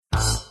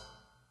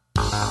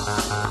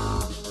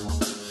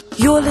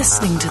You're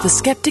listening to the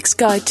Skeptics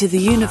Guide to the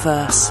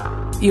Universe,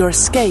 your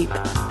escape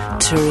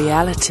to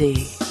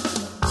reality.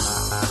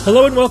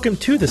 Hello and welcome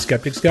to the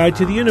Skeptics Guide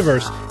to the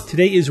Universe.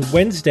 Today is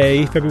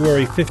Wednesday,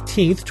 February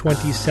 15th,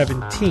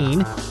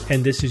 2017,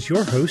 and this is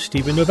your host,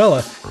 Stephen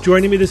Novella.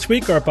 Joining me this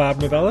week are Bob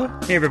Novella.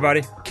 Hey,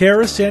 everybody.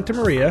 Kara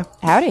Santamaria.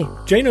 Howdy.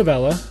 Jay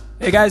Novella.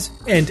 Hey, guys.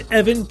 And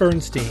Evan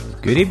Bernstein.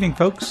 Good evening,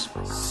 folks.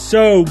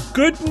 So,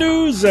 good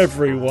news,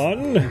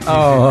 everyone.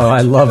 Oh, I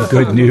love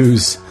good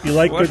news. You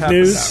like good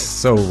news?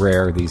 So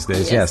rare these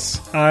days, yes.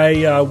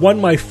 I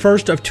won my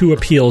first of two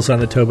appeals on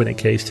the Tobin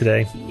case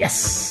today.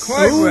 Yes.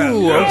 Quite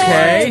well.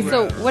 Okay.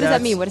 So what does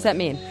that mean? What does that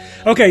mean?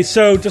 Okay,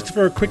 so just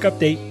for a quick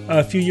update,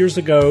 a few years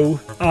ago,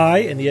 I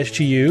and the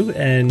SGU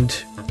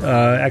and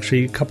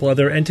actually a couple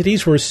other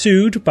entities were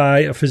sued by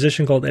a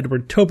physician called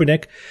Edward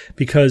Tobinek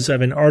because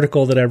of an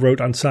article that I wrote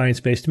on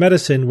science-based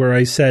medicine where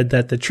I said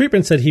that the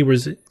treatments that he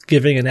was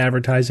giving and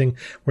advertising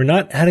were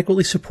not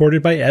adequately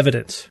supported by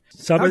evidence.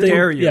 How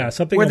dare you? Yeah,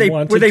 something were I they,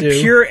 want were to they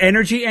do. pure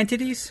energy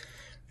entities?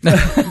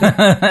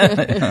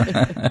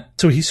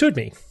 So he sued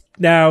me.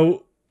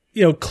 Now,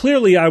 you know,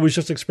 clearly I was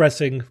just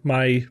expressing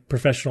my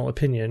professional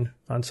opinion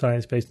on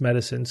science-based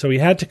medicine. So he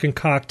had to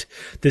concoct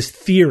this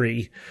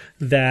theory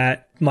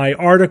that my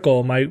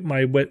article, my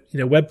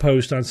web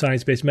post on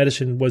science-based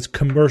medicine was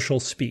commercial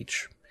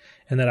speech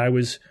and that I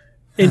was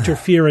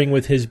interfering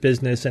with his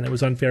business and it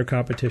was unfair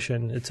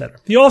competition, et cetera.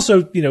 He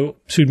also,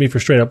 sued me for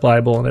straight up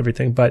libel and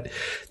everything, but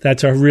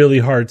that's a really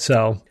hard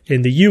sell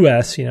in the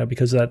U.S.,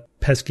 because of that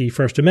pesky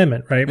First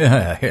Amendment, right?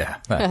 Yeah,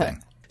 that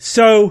thing.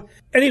 So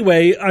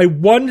anyway, I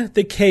won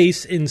the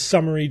case in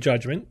summary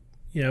judgment,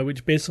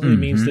 which basically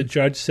means the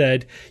judge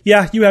said,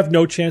 yeah, you have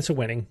no chance of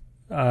winning.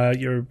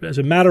 As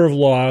a matter of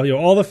law,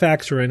 all the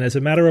facts are in. As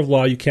a matter of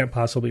law, you can't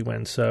possibly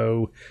win.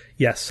 So,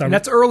 yes. And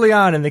that's early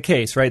on in the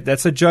case, right?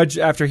 That's a judge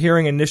after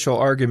hearing initial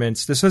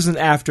arguments. This isn't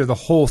after the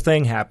whole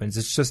thing happens.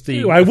 It's just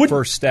the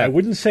first step. I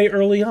wouldn't say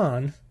early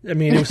on. I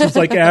mean, it was just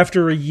like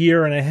after a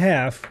year and a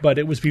half, but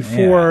it was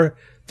before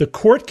the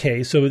court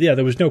case. So, yeah,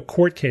 there was no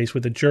court case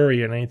with a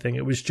jury or anything.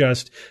 It was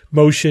just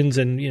motions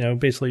and,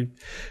 basically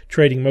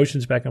trading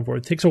motions back and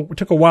forth. It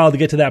took a while to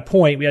get to that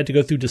point. We had to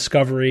go through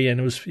discovery and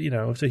it was, it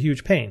was a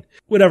huge pain.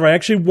 Whatever. I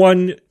actually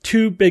won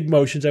two big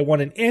motions. I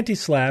won an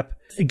anti-SLAPP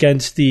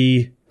against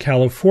the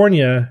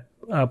California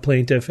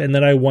plaintiff, and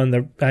then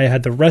I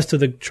had the rest of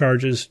the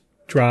charges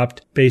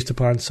dropped based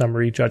upon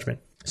summary judgment.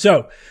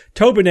 So,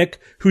 Tobinek,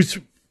 who's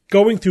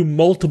going through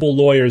multiple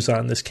lawyers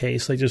on this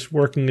case, like just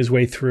working his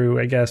way through,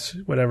 I guess,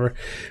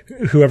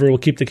 whoever will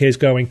keep the case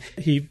going.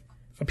 He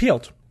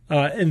appealed.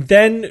 And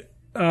then,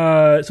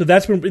 so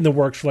that's been in the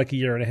works for like a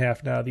year and a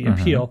half now, the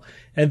appeal.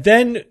 And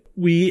then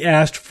we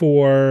asked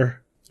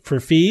for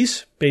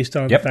fees based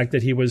on the fact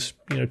that he was,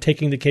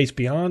 taking the case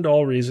beyond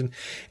all reason.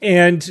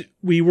 And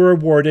we were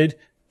awarded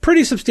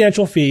pretty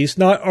substantial fees,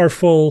 not our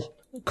full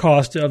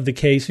cost of the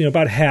case,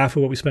 about half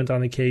of what we spent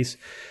on the case.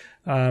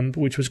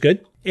 Which was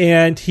good.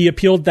 And he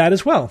appealed that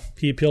as well.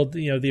 He appealed,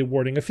 the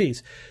awarding of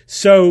fees.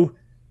 So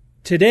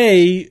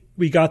today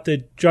we got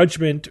the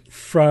judgment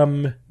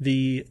from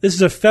this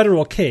is a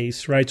federal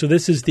case, right? So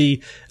this is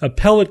the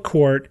appellate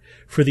court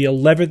for the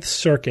 11th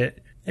Circuit.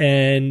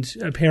 And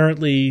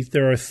apparently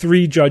there are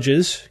 3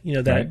 judges,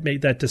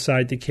 that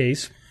decide the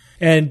case.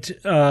 And,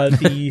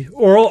 the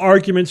oral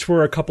arguments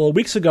were a couple of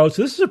weeks ago.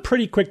 So this is a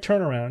pretty quick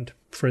turnaround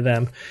for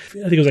them.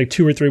 I think it was like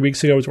 2 or 3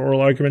 weeks ago was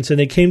oral arguments, and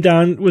they came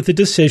down with a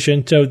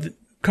decision. So a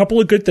couple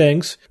of good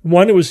things.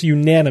 One, it was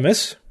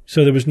unanimous.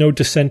 So there was no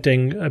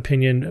dissenting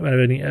opinion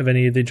of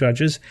any of the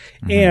judges.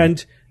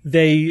 And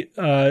they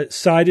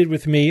sided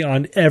with me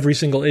on every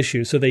single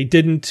issue. So they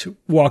didn't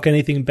walk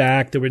anything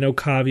back. There were no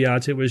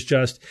caveats. It was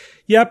just,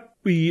 yep,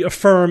 we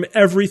affirm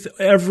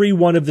every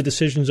one of the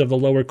decisions of the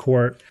lower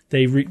court.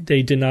 They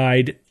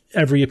denied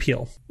every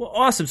appeal. Well,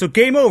 awesome. So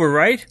game over,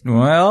 right?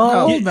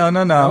 Well, no,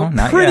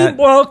 not yet.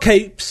 Well,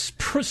 okay,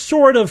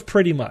 sort of,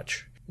 pretty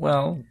much.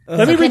 Well,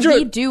 Can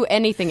he do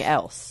anything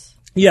else?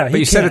 Yeah, but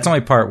you said it's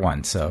only part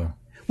 1, so.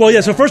 Well,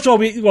 yeah. So first of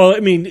all,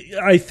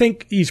 I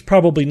think he's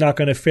probably not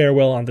going to fare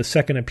well on the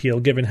second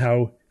appeal, given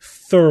how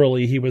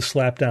thoroughly he was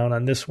slapped down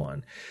on this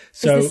one.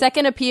 So is the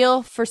second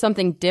appeal for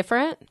something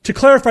different? To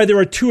clarify, there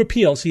are 2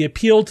 appeals. He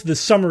appealed to the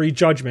summary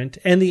judgment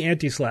and the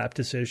anti-SLAPP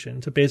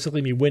decision, so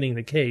basically me winning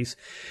the case.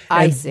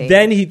 I see.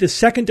 Then the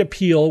second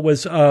appeal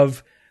was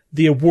of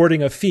the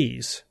awarding of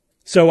fees.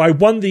 So I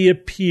won the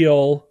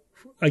appeal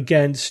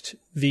against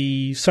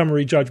the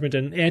summary judgment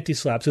and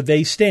anti-SLAPP, so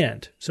they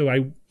stand. So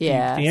so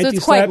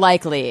it's quite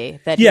likely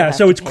that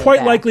so it's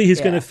quite likely he's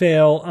going to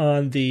fail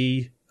on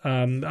the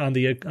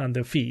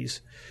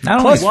fees.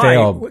 Not only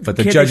fail, but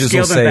the judges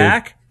will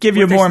say, give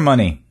you more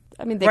money.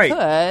 I mean, they Right.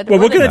 could. Well,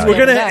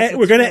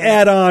 we're gonna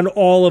add on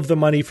all of the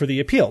money for the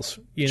appeals.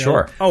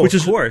 Sure. Oh, which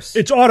of course.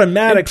 It's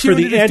automatic for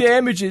the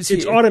damages.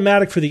 It's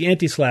automatic for the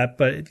anti-slap,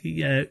 but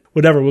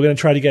whatever. We're going to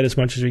try to get as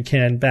much as we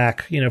can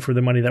back, for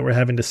the money that we're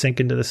having to sink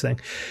into this thing.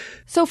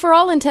 So for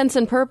all intents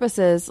and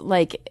purposes,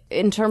 like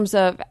in terms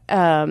of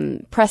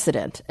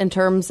precedent, in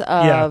terms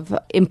of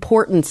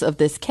importance of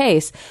this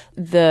case,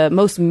 the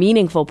most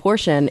meaningful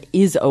portion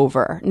is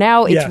over.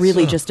 Now it's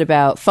really just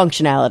about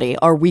functionality.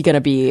 Are we going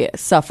to be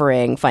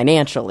suffering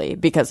financially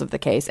because of the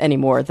case any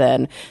more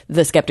than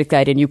the Skeptic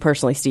Guide and you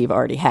personally, Steve,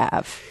 already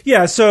have?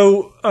 Yeah,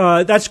 so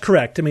that's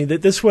correct. I mean,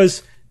 this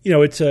was,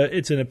 it's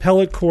an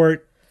appellate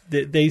court.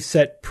 They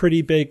set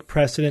pretty big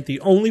precedent. The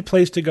only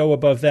place to go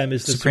above them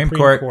is the Supreme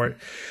Court.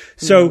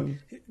 So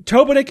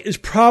Tobenik is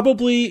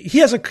probably he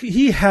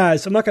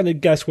has. I'm not going to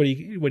guess what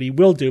he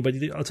will do, but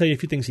I'll tell you a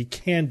few things he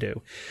can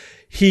do.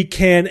 He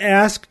can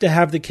ask to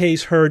have the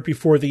case heard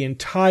before the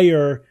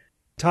entire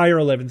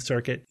 11th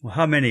Circuit. Well,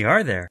 how many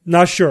are there?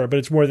 Not sure, but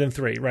it's more than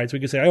 3, right? So we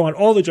can say I want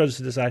all the judges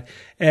to decide,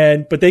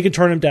 but they can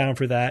turn him down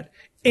for that,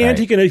 and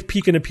he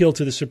can appeal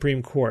to the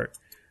Supreme Court.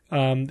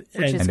 Which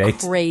is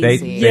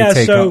crazy. I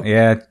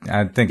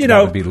think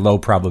that would be low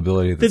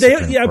probability.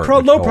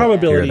 Low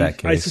probability.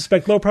 I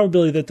suspect low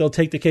probability that they'll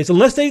take the case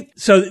unless they.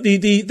 So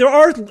there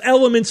are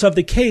elements of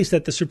the case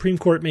that the Supreme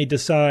Court may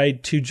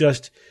decide to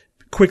just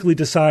quickly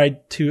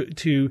decide to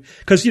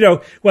because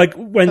like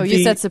when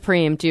you said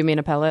Supreme, do you mean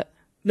appellate?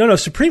 No,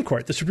 Supreme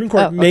Court. The Supreme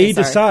Court may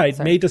decide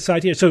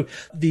here. So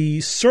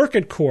the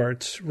circuit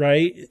courts,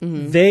 right?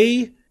 Mm-hmm.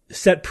 They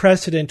set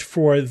precedent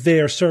for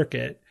their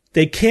circuit.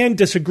 They can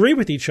disagree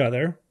with each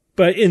other,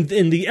 but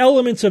in the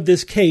elements of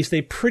this case,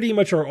 they pretty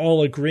much are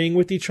all agreeing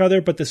with each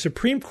other. But the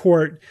Supreme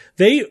Court,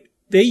 they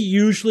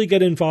usually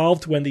get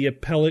involved when the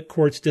appellate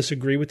courts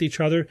disagree with each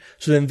other.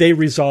 So then they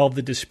resolve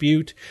the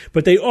dispute.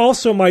 But they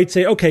also might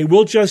say, okay,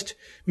 we'll just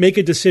make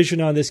a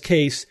decision on this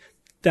case.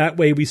 That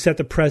way we set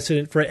the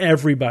precedent for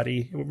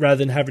everybody rather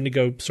than having to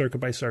go circuit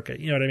by circuit.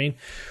 You know what I mean?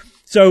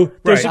 So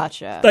there's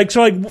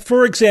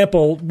for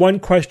example, one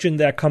question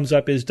that comes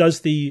up is, does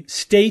the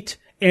state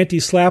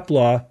anti-slap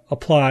law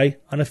apply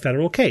on a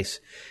federal case?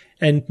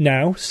 And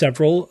now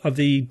several of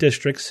the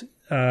districts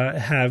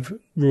have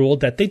ruled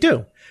that they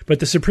do. But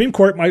the Supreme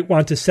Court might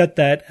want to set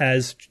that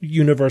as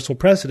universal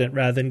precedent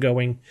rather than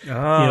going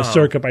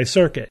circuit by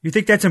circuit. You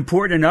think that's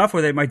important enough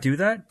where they might do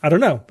that? I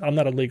don't know. I'm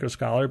not a legal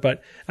scholar,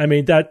 but I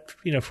mean that,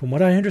 from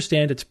what I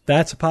understand,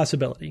 that's a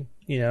possibility,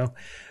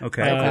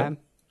 Okay.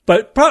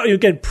 But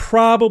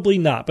probably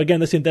not. But again,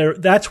 listen,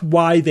 that's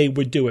why they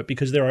would do it,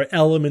 because there are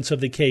elements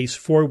of the case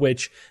for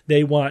which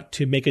they want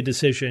to make a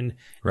decision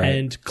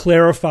and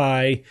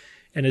clarify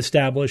and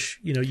establish,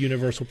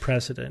 universal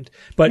precedent.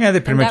 But they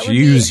pretty much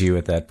use you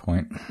at that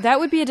point. That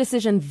would be a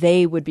decision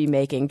they would be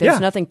making. There's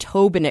nothing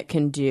Tobenik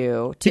can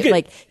do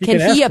to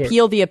can he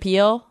appeal the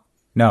appeal?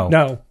 No.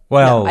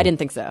 Well, no, I didn't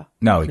think so.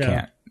 No, he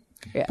can't.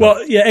 Yeah.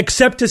 Well,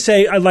 except to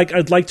say I'd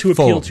like to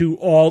appeal to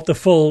all the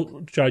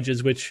full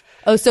judges, which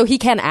so he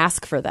can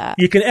ask for that.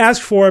 You can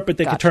ask for it, but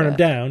they can turn him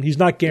down. He's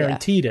not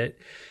guaranteed it.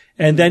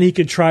 And then he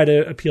can try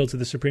to appeal to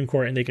the Supreme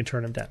Court and they can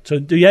turn him down. So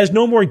he has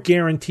no more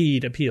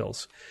guaranteed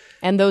appeals.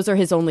 And those are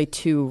his only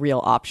 2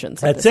 real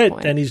options. That's it.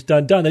 Point. And he's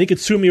done. Then he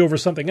could sue me over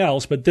something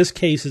else, but this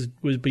case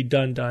would be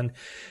done.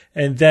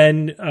 And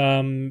then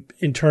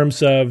in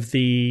terms of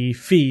the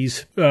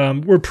fees,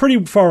 we're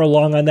pretty far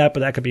along on that, but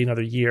that could be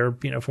another year,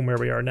 from where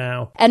we are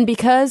now. And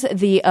because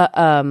the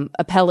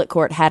appellate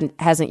court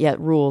hasn't yet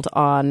ruled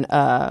on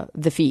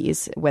the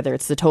fees, whether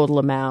it's the total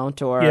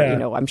amount or,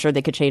 I'm sure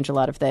they could change a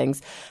lot of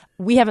things,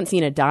 we haven't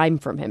seen a dime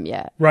from him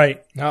yet.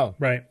 Right. No.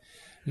 Right.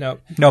 No.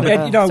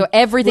 But, so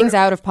everything's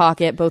out of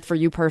pocket, both for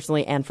you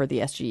personally and for the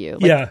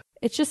SGU.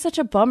 It's just such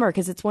a bummer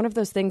because it's one of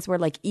those things where,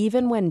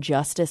 even when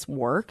justice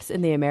works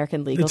in the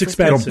American legal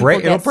system, it'll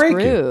break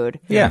screwed.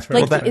 You. Yeah,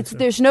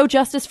 there's no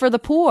justice for the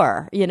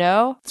poor.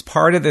 It's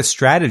part of the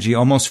strategy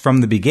almost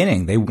from the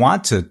beginning. They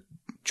want to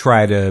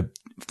try to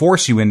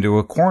force you into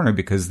a corner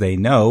because they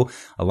know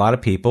a lot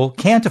of people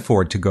can't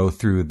afford to go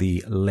through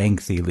the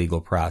lengthy legal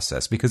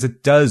process because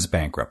it does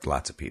bankrupt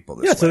lots of people.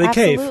 So they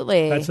cave.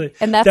 Absolutely.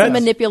 And that's a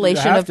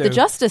manipulation of the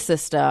justice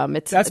system.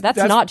 That's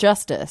not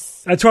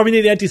justice. That's why we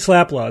need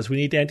anti-slap laws. We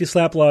need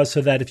anti-slap laws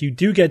so that if you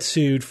do get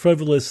sued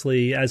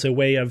frivolously as a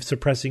way of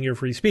suppressing your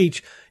free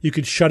speech, you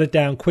could shut it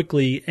down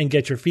quickly and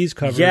get your fees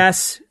covered.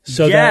 Yes.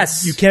 So that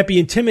you can't be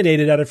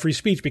intimidated out of free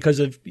speech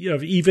because of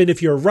even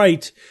if you're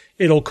right,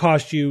 it'll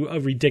cost you a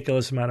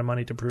ridiculous amount of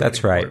money to prove.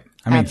 That's right.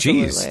 I mean,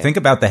 geez, think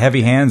about the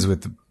heavy hands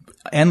with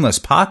endless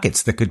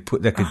pockets that could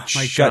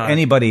shut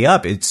anybody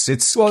up. It's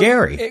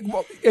scary.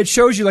 It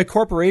shows you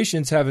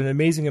corporations have an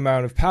amazing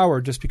amount of power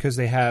just because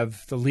they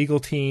have the legal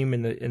team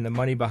and the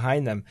money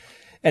behind them.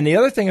 And the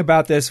other thing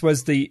about this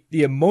was the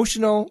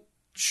emotional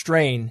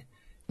strain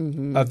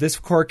of this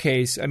court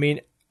case. I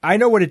mean, I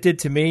know what it did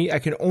to me. I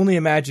can only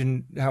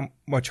imagine how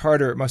much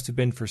harder it must have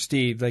been for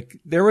Steve.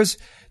 There was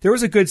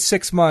a good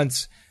 6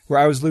 months where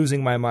I was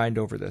losing my mind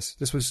over this.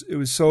 It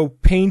was so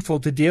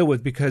painful to deal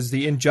with because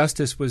the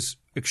injustice was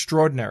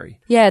extraordinary.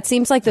 Yeah, it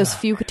seems like those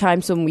few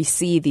times when we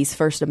see these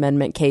First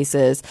Amendment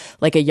cases,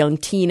 like a young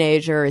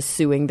teenager is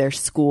suing their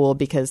school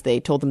because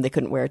they told them they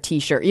couldn't wear a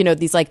T-shirt. You know,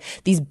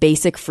 these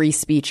basic free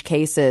speech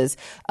cases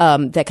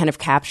that kind of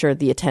capture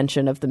the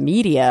attention of the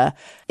media.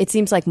 It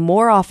seems like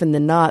more often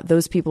than not,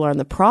 those people are on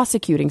the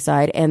prosecuting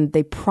side, and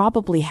they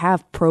probably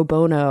have pro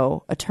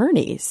bono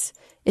attorneys.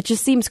 It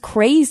just seems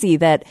crazy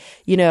that,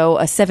 you know,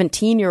 a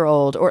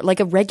 17-year-old or like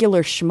a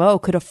regular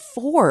schmo could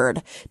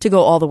afford to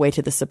go all the way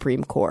to the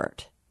Supreme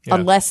Court. Yeah.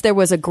 Unless there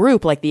was a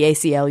group like the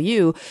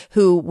ACLU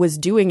who was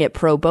doing it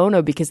pro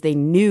bono because they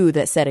knew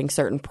that setting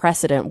certain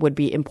precedent would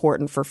be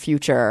important for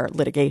future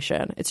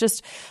litigation. It's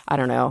just, I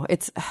don't know.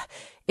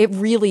 It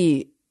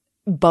really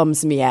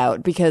bums me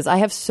out because I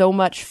have so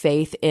much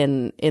faith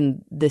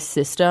in this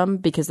system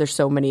because there's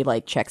so many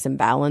like checks and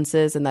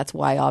balances, and that's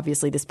why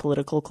obviously this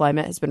political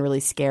climate has been really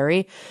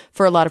scary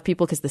for a lot of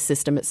people because the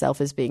system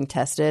itself is being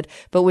tested.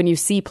 But when you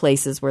see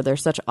places where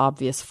there's such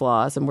obvious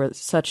flaws and where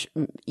such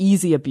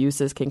easy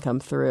abuses can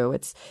come through,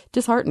 it's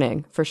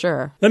disheartening for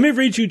sure. Let me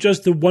read you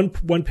just the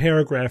one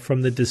paragraph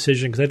from the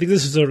decision because I think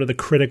this is sort of the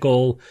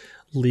critical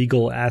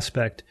legal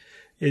aspect.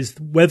 Is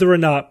whether or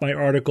not my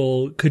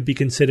article could be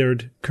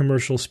considered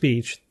commercial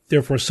speech,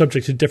 therefore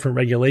subject to different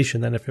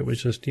regulation than if it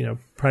was just, you know,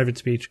 private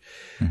speech.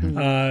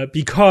 Mm-hmm.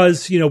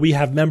 Because, you know, we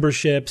have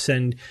memberships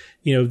and,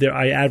 you know,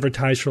 I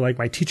advertise for like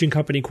my teaching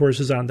company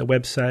courses on the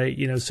website,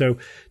 you know, so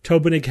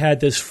Tobenik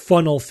had this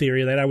funnel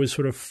theory that I was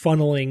sort of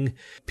funneling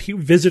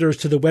visitors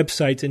to the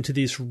websites into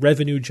this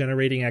revenue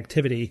generating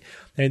activity.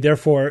 And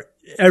therefore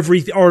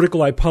every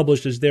article I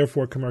published is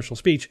therefore commercial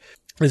speech.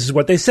 This is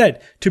what they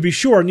said. To be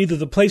sure, neither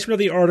the placement of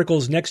the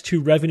articles next to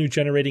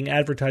revenue-generating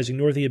advertising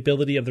nor the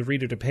ability of the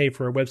reader to pay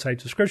for a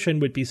website subscription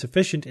would be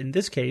sufficient in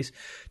this case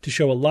to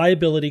show a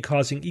liability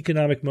causing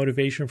economic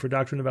motivation for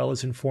Dr.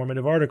 Novella's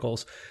informative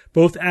articles.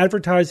 Both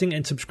advertising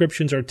and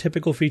subscriptions are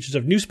typical features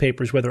of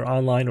newspapers, whether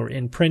online or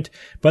in print,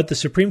 but the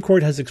Supreme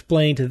Court has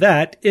explained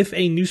that if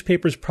a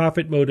newspaper's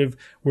profit motive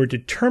were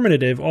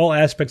determinative, all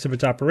aspects of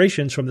its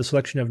operations, from the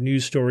selection of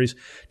news stories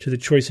to the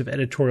choice of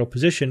editorial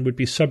position, would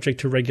be subject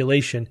to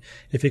regulation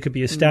if it could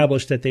be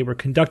established that they were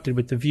conducted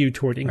with the view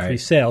toward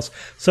increased sales.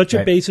 Such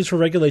a basis for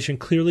regulation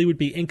clearly would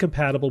be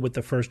incompatible with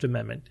the First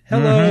Amendment.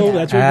 Hello,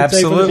 that's what we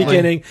say from the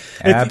beginning.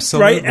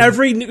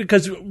 Absolutely.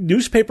 Because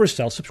newspapers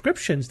sell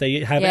subscriptions. They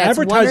have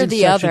advertising it's one or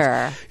the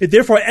sections. Other.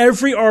 Therefore,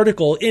 every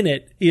article in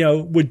it, you know,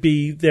 would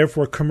be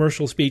therefore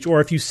commercial speech. Or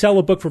if you sell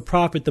a book for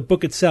profit, the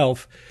book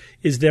itself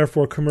is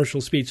therefore commercial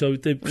speech. So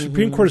the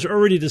Supreme Court has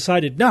already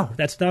decided, no,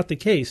 that's not the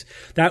case.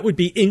 That would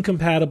be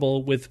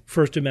incompatible with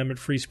First Amendment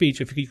free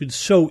speech if you could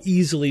so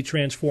easily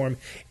transform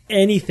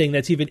anything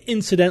that's even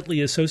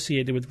incidentally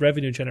associated with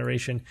revenue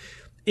generation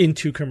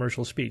into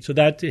commercial speech. So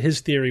that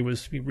his theory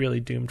was really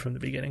doomed from the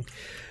beginning.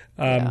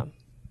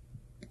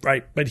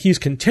 Right, but he's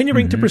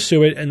continuing to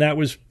pursue it, and that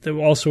was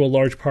also a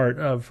large part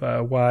of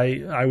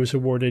why I was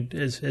awarded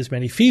as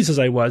many fees as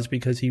I was,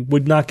 because he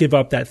would not give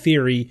up that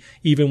theory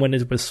even when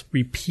it was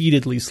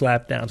repeatedly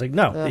slapped down. It's like,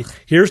 no,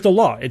 here's the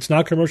law. It's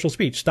not commercial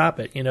speech. Stop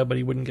it, you know, but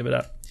he wouldn't give it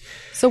up.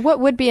 So what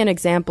would be an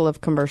example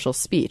of commercial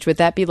speech? Would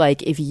that be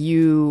like if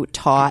you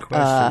taught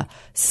a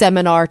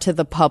seminar to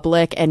the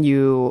public and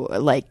you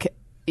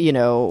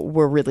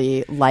were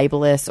really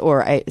libelous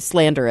or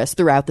slanderous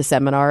throughout the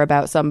seminar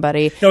about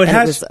somebody? No,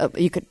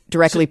 you could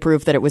directly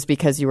prove that it was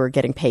because you were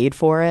getting paid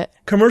for it?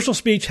 Commercial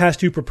speech has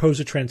to propose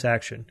a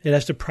transaction. It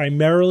has to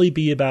primarily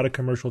be about a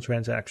commercial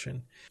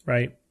transaction,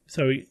 right?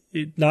 So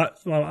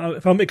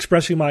if I'm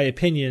expressing my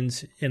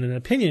opinions in an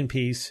opinion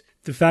piece,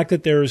 the fact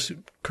that there's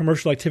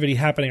commercial activity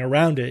happening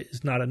around it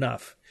is not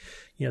enough.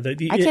 You know,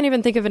 I can't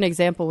even think of an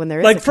example when there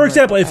is. Like, for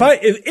example, if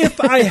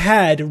I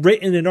had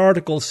written an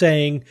article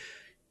saying,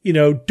 you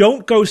know,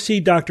 don't go see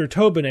Dr.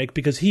 Tobenik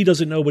because he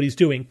doesn't know what he's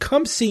doing.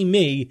 Come see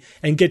me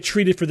and get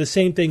treated for the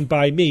same thing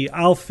by me.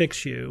 I'll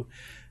fix you.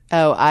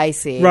 Oh, I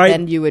see. Right?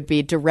 Then you would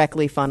be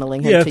directly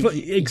funneling him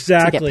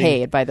to get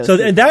paid by those. So,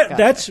 and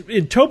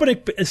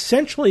Tobenik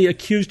essentially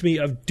accused me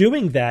of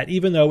doing that,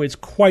 even though it's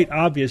quite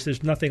obvious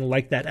there's nothing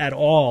like that at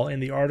all in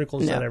the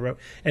articles that I wrote,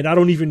 and I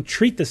don't even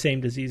treat the same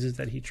diseases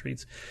that he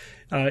treats.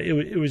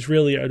 It was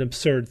really an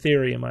absurd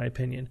theory, in my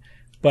opinion.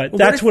 But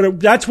that's what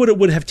it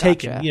would have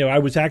taken. Gotcha. You know, I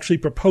was actually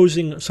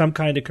proposing some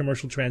kind of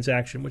commercial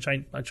transaction, which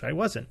I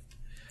wasn't.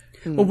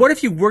 Well, what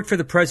if you worked for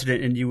the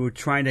president and you were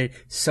trying to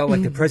sell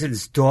like the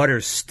president's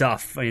daughter's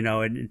stuff, you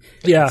know, and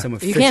some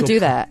official you can't do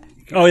that.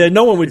 Oh yeah,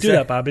 no one would do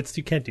that, Bob.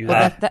 You can't do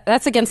that.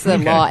 That's against the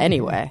law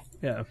anyway.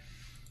 Yeah.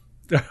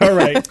 All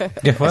right.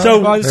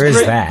 There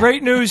is that.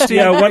 Great news, Steve.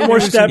 Yeah, one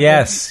more step.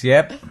 Yes.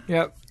 Yep.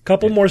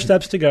 Couple more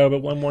steps to go,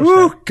 but one more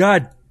step.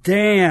 God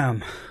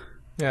damn.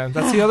 Yeah,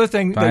 that's the other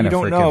thing that you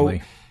don't know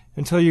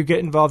until you get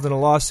involved in a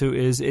lawsuit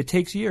is it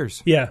takes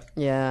years. Yeah.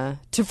 Yeah.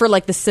 For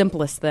like the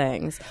simplest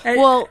things.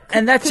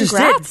 And that's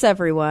congrats, just it.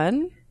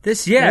 Everyone.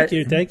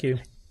 Thank you.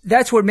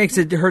 That's what makes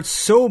it hurt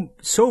so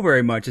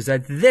very much is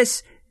that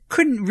this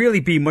couldn't really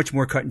be much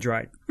more cut and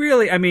dried.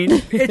 Really, I mean,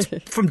 it's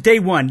from day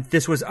one.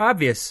 This was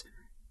obvious.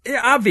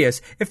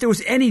 Obvious. If there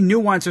was any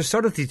nuance or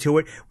subtlety to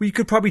it, we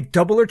could probably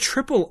double or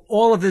triple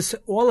all of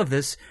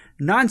this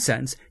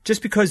nonsense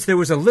just because there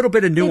was a little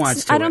bit of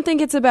nuance to it. I don't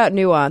think it's about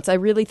nuance. I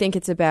really think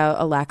it's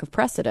about a lack of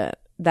precedent.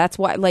 That's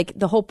why, like,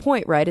 the whole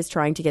point, right, is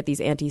trying to get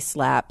these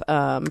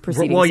anti-SLAPP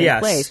proceedings in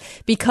place.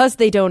 Because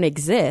they don't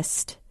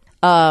exist,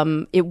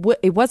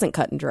 it wasn't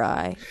cut and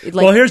dry.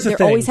 Well, here's the thing.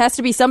 There always has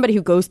to be somebody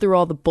who goes through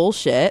all the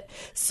bullshit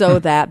so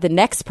that the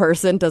next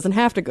person doesn't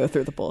have to go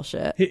through the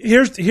bullshit.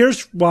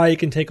 Here's why it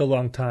can take a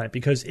long time.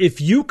 Because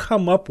if you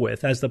come up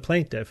with, as the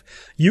plaintiff,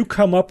 you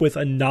come up with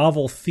a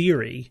novel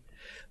theory,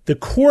 the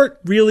court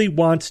really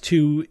wants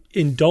to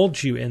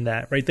indulge you in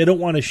that, right? They don't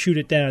want to shoot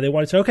it down. They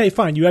want to say, okay,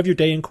 fine, you have your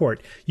day in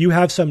court. You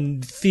have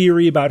some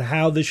theory about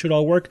how this should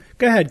all work.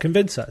 Go ahead,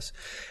 convince us.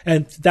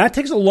 And that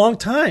takes a long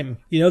time.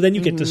 Then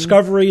you get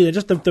discovery. And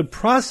just the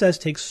process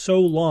takes so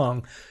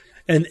long.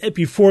 And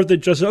before the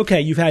judge, okay,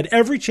 you've had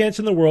every chance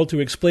in the world to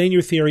explain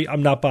your theory.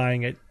 I'm not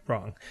buying it.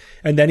 Wrong.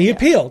 And then he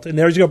appealed. And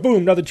there's you go,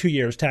 boom, another 2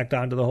 years tacked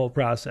onto the whole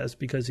process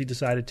because he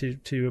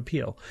decided to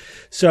appeal.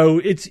 So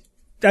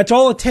that's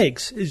all it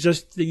takes is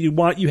just that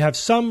you have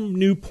some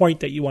new point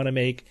that you want to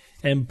make,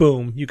 and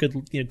boom, you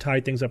could tie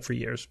things up for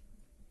years.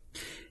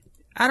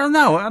 I don't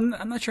know. I'm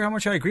not sure how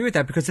much I agree with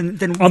that because then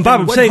Bob,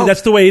 I'm saying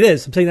that's the way it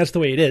is. I'm saying that's the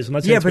way it is. I'm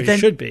not saying that's the way it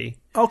should be.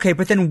 Okay,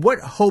 but then what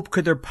hope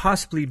could there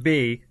possibly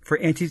be for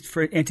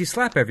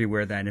anti-SLAPP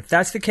everywhere then? If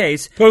that's the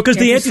case, well, because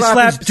the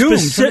anti-SLAPP is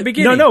doomed from the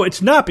beginning. No,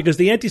 it's not, because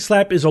the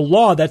anti-SLAPP is a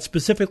law that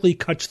specifically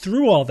cuts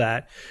through all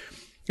that.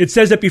 It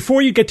says that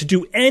before you get to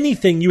do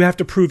anything, you have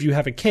to prove you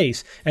have a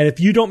case. And if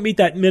you don't meet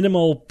that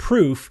minimal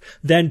proof,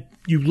 then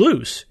you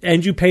lose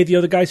and you pay the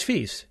other guy's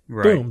fees.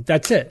 Right. Boom.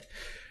 That's it.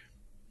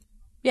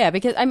 Yeah,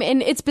 because,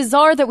 it's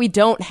bizarre that we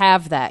don't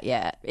have that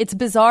yet. It's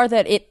bizarre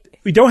that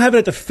we don't have it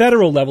at the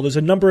federal level. There's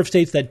a number of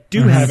states that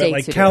do have it.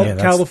 Like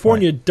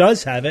California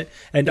does have it.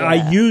 And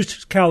I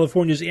used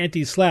California's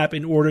anti-SLAPP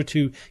in order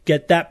to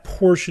get that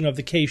portion of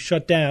the case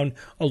shut down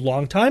a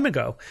long time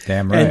ago.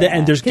 Damn right.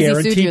 And there's guaranteed.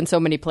 Because he sued you in so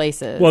many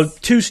places. Well,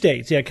 2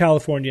 states. Yeah,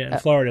 California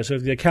and Florida. So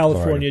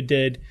California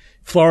did.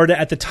 Florida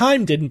at the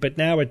time didn't, but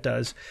now it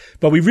does.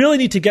 But we really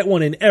need to get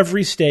one in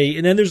every state.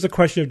 And then there's the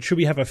question of should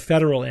we have a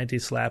federal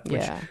anti-SLAPP,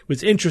 which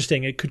was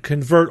interesting. It could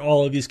convert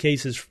all of these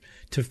cases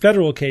to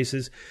federal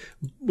cases,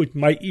 which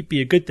might be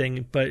a good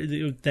thing, but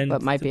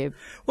might be.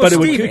 But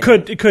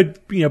it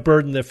could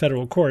burden the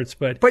federal courts.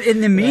 But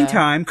in the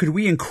meantime, could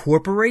we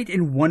incorporate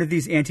in one of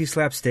these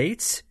anti-SLAPP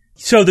states?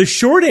 So the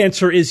short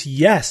answer is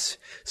yes.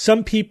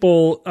 Some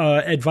people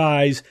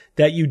advise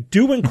that you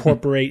do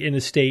incorporate in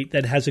a state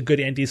that has a good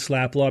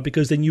anti-SLAPP law,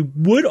 because then you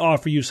would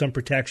offer you some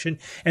protection,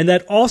 and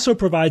that also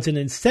provides an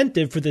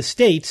incentive for the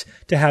states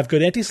to have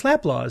good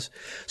anti-SLAPP laws.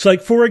 So,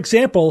 like, for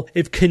example,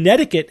 if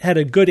Connecticut had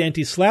a good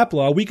anti-SLAPP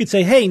law, we could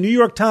say, hey, New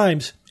York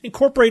Times,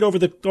 incorporate over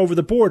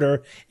the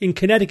border in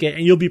Connecticut,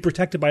 and you'll be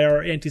protected by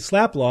our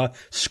anti-SLAPP law.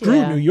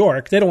 Screw New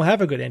York; they don't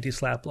have a good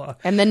anti-SLAPP law.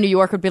 And then New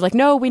York would be like,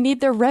 "No, we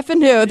need their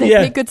revenue. They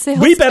pay good sales.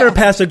 We better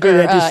pass a good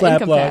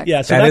anti-SLAPP law." Tax.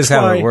 Yeah, so that that's is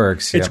how why it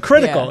works. It's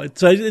critical.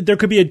 There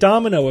could be a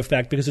domino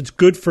effect because it's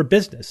good for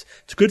business.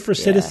 It's good for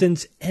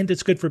citizens and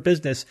it's good for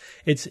business.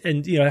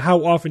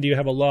 How often do you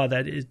have a law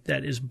that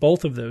is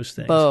both of those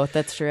things? Both.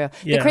 That's true.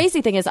 Yeah. The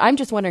crazy thing is, I'm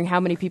just wondering how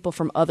many people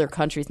from other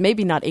countries,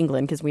 maybe not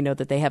England, because we know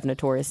that they have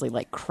notoriously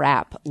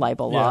crap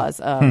libel laws.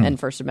 And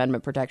First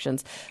Amendment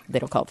protections. They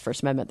don't call it the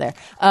First Amendment there.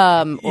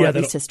 Or at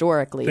least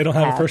historically. They don't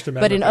have a First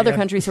Amendment. But in other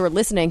countries who are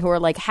listening, who are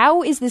like,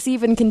 how is this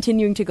even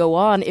continuing to go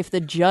on if the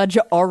judge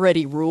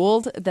already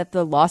ruled that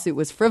the lawsuit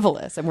was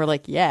frivolous? And we're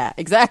like, yeah,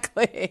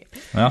 exactly.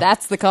 Well,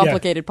 that's the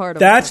complicated part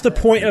of it. That's the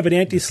point of an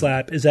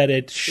anti-SLAPP, is that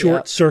it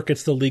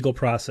short-circuits the legal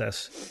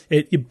process.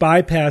 It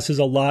bypasses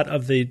a lot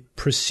of the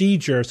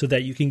procedure so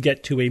that you can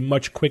get to a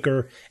much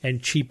quicker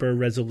and cheaper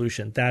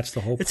resolution. That's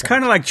the whole point. It's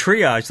kind of like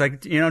triage.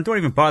 Like, don't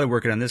even bother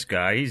working on this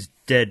guy. He's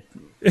dead.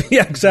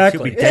 Yeah,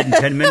 exactly. He'll be dead in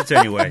 10 minutes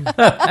anyway.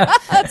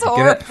 That's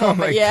horrible. Oh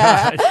my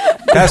God.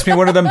 Pass me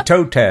one of them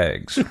toe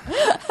tags.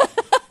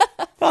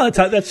 Well,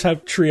 that's how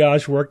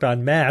triage worked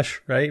on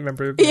MASH, right?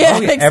 Remember? Yeah,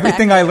 exactly.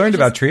 Everything I learned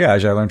about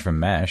triage, I learned from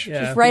MASH.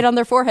 Yeah. Just write on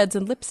their foreheads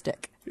in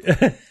lipstick.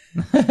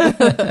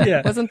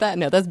 Yeah. Wasn't that?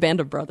 No, that's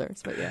Band of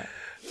Brothers, but yeah.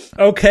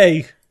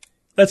 Okay,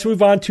 let's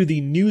move on to the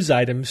news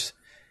items.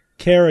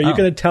 Kara, you're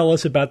going to tell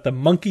us about the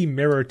monkey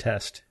mirror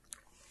test.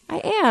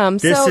 I am.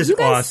 This so is you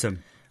guys,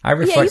 awesome. I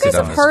reflected you guys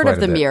on have this heard quite of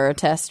a the bit. mirror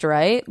test,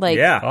 right? Oh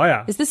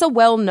yeah. Is this a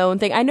well-known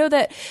thing? I know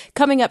that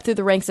coming up through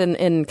the ranks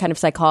in kind of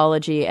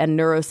psychology and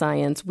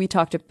neuroscience, we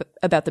talked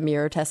about the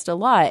mirror test a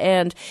lot.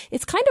 And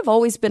it's kind of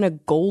always been a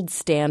gold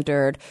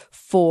standard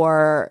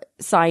for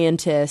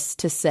scientists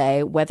to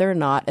say whether or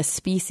not a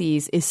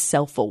species is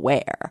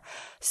self-aware.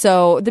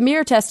 So the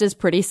mirror test is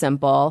pretty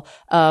simple.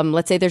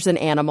 Let's say there's an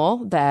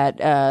animal that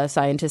a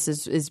scientist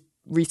is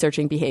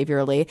researching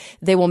behaviorally.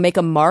 They will make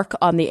a mark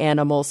on the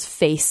animal's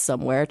face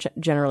somewhere,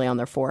 generally on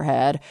their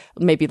forehead,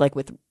 maybe like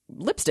with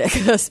lipstick,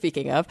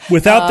 speaking of.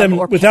 Without them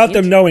knowing. Without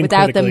them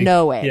critically.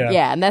 knowing. Yeah.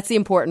 Yeah. And that's the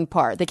important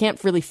part. They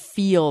can't really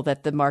feel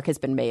that the mark has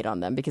been made on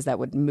them because that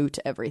would moot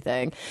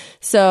everything.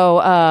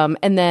 So,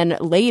 and then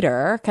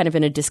later, kind of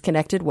in a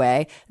disconnected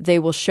way, they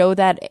will show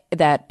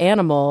that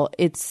animal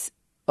its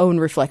own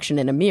reflection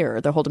in a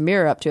mirror. They'll hold a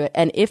mirror up to it.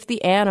 And if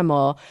the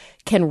animal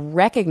can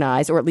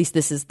recognize, or at least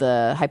this is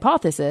the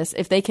hypothesis,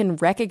 if they can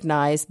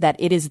recognize that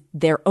it is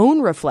their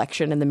own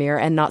reflection in the mirror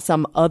and not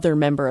some other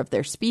member of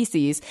their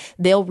species,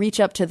 they'll reach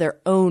up to their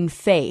own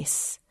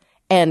face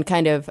and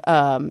kind of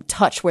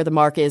touch where the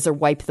mark is or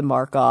wipe the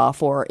mark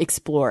off or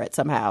explore it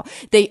somehow.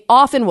 They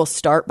often will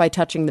start by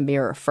touching the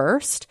mirror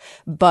first,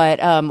 but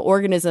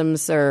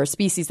organisms or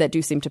species that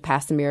do seem to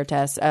pass the mirror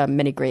test,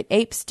 many great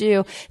apes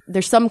do.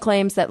 There's some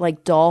claims that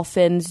like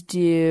dolphins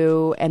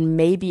do and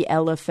maybe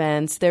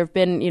elephants. There have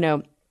been,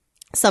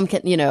 some,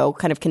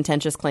 kind of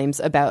contentious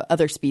claims about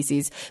other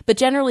species, but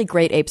generally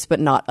great apes, but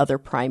not other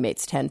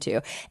primates tend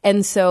to.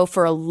 And so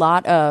for a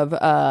lot of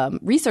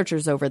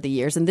researchers over the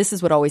years, and this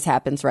is what always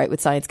happens, right, with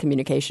science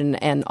communication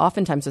and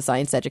oftentimes with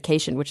science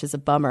education, which is a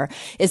bummer,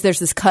 is there's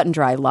this cut and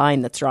dry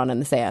line that's drawn in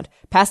the sand.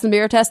 Pass the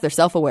mirror test, they're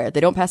self-aware.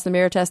 They don't pass the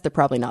mirror test, they're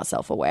probably not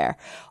self-aware.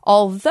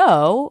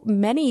 Although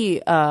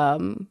many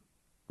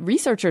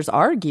researchers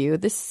argue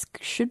this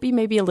should be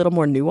maybe a little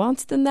more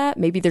nuanced than that.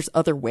 Maybe there's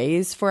other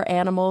ways for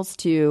animals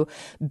to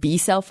be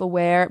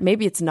self-aware.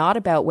 Maybe it's not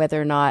about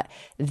whether or not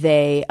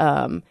they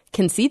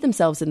can see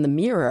themselves in the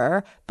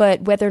mirror,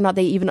 but whether or not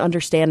they even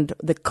understand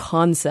the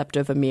concept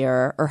of a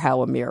mirror or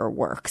how a mirror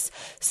works.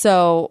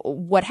 So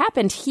what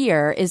happened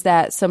here is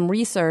that some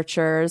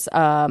researchers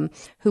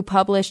who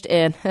published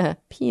in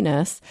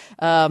Proceedings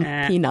of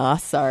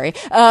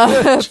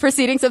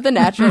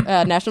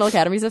the National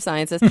Academies of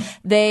Sciences,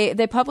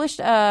 they published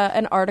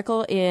an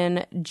article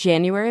in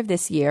January of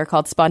this year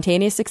called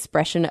Spontaneous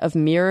Expression of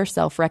Mirror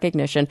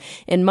Self-Recognition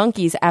in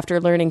Monkeys After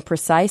Learning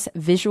Precise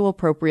Visual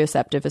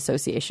Proprioceptive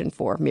Association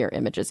for Mirror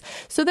Images.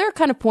 So their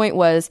kind of point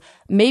was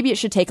maybe it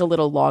should take a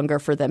little longer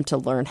for them to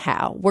learn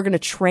how. We're going to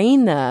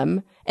train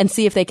them and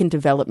see if they can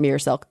develop mirror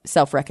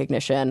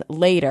self-recognition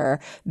later,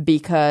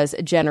 because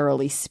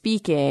generally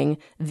speaking,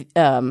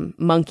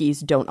 monkeys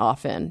don't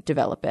often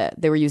develop it.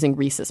 They were using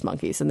rhesus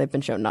monkeys, and they've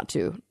been shown not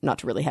to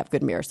really have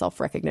good mirror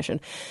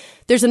self-recognition.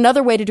 There's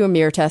another way to do a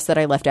mirror test that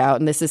I left out,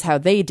 and this is how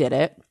they did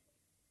it.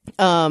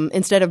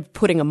 Instead of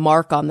putting a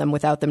mark on them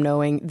without them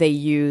knowing, they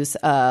use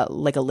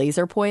like a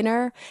laser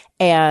pointer,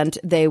 and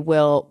they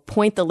will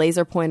point the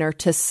laser pointer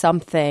to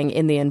something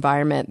in the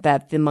environment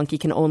that the monkey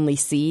can only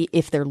see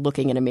if they're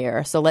looking in a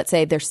mirror. So let's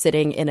say they're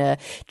sitting in a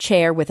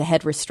chair with a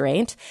head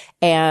restraint,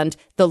 and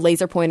the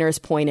laser pointer is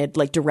pointed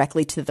like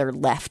directly to their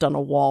left on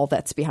a wall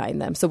that's behind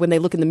them. So when they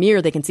look in the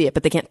mirror, they can see it,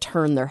 but they can't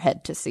turn their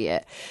head to see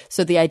it.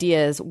 So the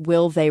idea is,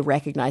 will they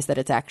recognize that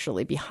it's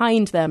actually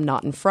behind them,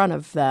 not in front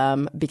of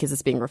them, because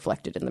it's being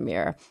reflected in the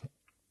mirror?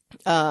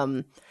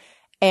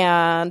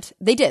 And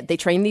they did. They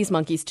trained these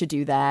monkeys to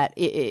do that.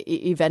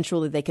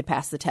 Eventually, they could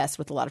pass the test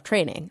with a lot of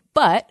training.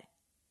 But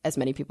as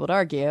many people would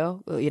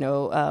argue,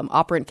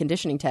 operant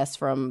conditioning tests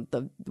from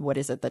the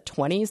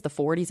 20s, the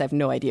 40s. I have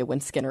no idea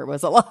when Skinner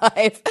was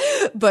alive.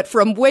 But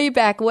from way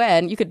back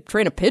when, you could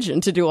train a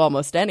pigeon to do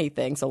almost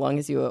anything so long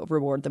as you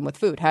reward them with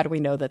food. How do we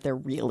know that they're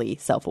really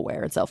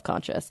self-aware and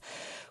self-conscious?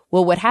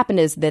 Well, what happened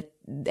is that,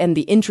 and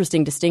the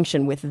interesting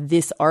distinction with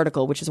this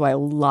article, which is why a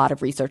lot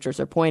of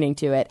researchers are pointing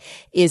to it,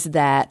 is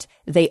that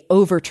they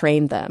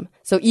overtrained them.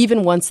 So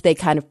even once they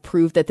kind of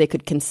proved that they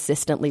could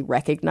consistently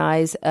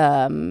recognize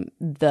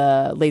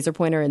the laser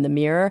pointer in the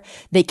mirror,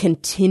 they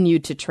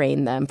continued to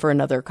train them for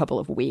another couple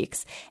of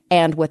weeks.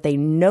 And what they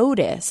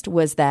noticed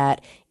was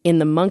that in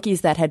the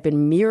monkeys that had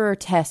been mirror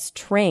test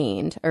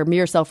trained, or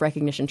mirror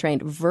self-recognition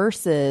trained,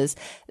 versus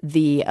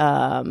the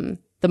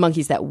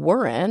monkeys that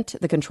weren't,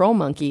 the control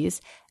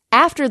monkeys,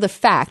 after the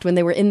fact, when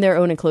they were in their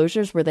own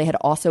enclosures where they had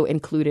also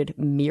included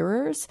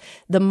mirrors,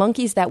 the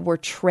monkeys that were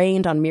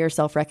trained on mirror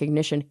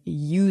self-recognition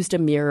used a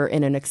mirror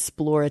in an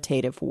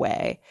explorative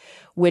way,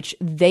 which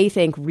they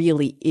think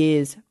really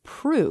is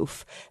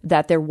proof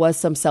that there was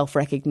some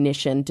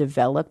self-recognition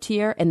developed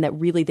here, and that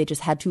really they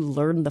just had to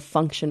learn the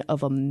function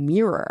of a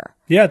mirror.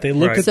 Yeah, they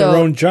looked at their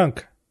own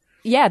junk.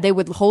 Yeah, they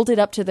would hold it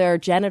up to their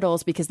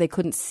genitals because they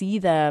couldn't see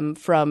them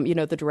from,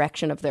 the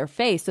direction of their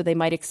face. So they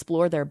might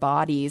explore their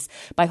bodies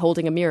by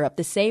holding a mirror up.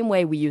 The same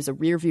way we use a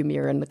rear view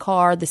mirror in the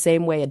car, the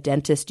same way a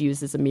dentist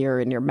uses a mirror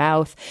in your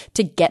mouth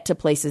to get to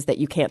places that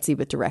you can't see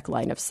with direct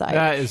line of sight.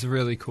 That is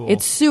really cool.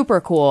 It's super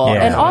cool.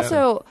 Yeah. And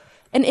also,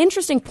 an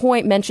interesting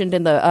point mentioned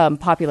in the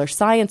Popular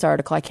Science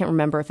article, I can't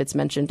remember if it's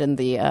mentioned in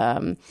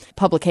the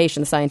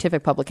publication, the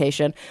scientific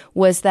publication,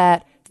 was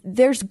that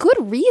there's good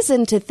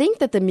reason to think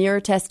that the mirror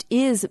test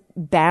is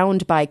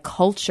bound by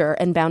culture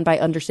and bound by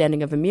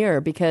understanding of a mirror,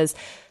 because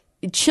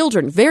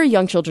children, very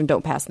young children,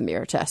 don't pass the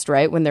mirror test,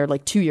 right? When they're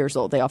like 2 years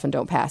old, they often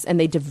don't pass, and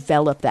they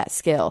develop that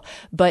skill.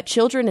 But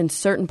children in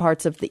certain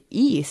parts of the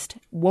East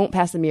won't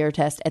pass the mirror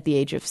test at the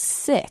age of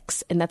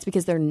 6, and that's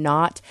because they're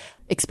not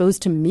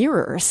exposed to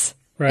mirrors.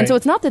 Right. And so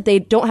it's not that they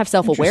don't have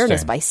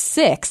self-awareness Interesting. by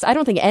 6. I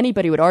don't think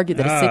anybody would argue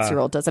that a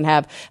 6-year-old doesn't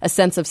have a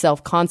sense of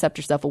self-concept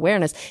or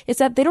self-awareness. It's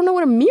that they don't know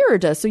what a mirror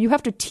does. So you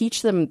have to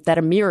teach them that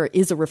a mirror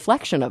is a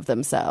reflection of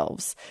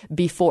themselves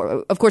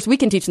before. Of course, we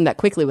can teach them that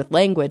quickly with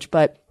language,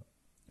 but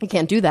you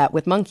can't do that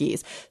with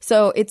monkeys.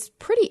 So it's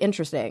pretty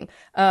interesting.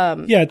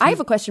 I have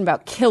a question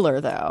about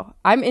killer, though.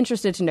 I'm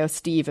interested to know,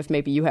 Steve, if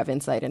maybe you have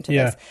insight into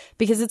this.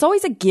 Because it's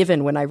always a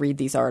given when I read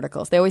these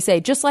articles. They always say,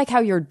 just like how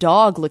your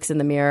dog looks in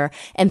the mirror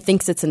and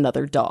thinks it's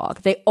another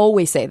dog. They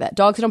always say that.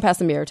 Dogs don't pass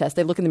the mirror test.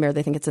 They look in the mirror,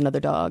 they think it's another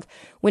dog.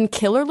 When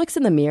killer looks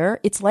in the mirror,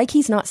 it's like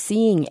he's not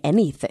seeing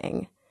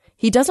anything.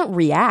 He doesn't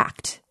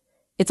react.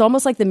 It's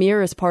almost like the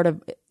mirror is part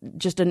of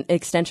just an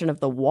extension of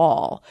the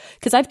wall.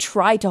 Because I've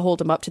tried to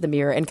hold him up to the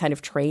mirror and kind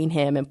of train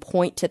him and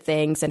point to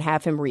things and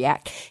have him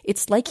react.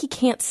 It's like he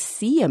can't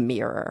see a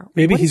mirror.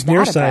 Maybe What he's is that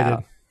nearsighted.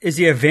 about? Is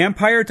he a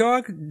vampire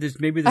dog?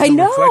 Maybe there's I a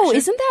know. reflection?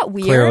 Isn't that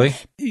weird? Clearly.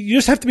 You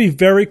just have to be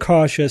very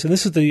cautious. And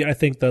this is I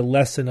think the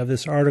lesson of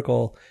this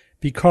article.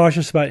 Be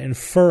cautious about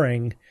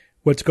inferring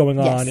what's going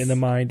on Yes, in the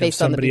mind of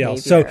based on the somebody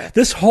else. So behavior.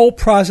 this whole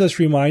process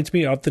reminds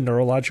me of the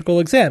neurological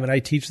exam, and I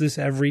teach this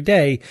every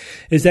day,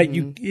 is that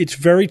it's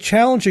very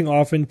challenging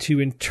often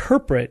to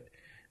interpret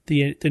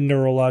the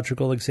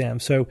neurological exam.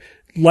 So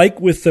like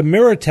with the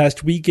mirror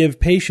test, we give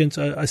patients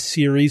a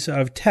series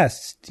of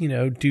tests.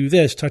 Do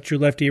this, touch your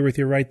left ear with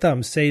your right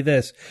thumb, say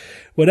this,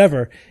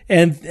 whatever.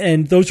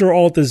 And those are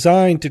all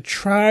designed to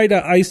try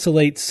to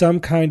isolate some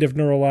kind of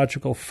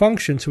neurological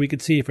function so we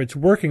could see if it's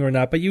working or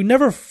not. But you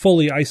never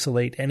fully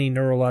isolate any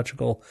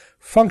neurological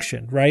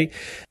function, right?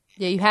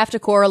 Yeah, you have to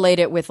correlate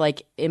it with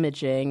like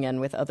imaging and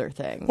with other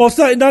things. Well, it's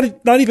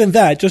not even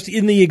that. Just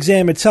in the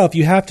exam itself,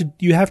 you have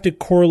to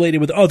correlate it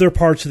with other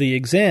parts of the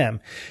exam.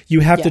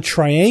 You have to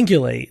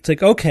triangulate. It's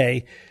like,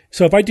 okay,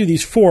 so if I do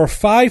these 4 or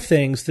 5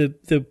 things,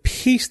 the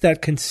piece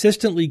that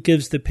consistently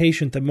gives the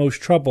patient the most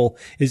trouble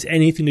is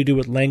anything to do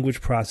with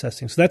language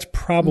processing. So that's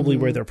probably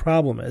where their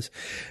problem is.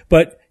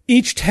 But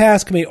each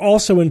task may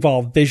also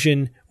involve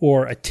vision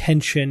or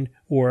attention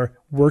or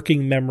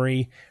working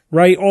memory,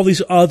 right? All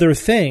these other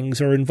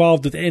things are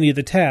involved with any of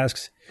the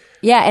tasks.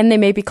 Yeah, and they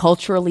may be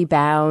culturally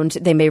bound.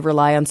 They may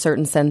rely on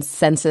certain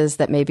senses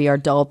that maybe are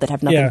dulled that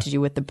have nothing to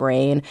do with the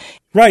brain.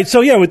 Right.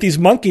 So with these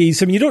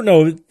monkeys, you don't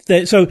know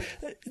that. So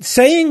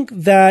saying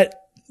that,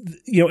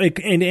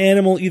 an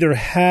animal either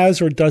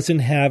has or doesn't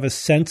have a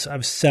sense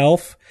of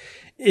self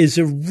is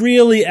a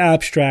really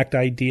abstract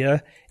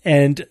idea.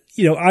 And,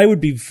 I would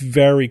be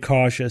very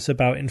cautious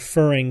about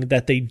inferring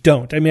that they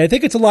don't. I mean, I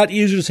think it's a lot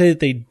easier to say that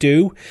they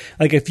do.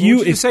 Like if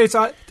Would you say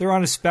they're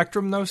on a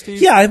spectrum, though,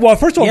 Steve? Yeah, well,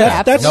 first of all,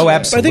 that's no, I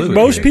absolutely. think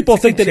most people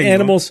think that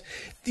continuum. animals.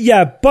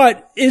 Yeah,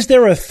 but is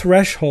there a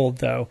threshold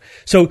though?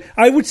 So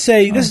I would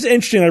say this is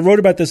interesting. I wrote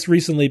about this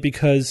recently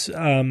because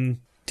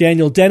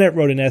Daniel Dennett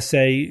wrote an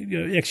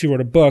essay, actually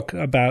wrote a book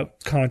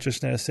about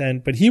consciousness,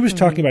 but he was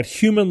talking about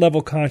human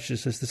level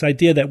consciousness, this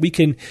idea that we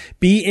can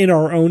be in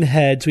our own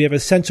heads, we have a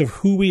sense of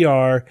who we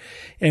are,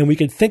 and we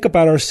can think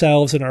about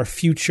ourselves and our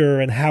future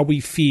and how we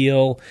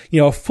feel,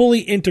 a fully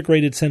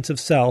integrated sense of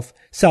self.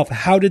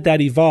 How did that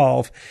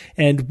evolve?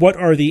 And what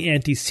are the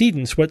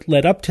antecedents? What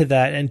led up to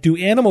that? And do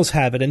animals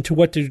have it? And to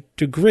what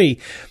degree?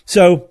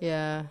 So,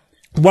 Yeah.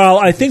 while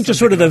I think just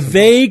sort of the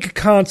vague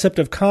concept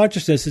of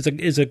consciousness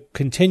is a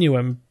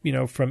continuum,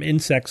 from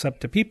insects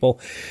up to people,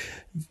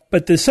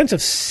 but the sense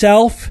of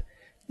self,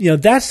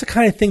 that's the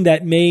kind of thing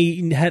that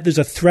may have, there's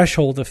a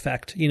threshold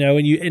effect,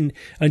 and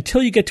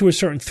until you get to a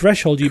certain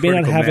threshold, you may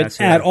not have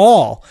it at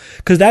all,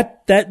 because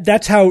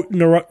that's how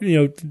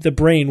the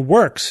brain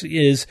works,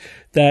 is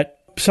that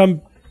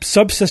some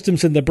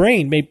subsystems in the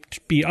brain may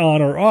be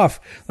on or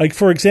off. Like,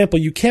 for example,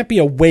 you can't be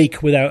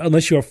awake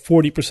unless you have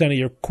 40% of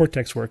your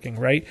cortex working,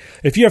 right?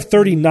 If you have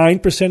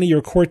 39% of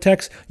your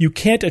cortex, you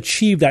can't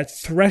achieve that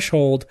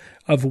threshold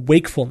of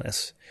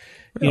wakefulness.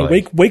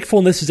 Really?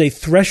 Wakefulness is a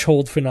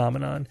threshold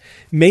phenomenon.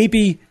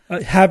 Maybe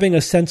having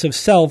a sense of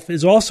self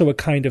is also a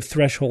kind of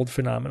threshold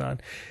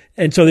phenomenon.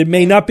 And so it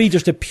may not be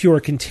just a pure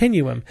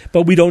continuum,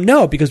 but we don't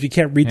know because we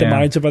can't read the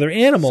minds of other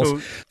animals.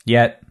 So,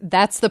 Yet.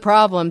 That's the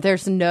problem.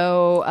 There's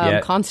no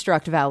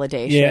construct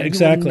validation. Yeah,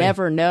 exactly. You will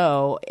never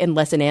know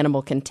unless an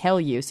animal can tell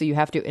you. So you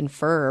have to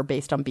infer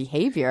based on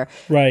behavior,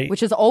 Right.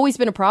 which has always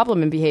been a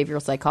problem in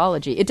behavioral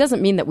psychology. It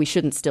doesn't mean that we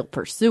shouldn't still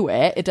pursue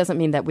it. It doesn't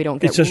mean that we don't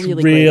get It's just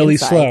really really great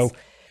insights. slow.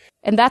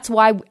 And that's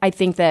why I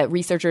think that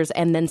researchers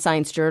and then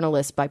science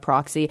journalists by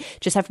proxy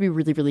just have to be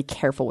really, really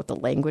careful with the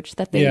language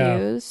that they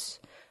use.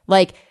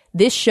 Like,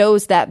 this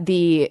shows that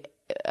the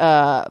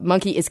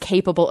monkey is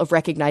capable of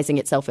recognizing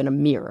itself in a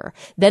mirror.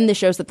 Then this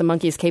shows that the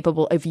monkey is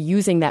capable of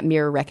using that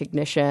mirror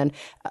recognition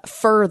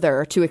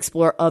further to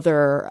explore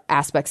other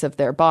aspects of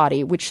their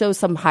body, which shows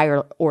some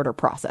higher order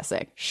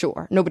processing.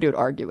 Sure, nobody would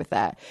argue with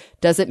that.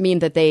 Does it mean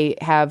that they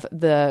have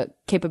the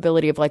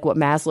capability of like what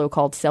Maslow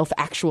called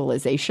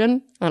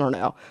self-actualization? I don't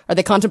know. Are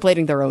they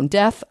contemplating their own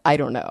death? I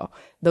don't know.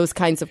 Those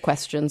kinds of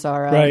questions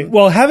are right.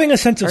 Well, having a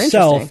sense of are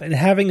self interesting. and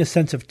having a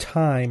sense of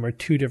time are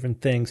two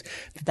different things.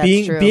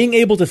 That's true. Being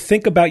able to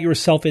think about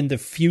yourself in the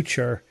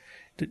future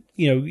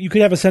You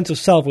could have a sense of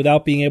self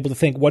without being able to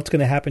think what's going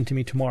to happen to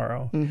me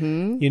tomorrow.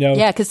 Mm-hmm.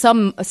 Yeah, because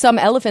some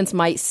elephants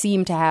might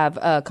seem to have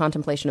a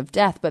contemplation of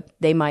death, but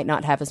they might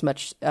not have as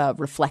much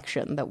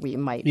reflection that we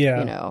might,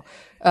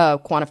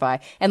 quantify.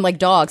 And like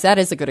dogs, that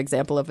is a good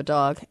example of a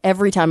dog.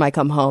 Every time I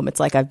come home, it's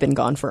like I've been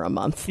gone for a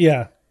month.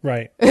 Yeah.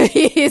 Right.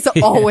 He's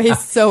always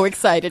so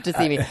excited to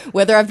see me,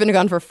 whether I've been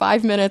gone for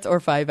 5 minutes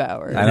or 5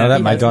 hours. I know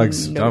that my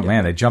dogs,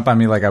 they jump on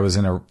me like I was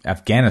in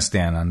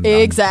Afghanistan on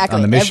the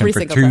mission every for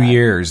single 2 time.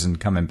 years and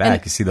coming back.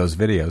 And you see those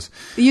videos.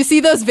 You see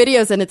those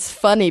videos and it's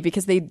funny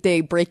because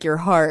they break your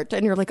heart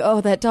and you're like,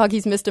 oh, that dog,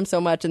 he's missed him so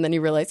much. And then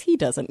you realize he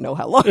doesn't know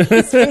how long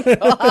he's been gone.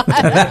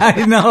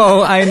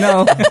 I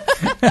know.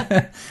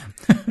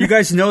 You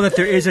guys know that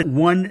there is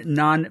one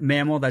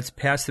non-mammal that's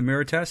passed the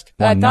mirror test?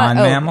 One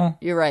non-mammal?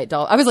 You're right.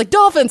 I was like,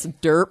 dolphins,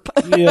 derp.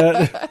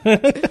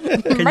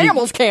 Yeah.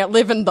 Mammals can't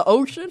live in the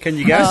ocean. Can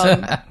you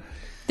guess?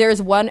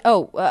 There's one, it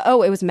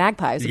was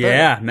magpie. It was a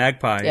bird.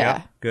 Magpie.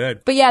 Yeah.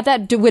 Good. But yeah,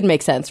 that would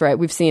make sense, right?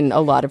 We've seen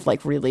a lot of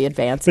like really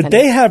advanced. But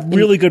they have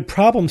really good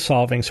problem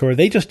solving. So are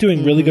they just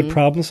doing really good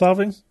problem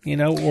solving?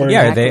 Or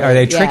are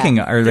they tricking?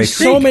 Yeah. Are they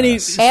so many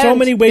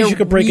ways you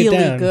could break really it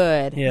down?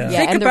 Good. Yeah.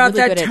 Think and about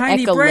really that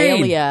tiny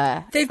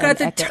brain. They've got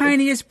the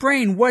tiniest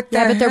brain. What the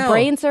hell? Yeah, but their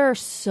brains are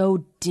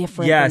so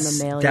different than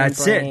mammalian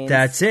brains.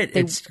 That's it.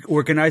 It's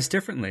organized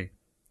differently.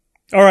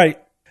 All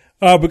right.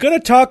 We're going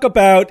to talk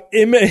about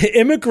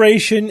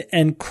immigration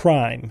and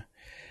crime.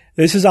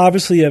 This is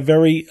obviously a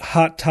very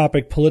hot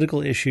topic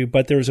political issue,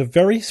 but there's a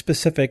very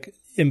specific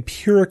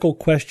empirical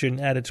question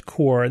at its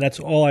core, and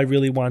that's all I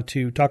really want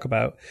to talk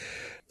about.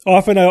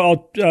 Often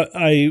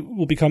I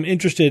will become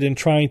interested in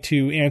trying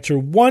to answer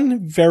one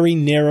very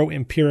narrow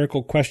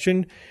empirical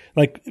question.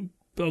 Like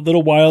a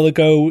little while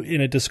ago in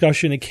a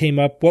discussion, it came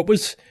up, what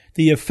was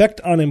the effect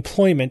on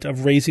employment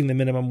of raising the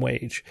minimum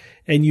wage?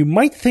 And you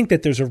might think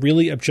that there's a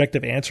really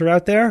objective answer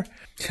out there,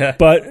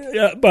 but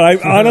I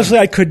honestly,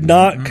 I could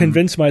not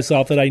convince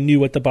myself that I knew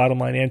what the bottom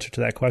line answer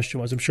to that question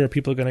was. I'm sure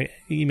people are going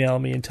to email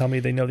me and tell me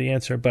they know the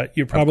answer, but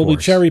you're probably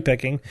cherry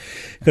picking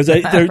because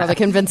they're probably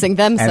convincing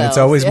themselves. And it's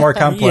always more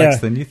complex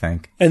than you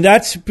think. And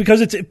that's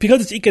because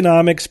it's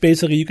economics.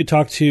 Basically, you could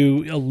talk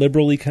to a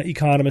liberal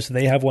economist and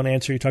they have one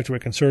answer. You talk to a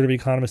conservative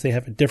economist, they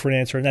have a different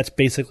answer, and that's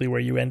basically where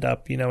you end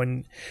up.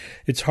 And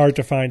it's hard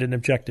to find an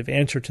objective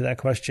answer to that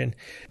question.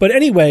 But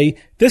anyway,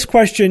 this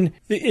question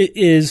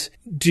is: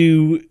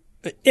 do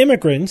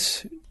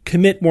immigrants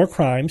commit more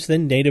crimes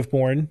than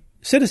native-born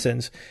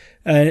citizens?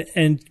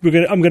 And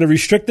I'm going to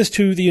restrict this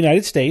to the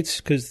United States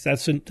because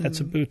that's a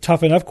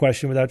tough enough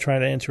question without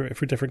trying to answer it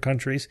for different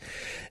countries.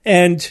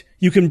 And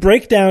you can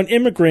break down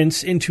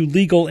immigrants into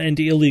legal and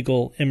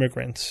illegal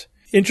immigrants.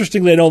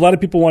 Interestingly, I know a lot of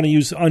people want to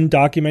use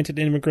undocumented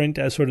immigrant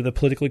as sort of the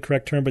politically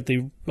correct term, but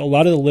a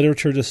lot of the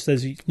literature just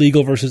says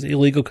legal versus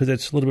illegal because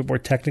it's a little bit more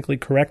technically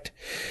correct.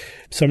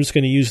 So I'm just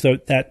going to use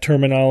that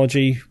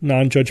terminology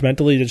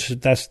non-judgmentally.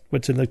 That's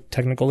what's in the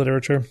technical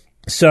literature.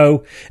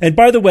 So, and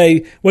by the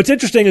way, what's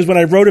interesting is when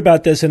I wrote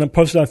about this and I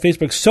posted on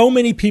Facebook, so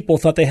many people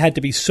thought they had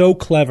to be so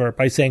clever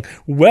by saying,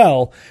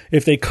 well,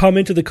 if they come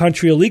into the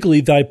country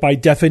illegally, by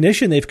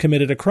definition, they've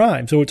committed a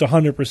crime. So it's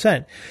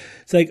 100%.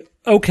 It's like,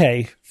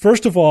 okay,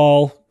 first of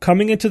all,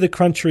 coming into the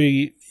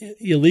country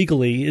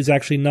illegally is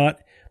actually not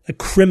a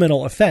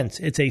criminal offense.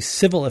 It's a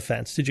civil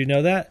offense. Did you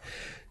know that?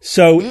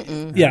 So,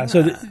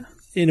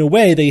 in a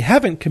way, they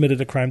haven't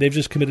committed a crime. They've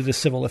just committed a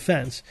civil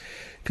offense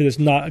because it's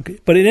not.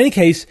 But in any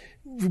case,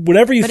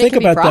 whatever you think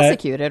about that, it can be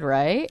prosecuted,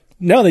 right?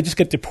 No, they just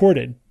get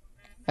deported.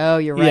 Oh,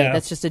 you're right. Yeah.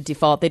 That's just a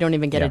default. They don't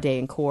even get a day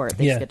in court.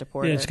 They just get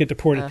deported. Yeah, just get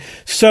deported.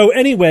 So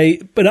anyway,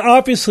 but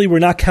obviously we're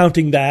not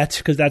counting that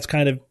because that's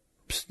kind of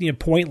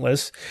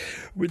pointless.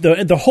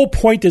 The whole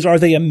point is, are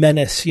they a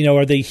menace?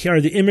 Are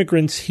the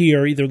immigrants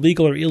here either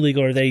legal or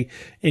illegal? Are they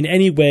in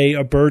any way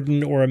a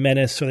burden or a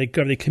menace? Are they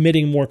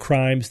committing more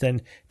crimes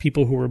than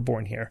people who were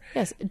born here?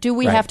 Yes. Do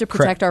we have to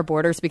protect our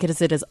borders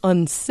because it is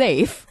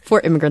unsafe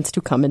for immigrants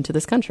to come into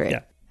this country?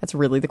 Yeah. That's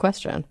really the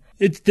question.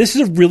 This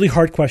is a really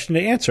hard question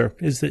to answer.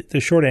 Is the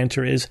short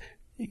answer is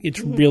it's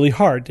really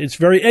hard. It's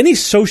any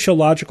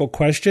sociological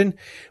question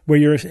where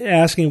you're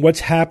asking what's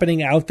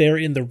happening out there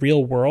in the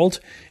real world.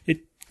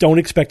 Don't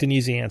expect an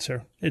easy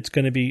answer. It's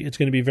going to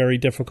be very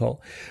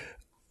difficult.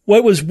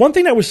 What was one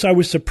thing I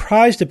was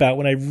surprised about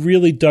when I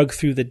really dug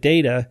through the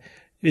data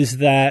is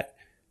that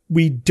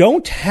we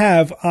don't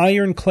have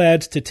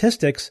ironclad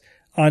statistics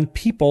on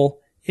people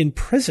in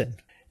prison.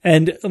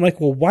 And I'm like,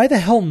 well, why the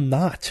hell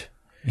not?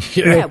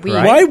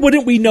 Why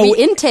wouldn't we know? We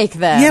intake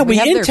them. Yeah,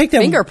 we intake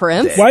them.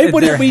 Fingerprints. Why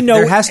wouldn't we know?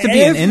 There has to be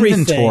everything? An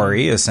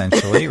inventory,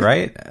 essentially,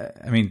 right?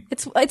 I mean,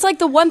 it's like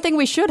the one thing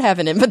we should have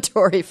an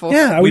inventory for.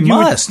 Yeah, we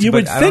must. You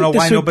would think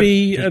this would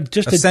be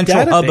just a central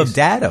database. hub of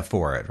data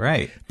for it,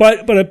 right?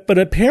 But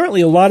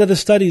apparently, a lot of the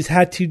studies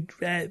had to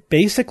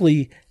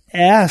basically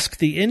ask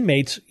the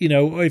inmates,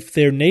 if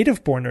they're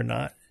native born or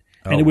not,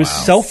 and it was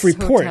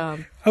self-report. So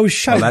I was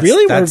shocked.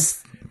 Really?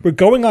 We're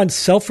going on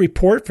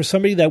self-report for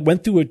somebody that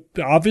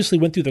obviously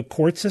went through the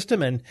court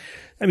system. And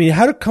I mean,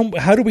 how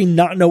do we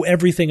not know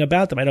everything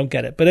about them? I don't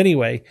get it. But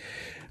anyway,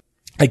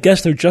 I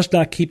guess they're just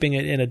not keeping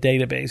it in a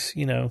database,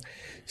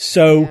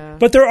 So,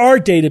 but there are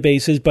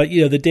databases, but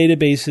the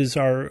databases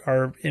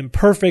are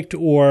imperfect,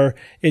 or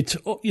it's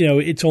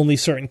only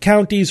certain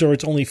counties, or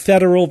it's only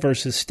federal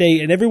versus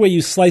state, and every way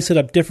you slice it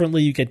up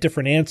differently, you get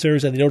different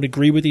answers, and they don't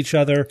agree with each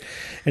other,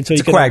 and so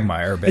it's a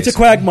quagmire. Basically. It's a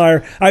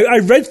quagmire. I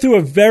read through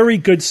a very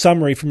good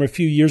summary from a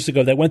few years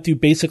ago that went through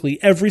basically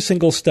every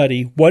single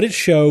study, what it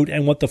showed,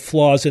 and what the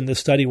flaws in the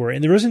study were,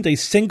 and there isn't a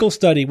single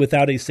study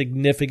without a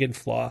significant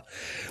flaw,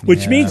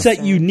 which means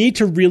that you need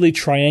to really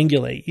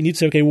triangulate. You need to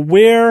say, okay,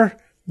 where's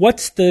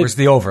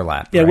the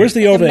overlap? Yeah, right? Where's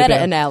the overlap?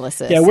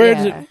 Meta-analysis. Yeah,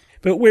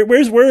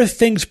 where are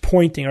things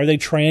pointing? Are they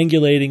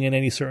triangulating in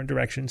any certain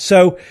direction?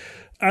 So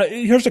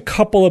here's a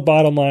couple of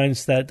bottom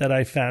lines that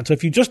I found. So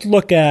if you just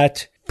look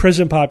at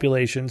prison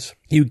populations,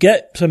 you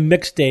get some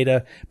mixed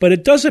data, but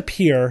it does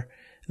appear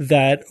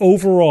that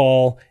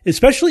overall,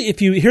 especially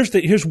if you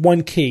here's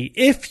one key.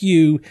 If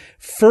you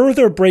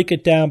further break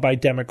it down by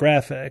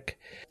demographic,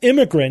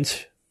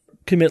 immigrants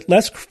commit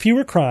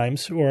fewer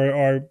crimes or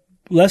are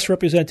less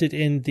represented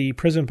in the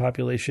prison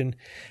population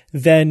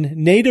than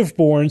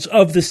native-borns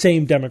of the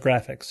same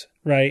demographics,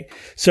 right?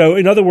 So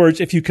in other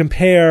words, if you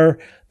compare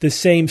the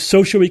same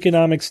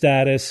socioeconomic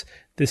status,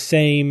 the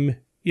same,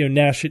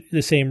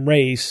 the same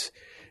race,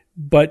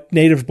 but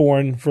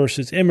native-born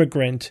versus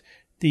immigrant,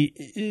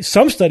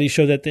 some studies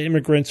show that the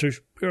immigrants are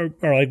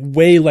like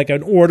way like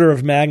an order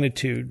of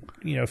magnitude,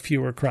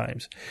 fewer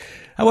crimes.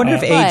 I wonder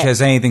if age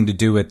has anything to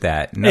do with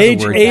that. In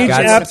age, other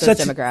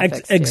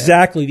words,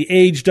 exactly. The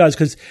age does,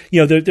 because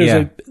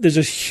there's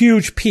a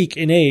huge peak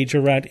in age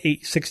around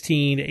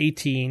 16 to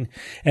 18,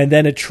 and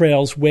then it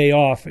trails way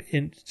off.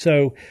 And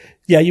so,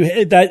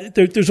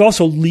 there's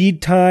also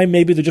lead time.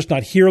 Maybe they're just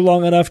not here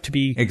long enough to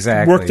be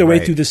work their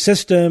way through the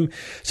system.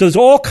 So there's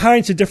all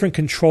kinds of different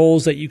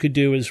controls that you could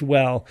do as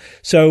well.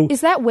 So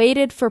is that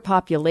weighted for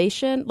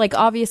population? Like,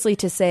 obviously,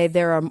 to say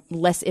there are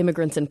less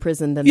immigrants in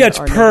prison than there are it's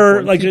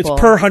per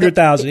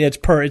 100,000. Yeah,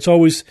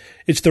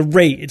 it's the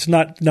rate. It's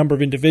not number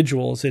of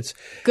individuals. It's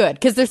good,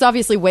 because there's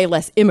obviously way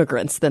less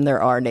immigrants than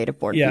there are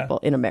native-born people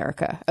in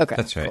America. Okay,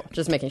 that's right. Cool.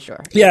 Just making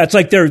sure. Yeah, it's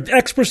like they're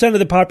X percent of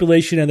the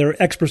population and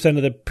they're X percent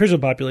of the prison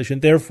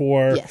population.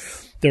 Therefore,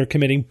 they're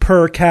committing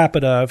per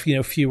capita,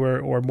 fewer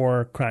or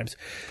more crimes.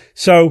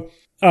 So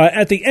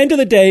at the end of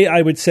the day,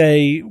 I would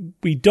say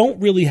we don't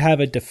really have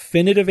a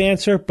definitive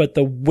answer, but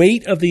the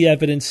weight of the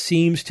evidence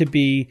seems to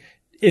be,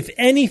 if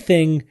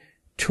anything,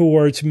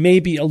 towards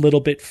maybe a little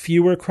bit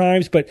fewer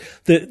crimes. But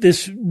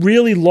this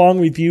really long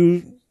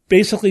review,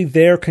 basically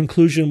their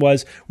conclusion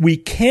was, we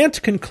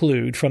can't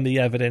conclude from the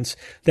evidence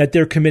that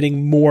they're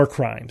committing more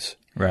crimes.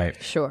 Right.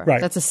 Sure. Right.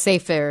 That's a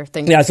safer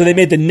thing. Yeah. So they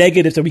made the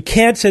negative. So we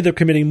can't say they're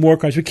committing more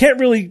crimes. We can't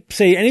really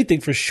say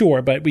anything for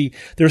sure, but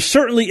there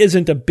certainly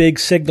isn't a big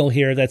signal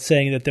here that's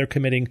saying that they're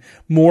committing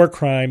more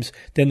crimes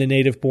than the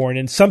native born.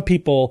 And some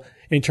people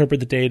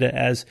interpret the data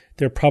as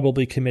they're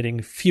probably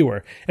committing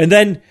fewer. And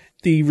then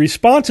the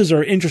responses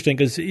are interesting,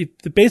 because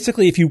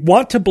basically, if you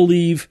want to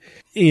believe,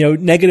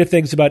 negative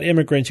things about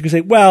immigrants, you can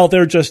say, well,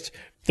 they're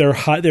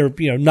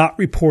not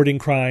reporting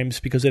crimes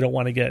because they don't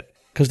want to get,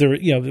 because they're,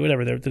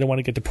 whatever, they don't want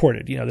to get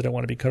deported. They don't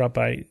want to be caught up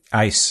by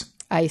ICE.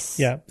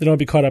 Yeah, they don't want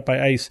to be caught up by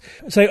ICE.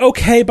 It's like,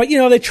 okay, but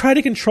they try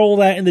to control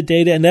that in the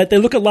data, and that they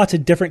look at lots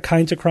of different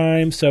kinds of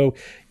crimes. So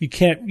you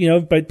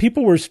can't, but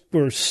people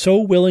were so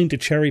willing to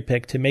cherry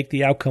pick to make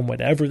the outcome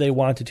whatever they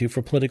wanted to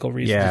for political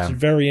reasons. Yeah. It's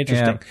very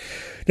interesting. Yeah.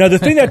 Now, the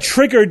thing that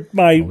triggered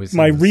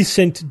my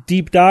recent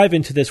deep dive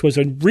into this was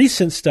a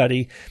recent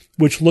study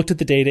which looked at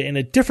the data in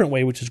a different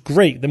way, which is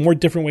great. The more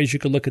different ways you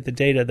could look at the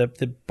data,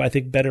 the I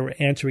think better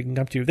answer we can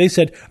come to. They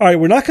said, all right,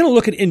 we're not going to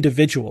look at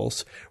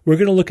individuals. We're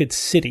going to look at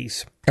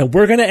cities. And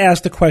we're going to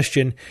ask the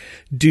question,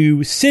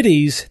 do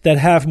cities that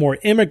have more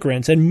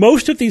immigrants, and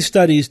most of these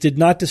studies did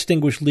not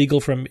distinguish legal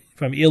from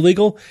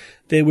illegal.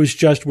 It was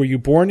just, were you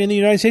born in the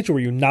United States or were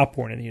you not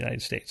born in the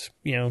United States?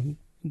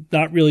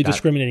 Not really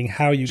discriminating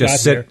how you got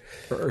here.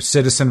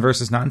 Citizen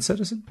versus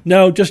non-citizen?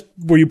 No, just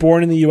were you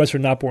born in the U.S. or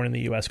not born in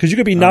the U.S.? Because you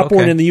could be not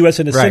born in the U.S.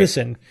 and a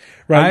citizen,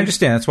 right? I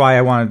understand. That's why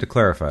I wanted to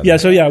clarify that. Yeah,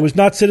 so it was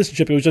not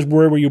citizenship. It was just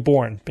where were you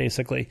born,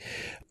 basically.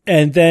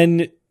 And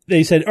then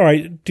they said, all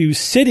right, do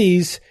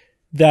cities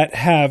that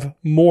have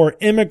more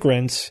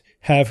immigrants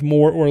have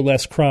more or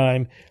less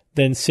crime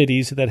than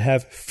cities that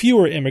have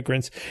fewer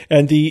immigrants?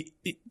 And the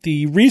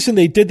reason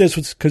they did this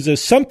was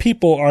because some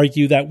people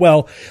argue that,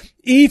 well,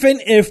 even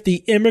if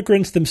the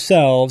immigrants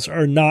themselves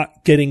are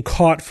not getting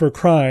caught for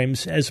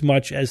crimes as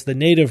much as the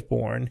native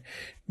born,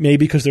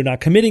 maybe because they're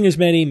not committing as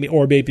many,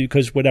 or maybe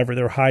because whatever,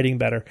 they're hiding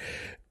better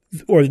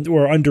or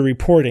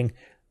underreporting,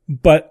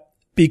 but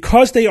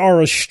because they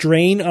are a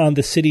strain on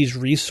the city's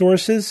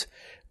resources,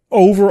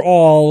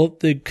 overall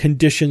the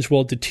conditions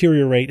will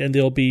deteriorate, and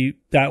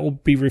that will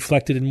be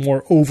reflected in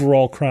more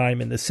overall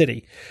crime in the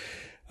city.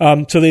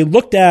 So they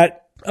looked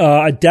at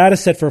a data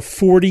set for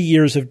 40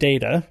 years of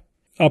data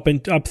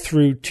up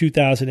through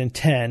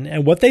 2010,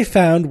 and what they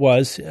found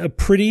was a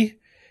pretty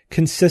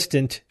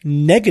consistent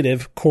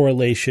negative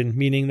correlation,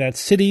 meaning that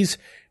cities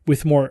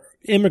with more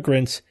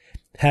immigrants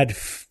had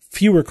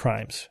fewer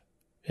crimes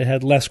It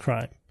had less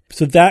crime.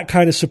 So that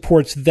kind of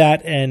supports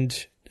that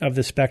end of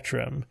the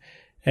spectrum.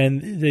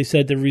 And they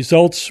said the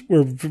results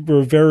were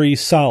very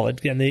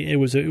solid, and it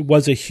was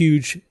a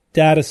huge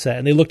data set.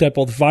 And they looked at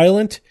both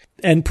violent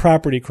and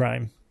property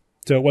crime.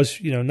 So it was,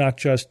 not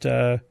just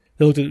they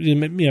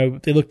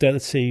looked at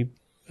let's see,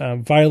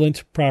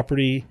 violent,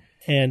 property,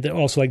 and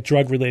also like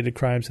drug related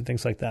crimes and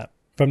things like that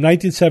from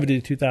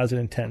 1970 to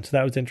 2010. So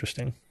that was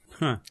interesting.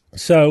 Huh.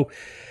 So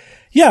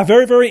yeah,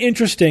 very, very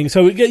interesting.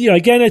 So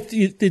again,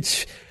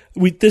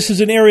 this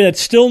is an area that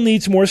still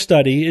needs more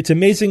study. It's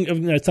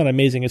amazing. It's not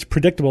amazing. It's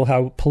predictable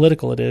how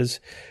political it is.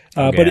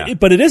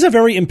 But it is a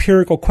very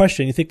empirical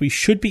question. You think we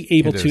should be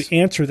able to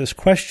answer this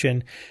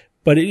question,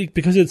 but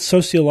because it's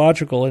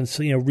sociological and it's,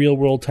 real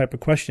world type of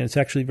question, it's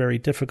actually very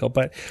difficult.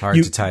 But hard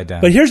to tie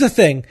down. But here's the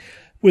thing.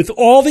 With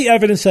all the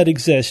evidence that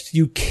exists,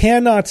 you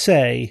cannot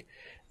say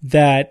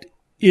that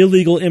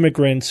illegal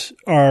immigrants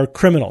are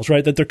criminals,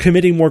 right? That they're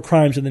committing more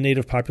crimes than the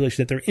native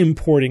population, that they're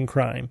importing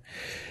crime.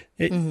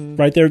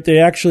 Right? They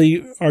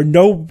actually are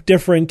no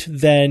different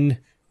than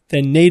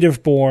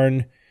native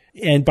born.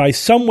 And by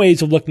some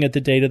ways of looking at the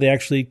data, they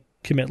actually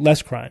commit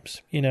less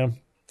crimes,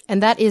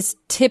 And that is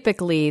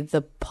typically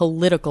the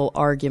political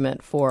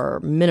argument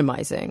for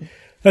minimizing.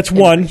 That's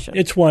one.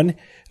 It's one.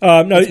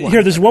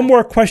 There's one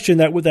more question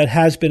that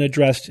has been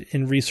addressed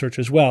in research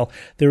as well.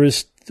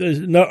 There's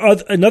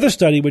another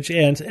study which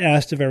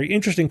asked a very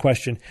interesting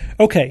question.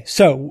 Okay,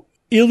 so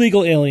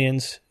illegal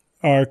aliens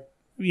are,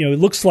 it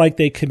looks like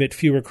they commit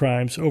fewer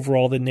crimes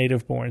overall than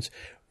native borns.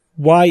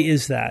 Why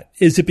is that?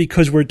 Is it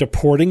because we're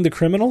deporting the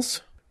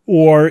criminals?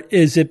 Or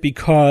is it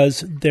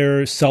because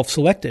they're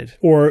self-selected?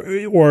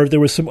 Or there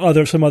was some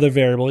other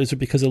variable? Is it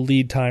because of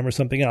lead time or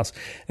something else?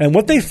 And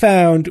what they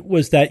found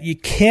was that you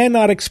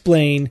cannot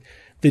explain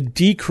the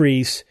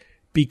decrease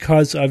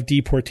because of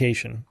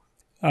deportation.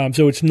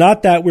 So it's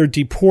not that we're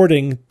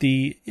deporting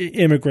the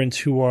immigrants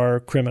who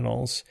are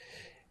criminals.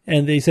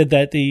 And they said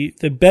that the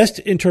best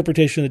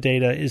interpretation of the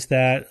data is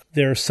that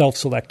they're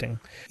self-selecting.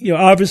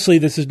 Obviously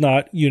this is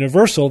not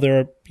universal. There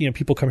are,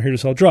 people come here to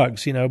sell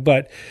drugs,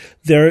 but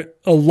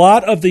a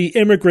lot of the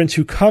immigrants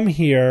who come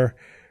here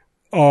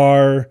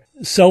are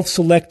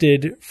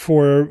self-selected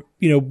for,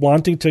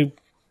 wanting to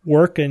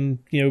work and,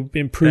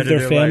 improve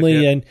their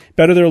family and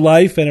better their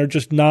life and are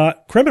just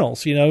not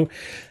criminals.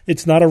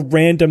 It's not a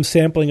random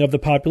sampling of the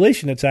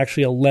population. It's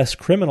actually a less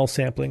criminal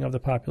sampling of the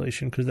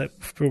population because that,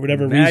 for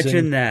whatever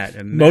reason,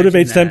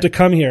 motivates them to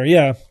come here.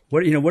 Yeah.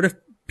 What if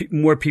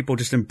more people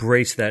just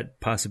embraced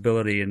that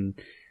possibility and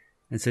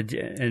said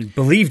and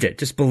believed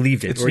it,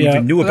 or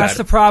even knew about it? That's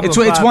the problem.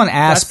 It's one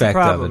aspect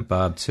of it,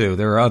 Bob, too.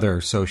 There are other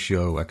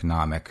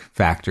socioeconomic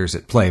factors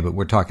at play, but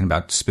we're talking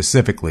about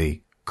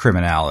specifically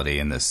criminality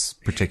in this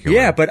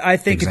particular but I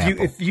think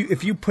example.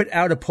 if you put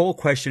out a poll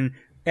question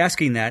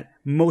asking that,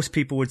 most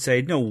people would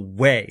say no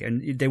way,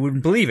 and they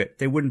wouldn't believe it.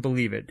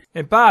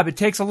 And Bob, it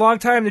takes a long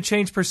time to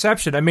change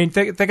perception. I mean,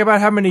 think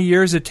about how many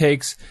years it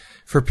takes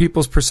for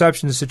people's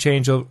perceptions to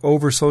change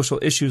over social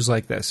issues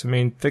like this. I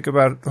mean, think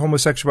about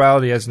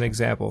homosexuality as an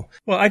example.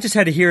 Well, I just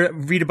had to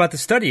read about the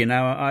study, and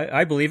now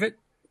I believe it.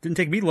 Didn't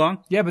take me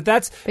long. Yeah, but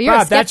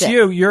Bob, that's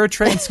you. You're a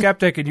trained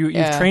skeptic, and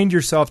you've trained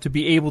yourself to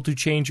be able to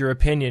change your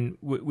opinion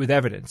with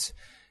evidence.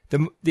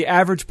 The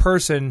average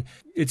person,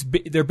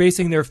 they're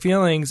basing their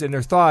feelings and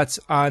their thoughts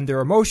on their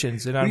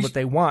emotions and on what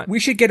they want. We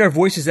should get our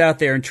voices out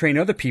there and train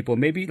other people.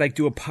 Maybe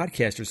do a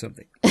podcast or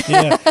something.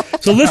 Yeah.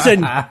 So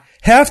listen,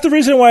 half the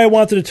reason why I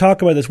wanted to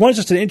talk about this, one is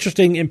just an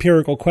interesting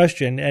empirical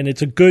question, and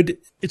it's a good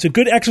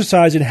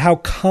exercise in how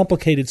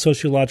complicated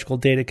sociological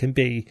data can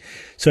be.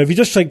 So if you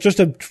just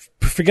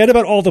forget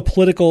about all the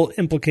political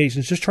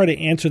implications, just try to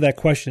answer that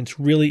question. It's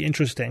really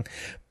interesting.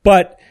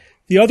 But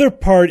the other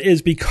part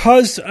is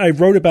because I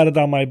wrote about it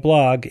on my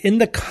blog, in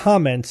the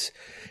comments,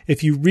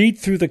 if you read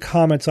through the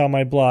comments on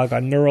my blog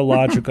on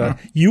Neurologica,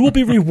 you will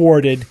be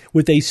rewarded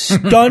with a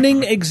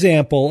stunning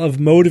example of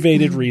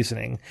motivated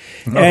reasoning.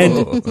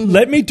 And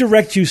let me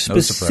direct you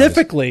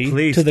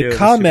specifically to the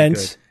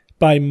comments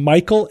by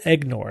Michael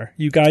Egnor.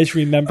 You guys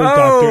remember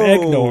Dr.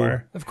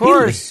 Egnor? Of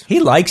course. He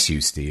likes you,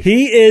 Steve.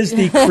 He is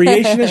the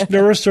creationist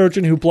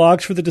neurosurgeon who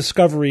blogs for the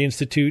Discovery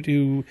Institute,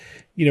 who,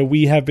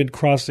 we have been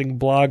crossing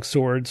blog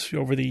swords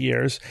over the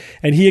years.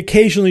 And he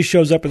occasionally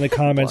shows up in the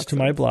comments to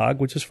my blog,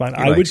 which is fine.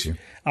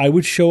 I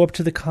would show up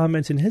to the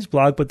comments in his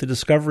blog, but the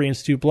Discovery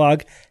Institute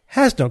blog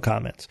has no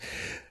comments.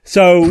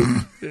 So,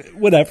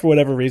 for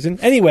whatever reason.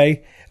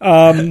 Anyway,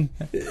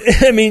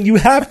 you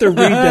have to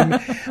read them.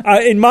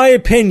 In my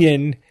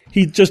opinion,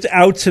 he just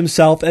outs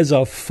himself as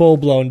a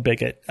full-blown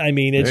bigot.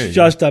 It's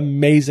just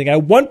amazing.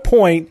 At one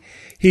point,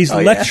 he's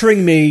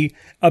lecturing me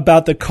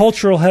about the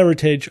cultural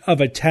heritage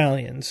of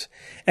Italians,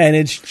 and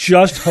it's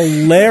just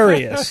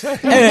hilarious.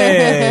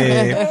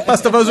 Hey,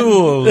 pasta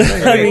fazool.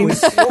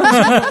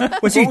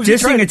 Was he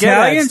dissing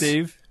Italians?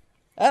 Steve?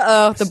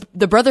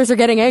 The brothers are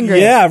getting angry.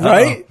 Yeah,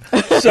 right?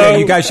 So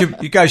you guys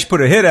should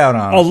put a hit out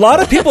on him. A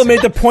lot of people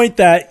made the point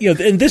that,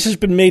 and this has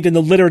been made in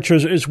the literature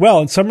as well,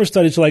 and some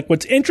studies are like,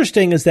 what's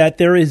interesting is that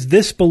there is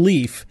this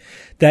belief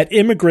that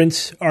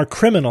immigrants are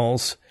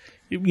criminals,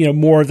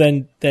 more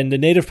than the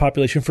native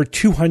population for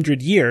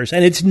 200 years.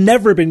 And it's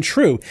never been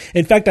true.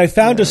 In fact, I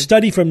found a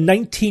study from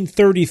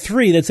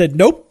 1933 that said,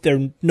 nope,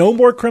 they're no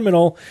more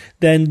criminal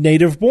than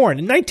native born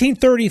in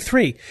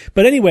 1933.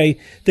 But anyway,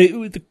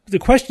 the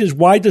question is,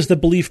 why does the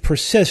belief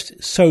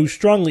persist so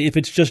strongly if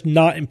it's just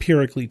not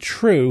empirically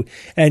true?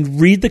 And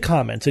read the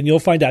comments and you'll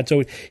find out.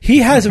 So he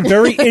has a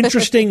very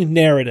interesting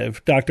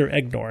narrative, Dr.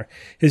 Egnor.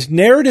 His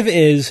narrative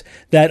is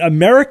that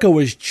America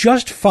was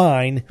just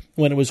fine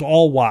when it was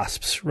all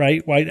WASPs,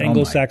 right? White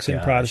Anglo-Saxon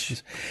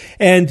Protestants.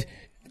 And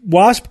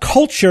WASP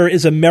culture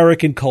is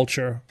American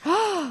culture,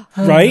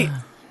 right?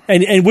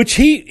 And which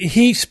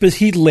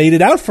he laid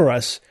it out for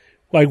us.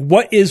 Like,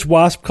 what is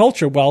WASP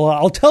culture? Well,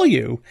 I'll tell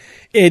you.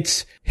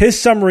 It's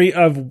his summary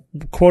of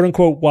quote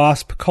unquote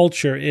WASP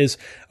culture is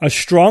a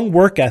strong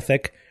work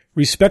ethic,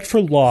 respect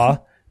for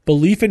law,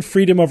 belief in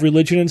freedom of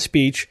religion and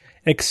speech,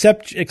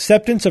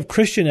 acceptance of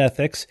Christian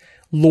ethics,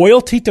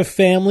 loyalty to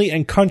family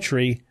and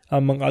country,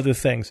 among other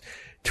things.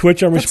 To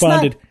which I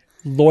responded,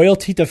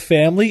 loyalty to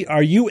family?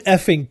 Are you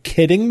effing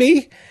kidding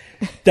me?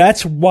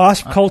 That's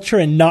WASP culture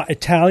and not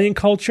Italian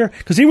culture?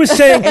 Because he was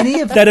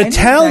saying that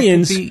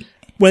Italians,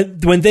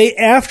 when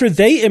after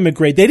they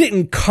immigrate, they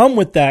didn't come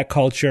with that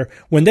culture.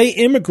 When they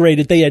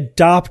immigrated, they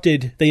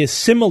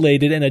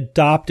assimilated and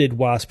adopted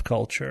WASP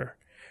culture.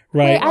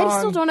 Right. Wait, I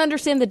still don't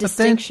understand the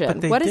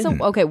distinction. What is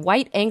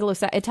white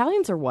Anglo-Saxon?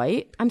 Italians are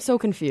white? I'm so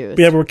confused.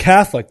 Yeah, we're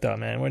Catholic though,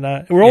 man. We're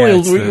not. We're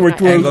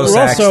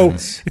also.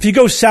 If you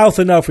go south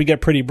enough, we get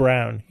pretty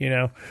brown.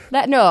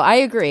 I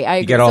agree.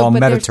 You get all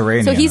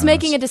Mediterranean. So he's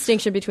making a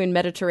distinction between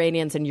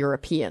Mediterraneans and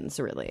Europeans,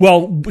 really.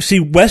 Well, see,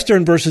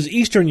 Western versus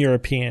Eastern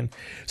European.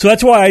 So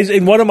that's why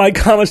in one of my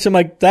comments, I'm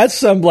like, that's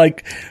some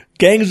like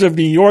Gangs of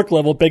New York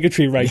level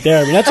bigotry right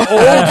there. I mean, that's old school,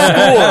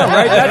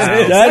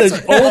 right? That is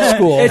old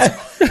school.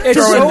 It's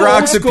throwing so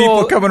rocks at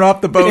people coming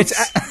off the boats.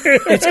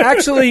 It's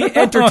actually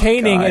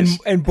entertaining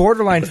and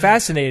borderline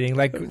fascinating.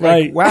 Like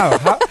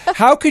wow,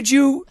 how could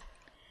you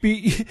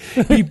be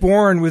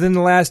born within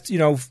the last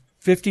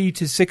 50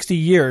 to 60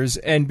 years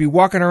and be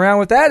walking around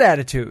with that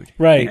attitude?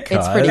 Right.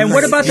 It's pretty. And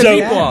what about the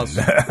meatballs?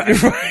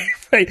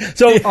 Right.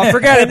 So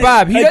forget it,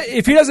 Bob.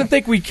 If he doesn't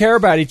think we care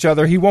about each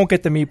other, he won't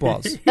get the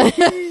meatballs.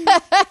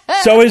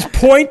 So his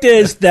point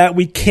is that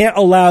we can't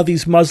allow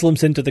these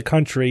Muslims into the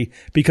country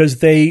because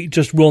they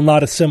just will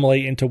not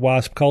assimilate into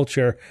WASP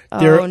culture.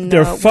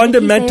 They're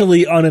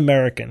fundamentally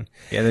un-American.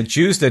 Yeah, the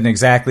Jews didn't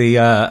exactly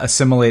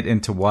assimilate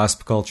into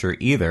WASP culture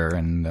either,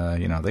 and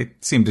they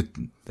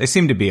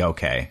seem to be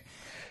okay.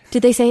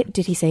 Did he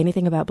say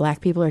anything about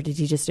black people, or did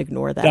he just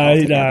ignore that?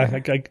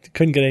 I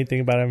couldn't get anything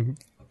about him.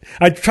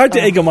 I tried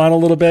to egg him on a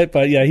little bit,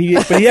 but yeah, he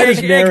had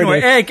his narrative.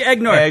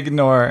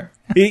 Ignore.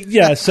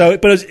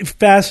 But it's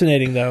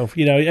fascinating though,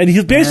 and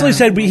he basically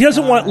said he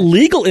doesn't want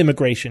legal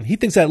immigration. He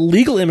thinks that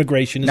legal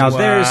immigration is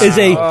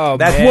a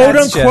quote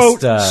unquote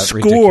scourge.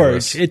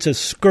 Ridiculous. It's a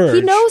scourge.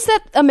 He knows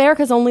that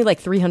America's only like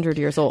 300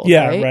 years old.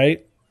 Yeah,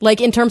 right.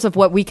 Like in terms of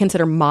what we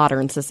consider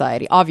modern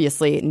society.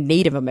 Obviously,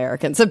 Native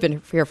Americans have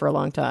been here for a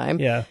long time.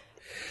 Yeah.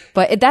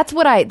 But that's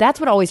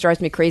what always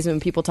drives me crazy when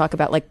people talk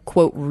about like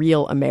quote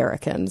real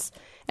Americans.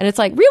 And it's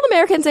like, real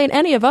Americans ain't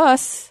any of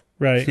us.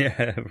 Right.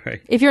 Yeah,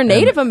 right. If you're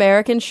Native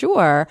American,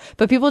 sure.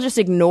 But people just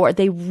ignore,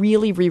 they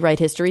really rewrite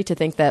history to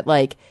think that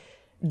like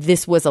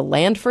this was a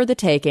land for the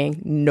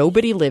taking,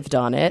 nobody lived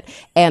on it,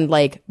 and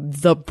like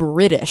the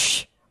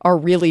British are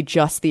really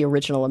just the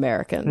original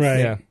Americans. Right.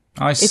 Yeah.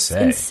 It's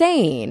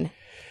insane.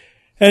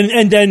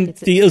 And then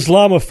the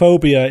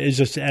Islamophobia is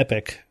just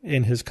epic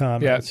in his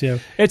comments. Yeah.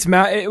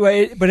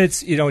 But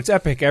it's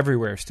epic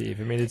everywhere, Steve.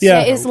 I mean, it's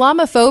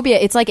Islamophobia.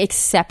 It's like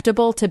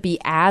acceptable to be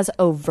as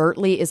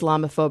overtly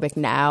Islamophobic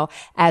now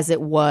as it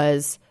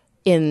was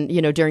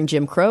during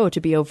Jim Crow to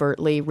be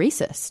overtly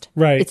racist.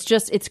 Right.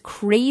 It's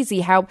crazy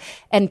how,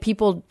 and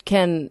people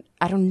can,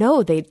 I don't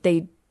know,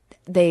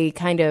 they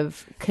kind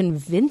of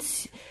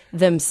convince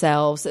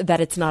themselves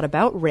that it's not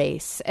about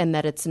race and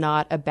that it's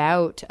not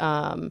about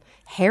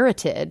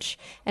heritage.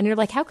 And you're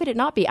like, how could it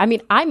not be? I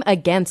mean, I'm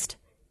against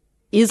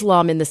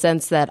Islam in the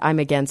sense that I'm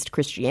against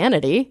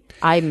Christianity.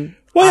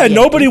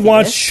 Nobody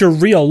wants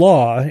Sharia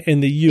law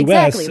in the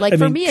U.S. Exactly. Like,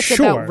 for me, it's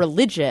about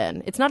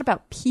religion. It's not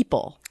about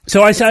people.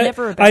 So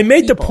I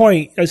made the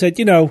point. I said,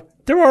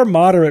 there are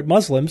moderate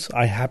Muslims.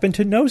 I happen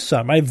to know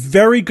some. I have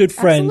very good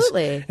friends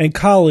and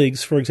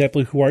colleagues, for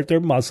example, who aren't. They're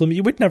Muslim.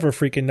 You would never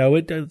freaking know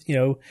it. I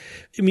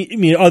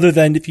mean, other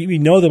than if you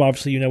know them,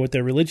 obviously you know what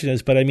their religion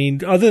is. But I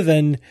mean, other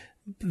than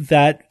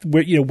that,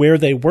 where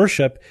they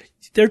worship,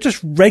 they're just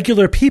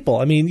regular people.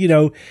 I mean,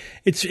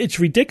 it's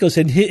ridiculous.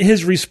 And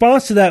his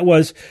response to that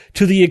was,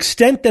 to the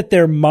extent that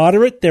they're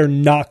moderate, they're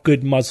not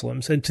good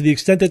Muslims, and to the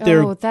extent that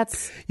they're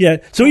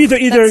So either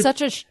that's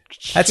such a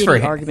that's for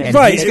him. argument,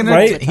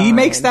 right? He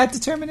makes that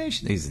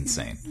determination. He's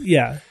insane.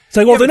 Yeah. It's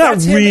like, they're not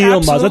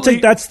real Muslims. I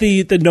think that's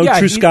the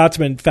true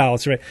Scotsman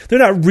fallacy, right? They're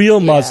not real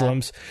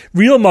Muslims.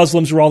 Real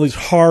Muslims are all these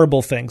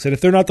horrible things, and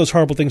if they're not those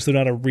horrible things, they're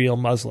not a real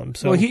Muslim.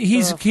 So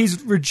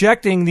he's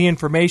rejecting the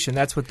information.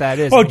 That's what that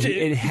is.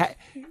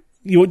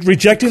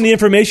 Rejecting the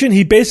information.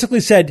 He basically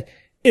said,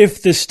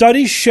 If the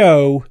studies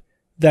show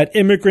that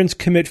immigrants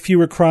commit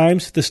fewer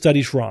crimes, the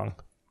study's wrong.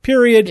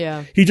 Period.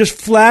 Yeah. He just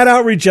flat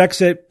out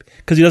rejects it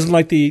because he doesn't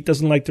like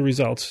the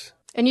results.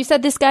 And you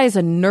said this guy is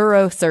a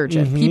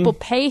neurosurgeon. Mm-hmm. People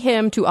pay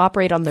him to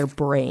operate on their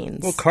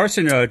brains. Well,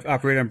 Carson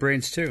operate on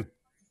brains too.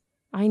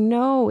 I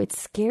know. It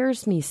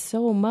scares me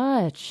so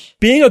much.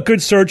 Being a good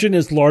surgeon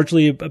is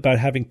largely about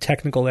having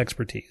technical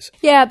expertise.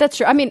 Yeah, that's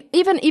true. I mean,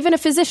 even a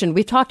physician,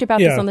 we've talked about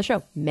this on the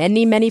show.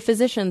 Many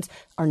physicians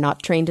are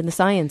not trained in the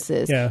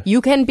sciences. Yeah.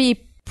 You can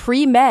be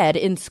pre-med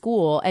in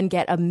school and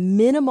get a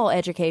minimal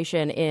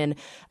education in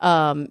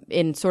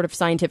sort of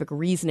scientific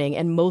reasoning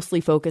and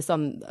mostly focus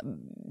on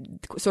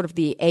sort of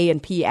the A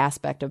and P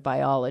aspect of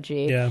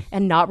biology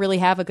and not really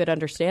have a good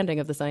understanding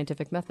of the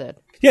scientific method.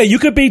 Yeah, you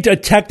could be a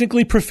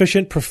technically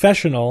proficient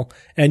professional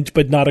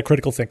but not a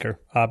critical thinker,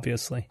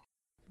 obviously.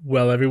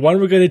 Well,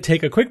 everyone, we're going to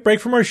take a quick break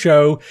from our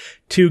show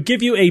to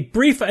give you a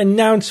brief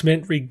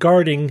announcement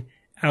regarding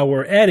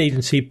our ad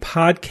agency,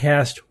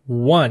 Podcast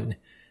One.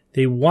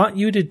 They want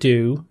you to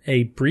do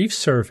a brief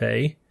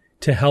survey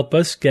to help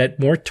us get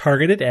more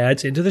targeted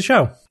ads into the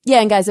show. Yeah,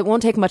 and guys, it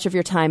won't take much of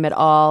your time at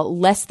all.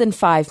 Less than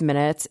 5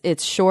 minutes.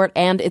 It's short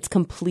and it's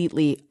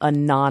completely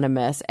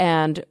anonymous.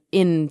 And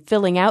in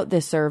filling out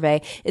this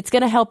survey, it's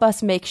going to help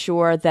us make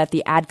sure that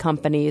the ad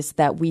companies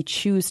that we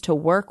choose to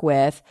work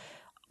with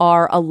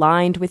are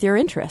aligned with your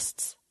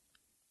interests.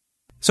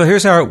 So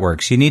here's how it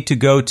works. You need to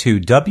go to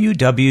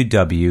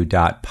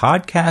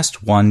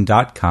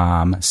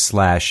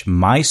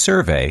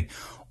www.podcastone.com/mysurvey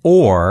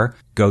or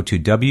go to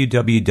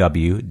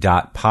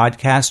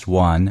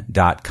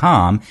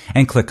www.podcastone.com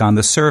and click on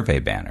the survey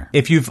banner.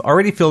 If you've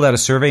already filled out a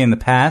survey in the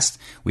past,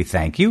 we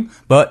thank you,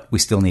 but we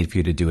still need for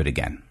you to do it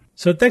again.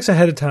 So thanks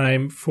ahead of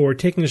time for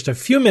taking just a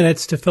few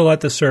minutes to fill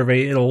out the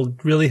survey. It'll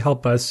really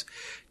help us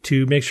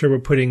to make sure we're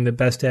putting the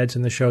best ads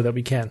in the show that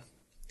we can.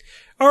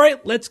 All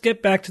right, let's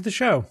get back to the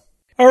show.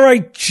 All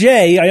right,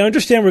 Jay, I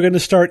understand we're going to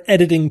start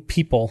editing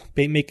people,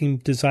 making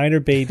designer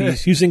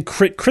babies, using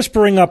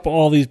CRISPRing up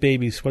all these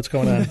babies. What's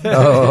going on?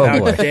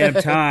 About damn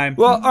time.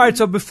 Well, all right,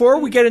 so before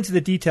we get into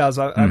the details,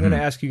 I'm going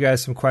to ask you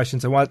guys some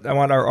questions. I want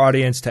our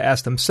audience to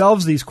ask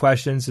themselves these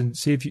questions and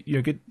see if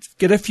you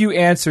get a few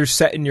answers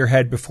set in your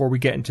head before we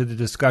get into the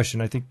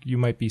discussion. I think you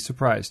might be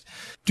surprised.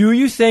 Do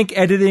you think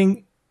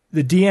editing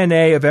the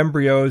DNA of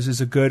embryos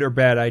is a good or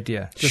bad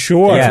idea?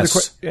 Sure.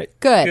 Yes.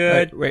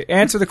 Good. Wait,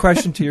 answer the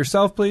question to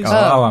yourself, please.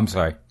 Oh, I'm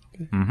sorry.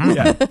 Mm-hmm.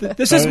 Yeah.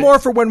 This is more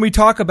for when we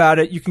talk about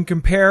it. You can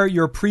compare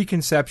your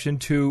preconception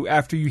to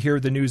after you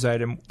hear the news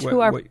item. To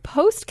our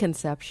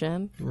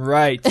post-conception.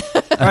 Right.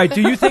 All right.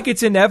 Do you think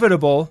it's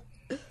inevitable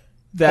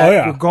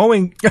that we're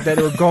going to be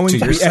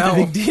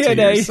editing DNA?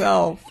 To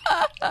yourself.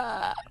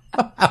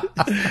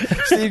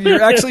 Steve,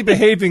 you're actually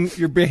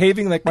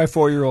behaving like my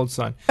 4-year-old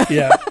son.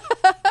 Yeah.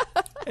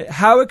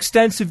 How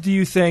extensive do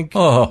you think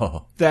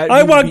that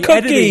I want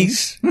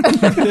cookies?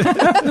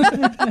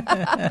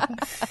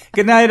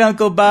 Good night,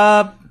 Uncle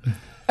Bob.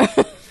 All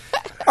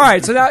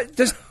right, so now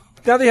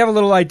they have a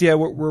little idea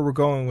where we're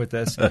going with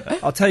this.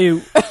 I'll tell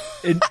you,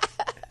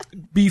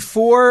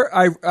 before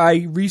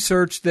I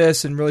researched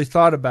this and really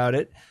thought about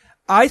it,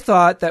 I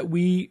thought that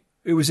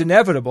it was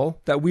inevitable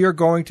that we are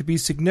going to be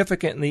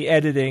significantly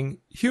editing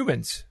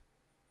humans.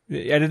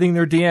 Editing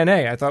their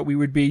DNA. I thought we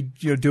would be,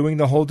 doing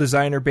the whole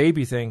designer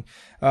baby thing.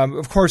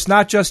 Of course,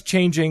 not just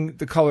changing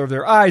the color of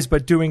their eyes,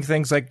 but doing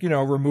things like,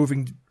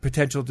 removing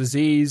potential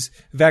disease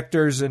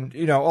vectors and,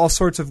 all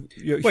sorts of.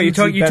 Wait, you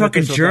talking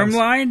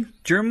germline?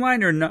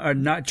 Germline or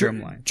not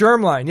germline?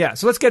 Germline, yeah.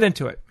 So let's get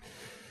into it.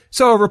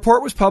 So a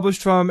report was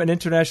published from an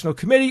international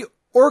committee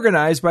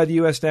organized by the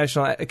U.S.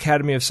 National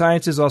Academy of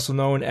Sciences, also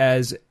known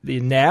as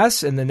the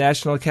NAS, and the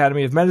National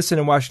Academy of Medicine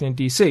in Washington,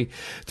 D.C.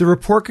 The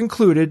report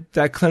concluded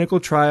that clinical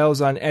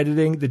trials on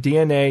editing the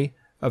DNA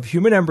of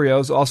human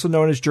embryos, also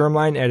known as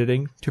germline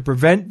editing, to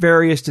prevent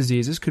various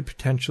diseases could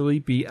potentially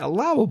be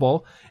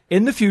allowable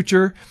in the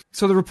future.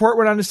 So the report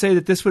went on to say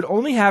that this would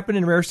only happen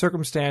in rare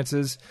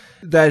circumstances,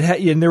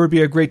 and there would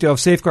be a great deal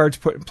of safeguards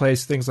put in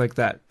place, things like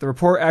that. The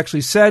report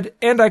actually said,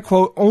 and I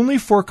quote, only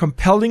for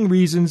compelling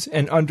reasons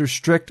and under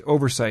strict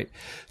oversight.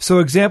 So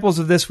examples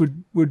of this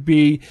would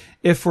be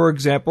if, for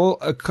example,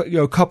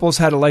 couples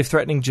had a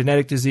life-threatening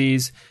genetic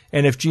disease,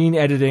 and if gene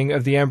editing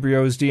of the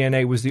embryo's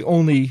DNA was the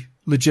only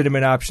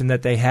legitimate option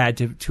that they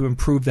had to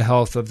improve the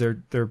health of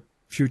their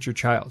future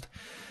child.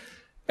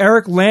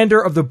 Eric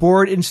Lander of the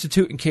Broad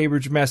Institute in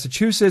Cambridge,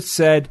 Massachusetts,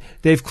 said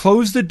they've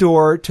closed the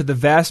door to the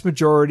vast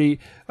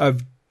majority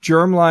of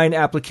germline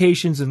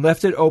applications and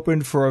left it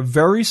open for a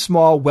very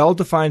small,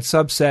 well-defined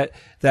subset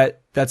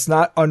that's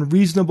not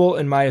unreasonable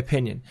in my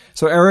opinion.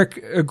 So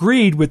Eric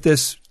agreed with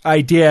this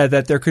idea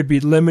that there could be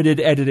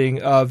limited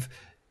editing of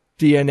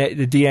the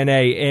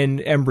DNA in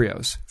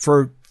embryos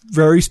for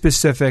very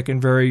specific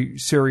and very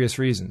serious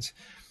reasons.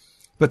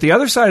 But the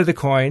other side of the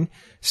coin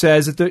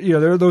says that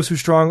there are those who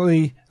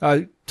strongly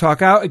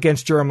talk out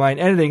against germline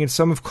editing, and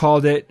some have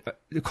called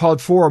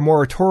for a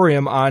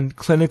moratorium on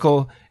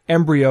clinical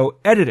embryo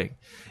editing.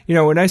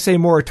 When I say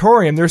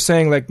moratorium, they're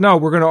saying like, no,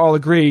 we're going to all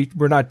agree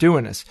we're not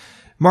doing this.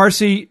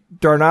 Marcy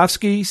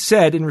Darnofsky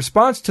said in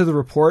response to the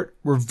report,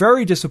 "We're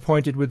very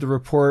disappointed with the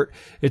report.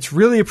 It's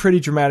really a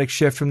pretty dramatic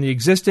shift from the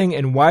existing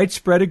and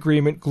widespread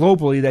agreement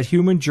globally that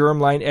human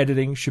germline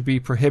editing should be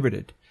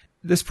prohibited."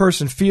 This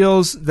person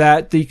feels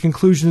that the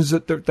conclusions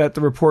that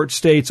the report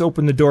states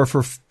open the door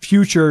for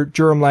future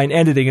germline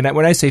editing. And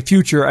when I say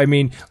future, I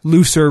mean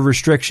looser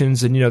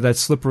restrictions and, that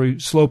slippery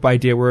slope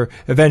idea where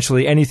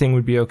eventually anything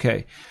would be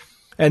okay.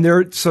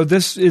 And so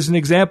this is an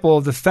example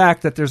of the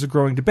fact that there's a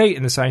growing debate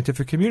in the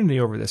scientific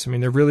community over this. I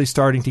mean, they're really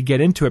starting to get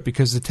into it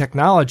because the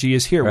technology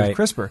is here with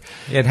CRISPR.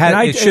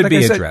 It should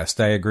be addressed.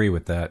 I agree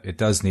with that. It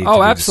does need to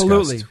be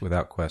discussed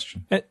without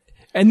question.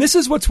 And this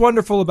is what's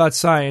wonderful about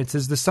science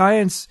is the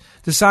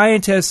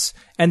scientists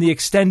and the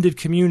extended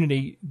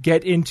community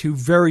get into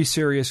very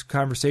serious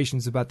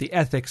conversations about the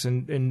ethics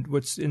and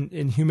what's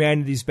in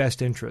humanity's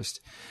best interest.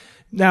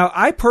 Now,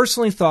 I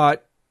personally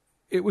thought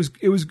it was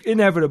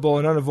inevitable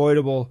and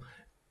unavoidable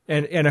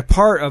and a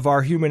part of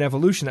our human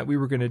evolution that we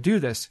were going to do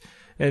this.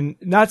 And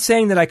not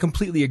saying that I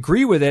completely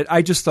agree with it,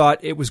 I just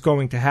thought it was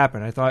going to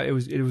happen. I thought it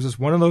was just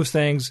one of those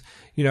things,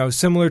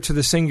 similar to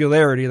the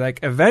singularity.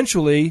 Like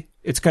eventually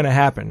it's going to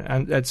happen.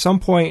 And at some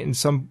point in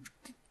some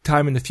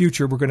time in the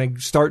future, we're going to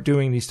start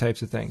doing these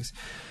types of things.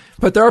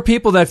 But there are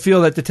people that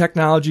feel that the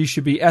technology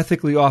should be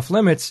ethically off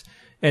limits.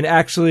 And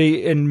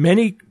actually in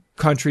many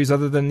countries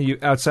other than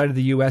outside of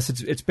the US,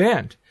 it's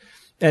banned.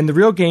 And the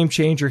real game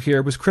changer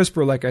here was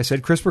CRISPR. Like I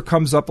said, CRISPR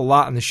comes up a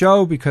lot on the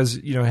show because,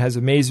 it has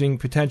amazing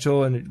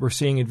potential and we're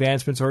seeing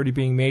advancements already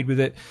being made with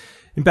it.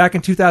 And back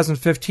in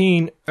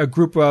 2015, a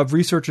group of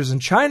researchers in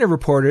China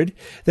reported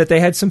that they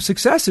had some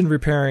success in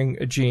repairing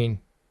a gene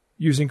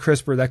using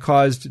CRISPR that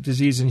caused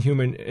disease in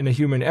a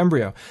human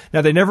embryo.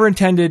 Now, they never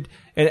intended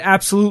and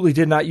absolutely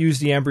did not use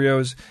the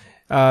embryos.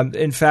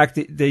 In fact,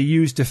 they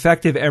used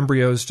defective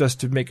embryos just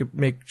to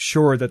make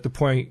sure that the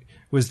point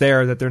was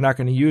there that they're not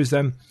going to use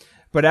them.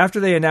 But after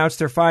they announced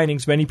their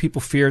findings, many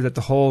people feared that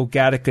the whole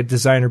Gattaca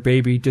designer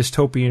baby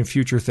dystopian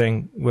future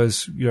thing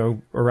was,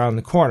 around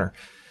the corner.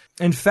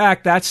 In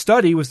fact, that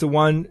study was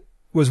one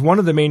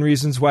of the main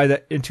reasons why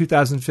that in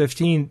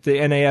 2015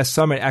 the NAS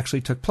summit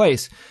actually took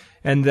place.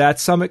 And that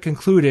summit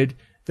concluded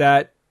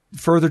that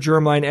further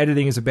germline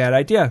editing is a bad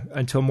idea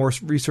until more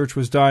research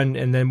was done.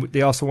 And then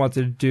they also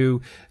wanted to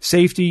do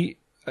safety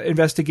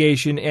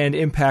investigation and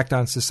impact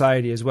on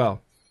society as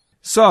well.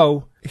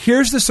 So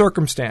here's the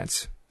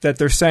circumstance that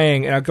they're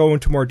saying, and I'll go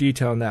into more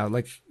detail now.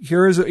 Like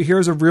here's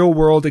a real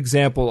world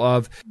example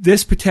of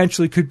this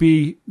potentially could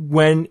be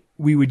when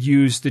we would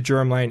use the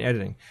germline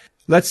editing.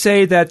 Let's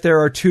say that there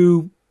are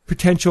two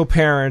potential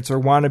parents or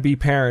wannabe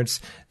parents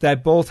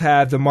that both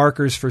have the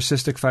markers for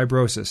cystic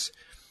fibrosis,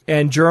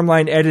 and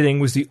germline editing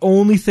was the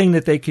only thing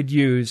that they could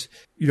use,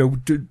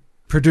 to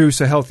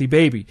produce a healthy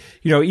baby.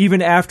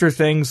 Even after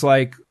things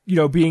like,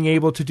 being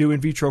able to do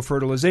in vitro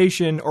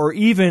fertilization or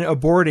even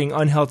aborting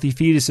unhealthy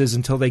fetuses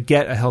until they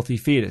get a healthy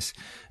fetus.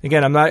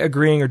 Again, I'm not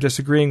agreeing or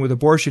disagreeing with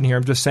abortion here.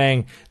 I'm just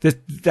saying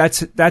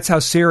that's how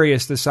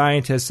serious the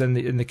scientists and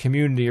the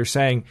community are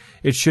saying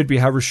it should be,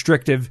 how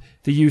restrictive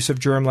the use of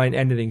germline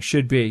editing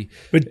should be.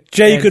 But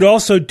Jay, you could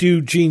also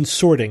do gene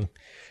sorting.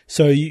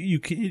 So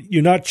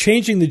you're not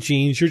changing the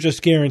genes, you're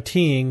just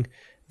guaranteeing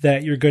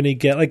that you're going to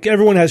get, like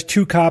everyone has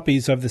two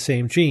copies of the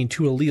same gene,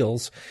 two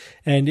alleles.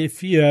 And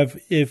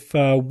if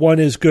one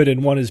is good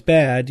and one is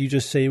bad, you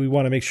just say we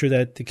want to make sure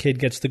that the kid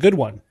gets the good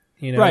one.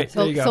 Right.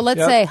 So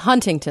let's say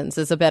Huntington's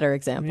is a better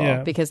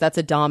example because that's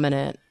a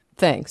dominant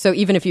thing. So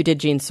even if you did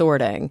gene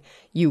sorting,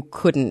 you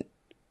couldn't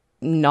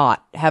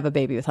not have a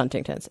baby with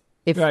Huntington's.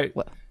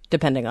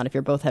 Depending on if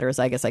you're both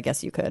heterozygous, I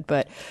guess you could.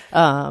 But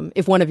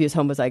if one of you is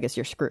homozygous,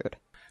 you're screwed.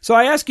 So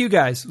I ask you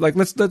guys,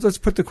 let's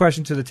put the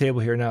question to the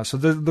table here now. So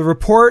the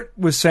report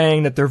was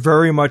saying that they're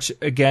very much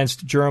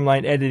against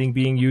germline editing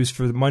being used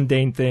for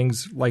mundane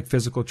things like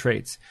physical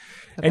traits.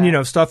 Okay.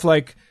 And, stuff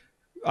like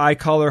eye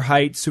color,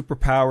 height,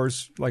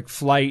 superpowers like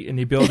flight and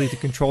the ability to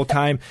control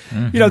time.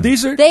 Mm-hmm.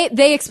 These are...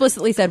 They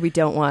explicitly said we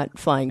don't want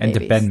flying babies.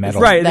 And to bend metal.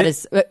 Right. That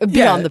is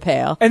beyond the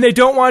pale. And they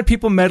don't want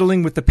people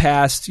meddling with the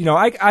past.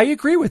 I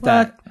agree with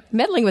that.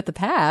 Meddling with the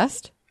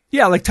past?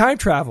 Yeah, like time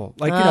travel.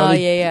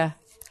 Yeah.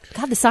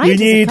 God, the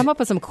scientists have come up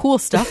with some cool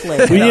stuff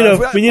lately.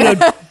 We need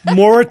a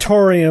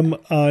moratorium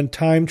on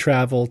time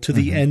travel to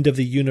the end of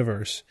the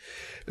universe.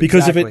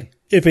 Because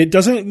if it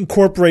doesn't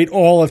incorporate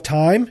all of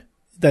time,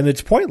 then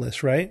it's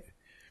pointless, right?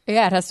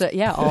 Yeah, it has to.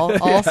 Yeah,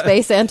 all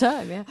space and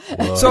time. Yeah.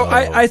 Whoa. So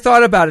I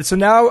thought about it. So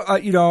now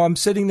I'm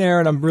sitting there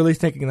and I'm really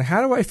thinking, like,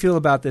 how do I feel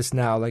about this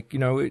now? Like,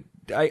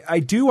 I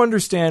do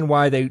understand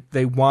why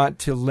they want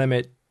to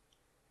limit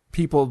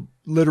people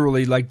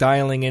literally like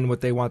dialing in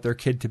what they want their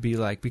kid to be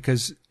like,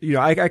 because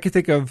I could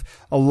think of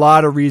a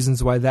lot of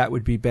reasons why that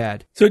would be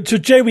bad. So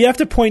Jay, we have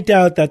to point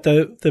out that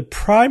the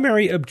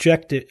primary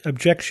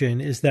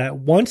objection is that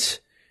once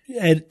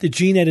the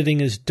gene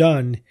editing is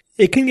done,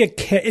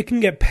 it can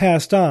get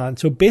passed on.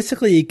 So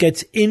basically, it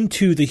gets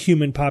into the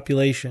human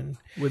population.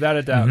 Without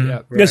a doubt,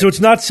 yeah. Yeah, so it's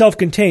not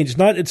self-contained.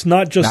 It's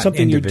not just Not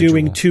something individual. you're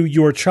doing to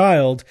your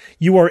child.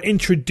 You are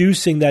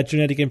introducing that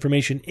genetic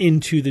information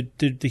into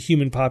the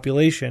human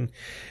population.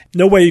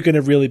 No way you're going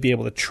to really be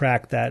able to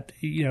track that,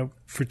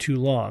 for too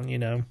long,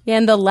 Yeah,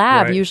 in the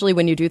lab, Right. usually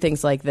when you do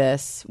things like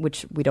this,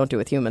 which we don't do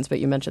with humans, but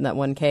you mentioned that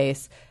one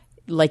case,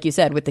 like you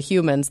said, with the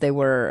humans, they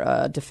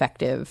were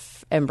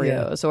defective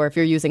embryos. Or if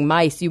you're using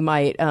mice, you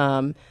might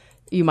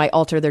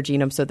alter their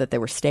genome so that they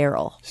were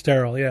sterile.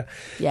 Sterile, yeah.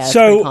 Yeah, that's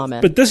pretty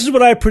common. But this is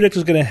what I predict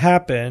is going to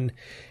happen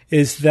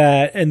is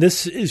that, and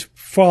this is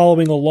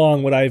following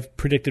along what I've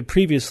predicted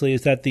previously,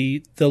 is that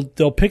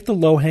they'll pick the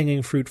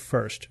low-hanging fruit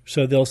first.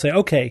 So they'll say,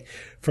 okay,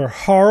 for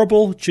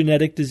horrible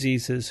genetic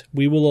diseases,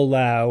 we will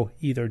allow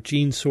either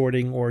gene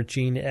sorting or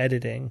gene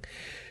editing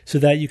so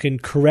that you can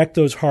correct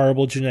those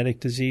horrible genetic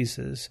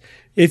diseases.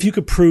 If you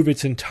could prove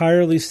it's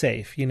entirely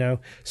safe,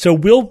 So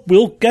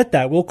we'll get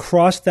that. We'll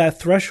cross that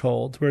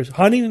threshold. Whereas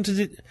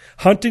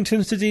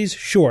Huntington's disease,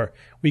 sure,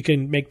 we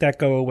can make that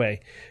go away.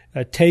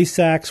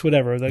 Tay-Sachs,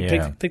 whatever.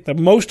 Take the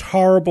most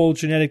horrible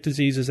genetic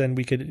diseases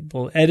and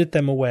we'll edit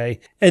them away.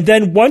 And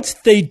then once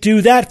they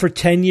do that for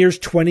 10 years,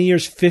 20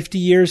 years, 50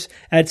 years,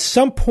 at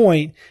some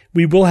point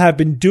we will have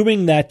been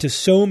doing that to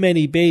so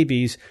many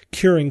babies,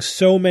 curing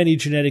so many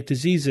genetic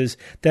diseases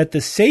that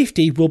the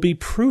safety will be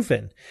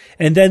proven.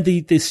 And then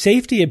the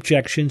safety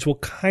objections will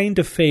kind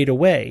of fade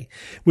away,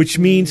 which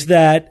means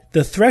that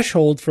the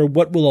threshold for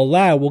what we'll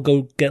allow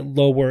will get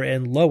lower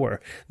and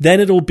lower. Then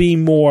it'll be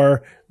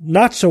more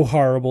not so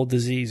horrible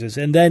diseases.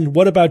 And then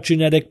what about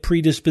genetic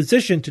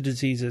predisposition to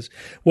diseases?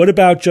 What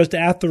about just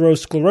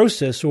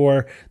atherosclerosis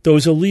or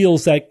those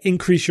alleles that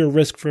increase your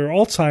risk for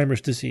Alzheimer's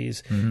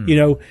disease?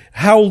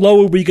 How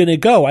low are we going to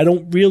go? I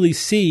don't really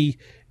see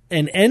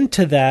an end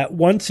to that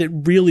once it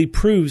really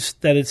proves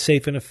that it's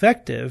safe and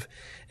effective.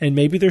 And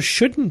maybe there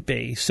shouldn't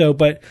be. So,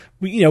 but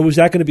is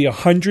that going to be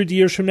 100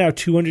 years from now,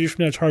 200 years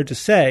from now? It's hard to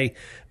say.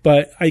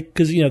 But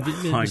because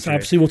this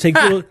obviously will take.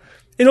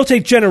 It'll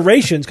take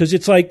generations because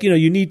it's like,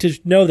 you need to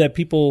know that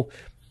people,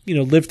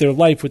 live their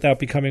life without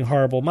becoming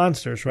horrible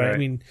monsters, right? I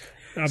mean,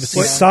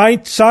 obviously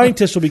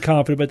scientists will be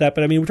confident about that,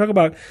 but I mean, we're talking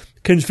about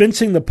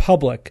convincing the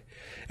public.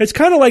 It's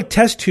kind of like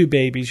test tube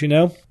babies,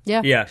 Yeah.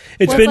 Yeah.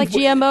 It's like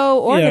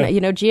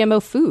GMO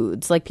GMO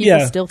foods. Like people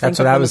still think That's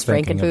what I was Franken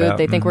thinking food. about.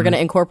 They think we're going to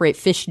incorporate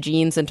fish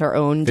genes into our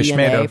own Fish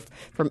DNA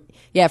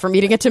tomato. from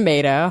eating a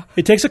tomato.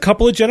 It takes a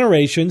couple of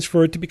generations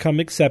for it to become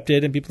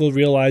accepted and people will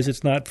realize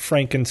it's not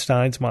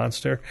Frankenstein's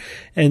monster.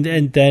 And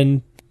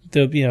then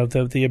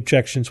the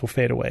objections will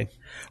fade away.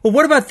 Well,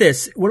 what about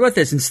this?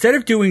 Instead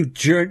of doing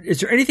is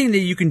there anything that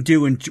you can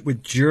do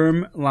with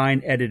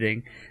germline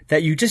editing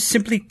that you just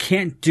simply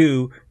can't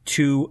do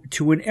to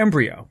an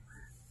embryo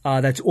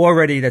that's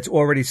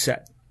already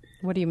set?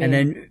 What do you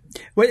mean?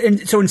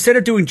 And so instead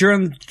of doing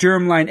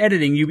germline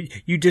editing,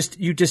 you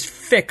just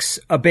fix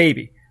a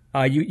baby.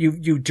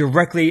 You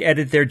directly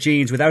edit their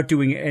genes without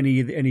doing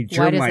any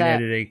germline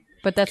editing.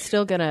 But that's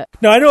still gonna.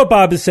 No, I know what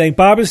Bob is saying.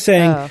 Bob is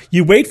saying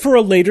you wait for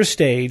a later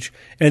stage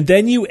and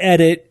then you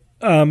edit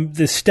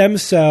the stem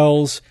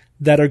cells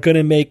that are going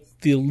to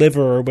make the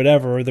liver or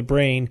whatever, or the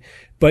brain,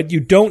 but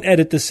you don't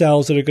edit the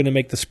cells that are going to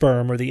make the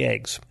sperm or the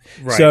eggs.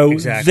 Right, so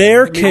exactly.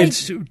 their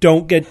kids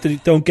don't get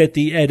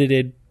the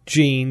edited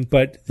gene,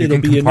 but it'll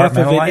be enough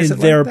of it in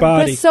their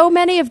body. But so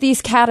many of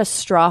these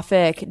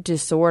catastrophic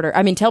disorders,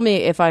 I mean, tell me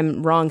if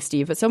I'm wrong,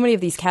 Steve, but so many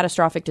of these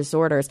catastrophic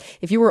disorders,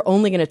 if you were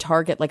only going to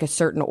target like a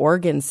certain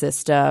organ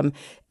system,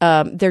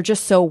 they're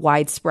just so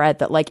widespread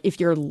that like if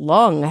your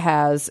lung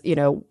has,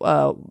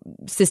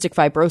 cystic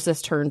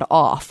fibrosis turned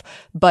off,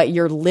 but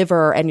your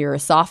liver and your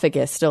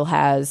esophagus still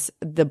has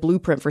the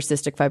blueprint for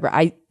cystic fibrosis,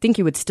 I think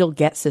you would still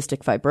get cystic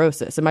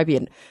fibrosis. It might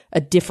be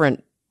a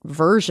different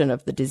version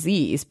of the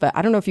disease, but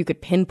I don't know if you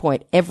could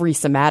pinpoint every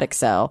somatic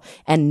cell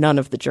and none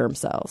of the germ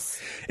cells.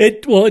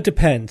 It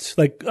depends.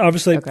 Like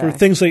obviously for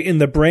things like in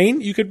the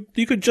brain, you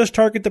could just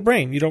target the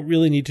brain. You don't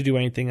really need to do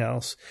anything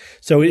else.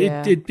 So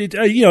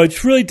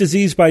it's really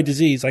disease by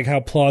disease. Like how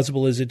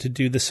plausible is it to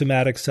do the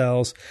somatic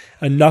cells,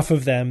 enough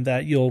of them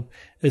that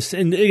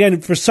and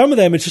again, for some of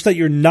them, it's just that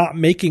you're not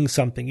making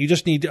something. You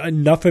just need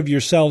enough of your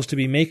cells to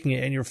be making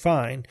it and you're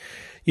fine.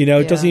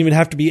 It doesn't even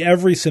have to be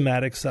every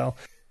somatic cell.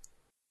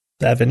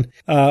 7.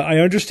 I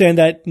understand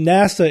that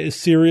NASA is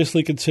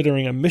seriously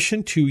considering a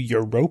mission to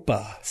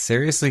Europa.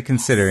 Seriously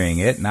considering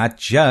it, not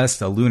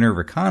just a lunar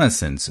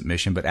reconnaissance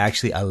mission, but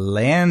actually a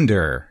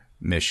lander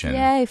mission.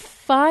 Yay,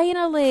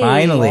 finally.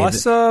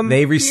 Awesome.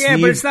 They received... Yeah,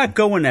 but it's not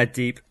going that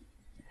deep.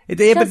 It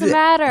doesn't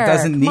matter. It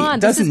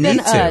doesn't need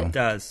to. It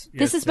does.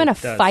 This has been a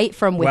fight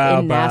from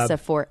within NASA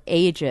for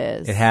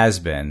ages. It has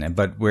been,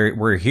 but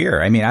we're here.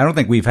 I mean, I don't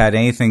think we've had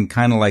anything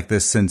kind of like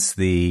this since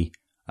the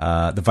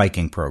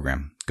Viking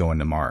program. going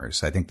to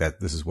Mars. I think that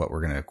this is what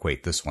we're going to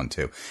equate this one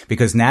to,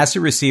 because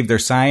NASA received their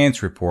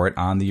science report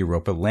on the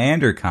Europa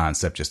lander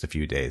concept just a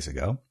few days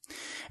ago.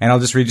 And I'll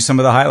just read you some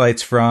of the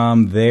highlights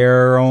from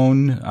their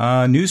own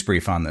news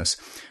brief on this.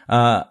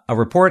 A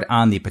report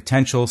on the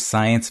potential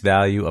science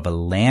value of a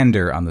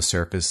lander on the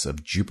surface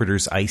of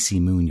Jupiter's icy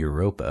moon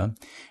Europa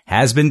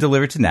has been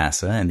delivered to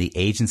NASA, and the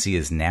agency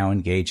is now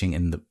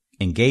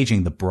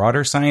engaging the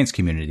broader science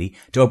community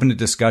to open a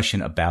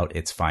discussion about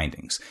its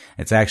findings.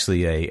 It's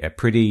actually a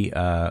pretty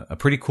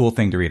cool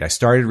thing to read. I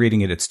started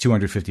reading it. It's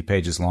 250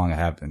 pages long. I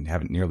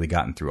haven't nearly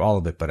gotten through all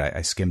of it, but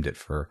I skimmed it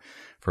for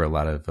a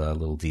lot of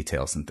little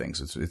details and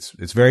things.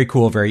 It's very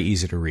cool, very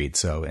easy to read.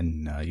 So,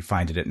 and you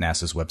find it at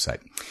NASA's website.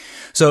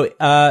 So,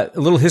 a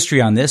little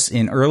history on this.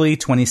 In early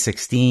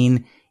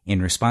 2016, in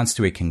response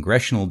to a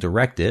congressional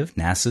directive,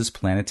 NASA's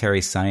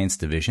Planetary Science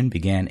Division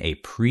began a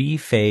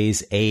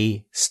pre-phase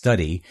A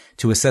study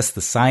to assess the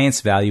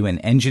science value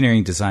and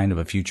engineering design of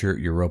a future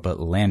Europa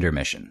lander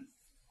mission.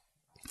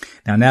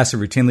 Now, NASA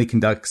routinely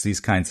conducts these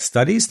kinds of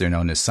studies. They're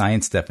known as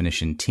Science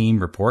Definition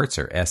Team Reports,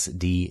 or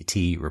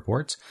SDT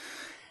reports.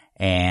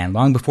 And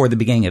long before the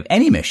beginning of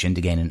any mission,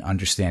 to gain an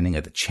understanding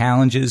of the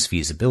challenges,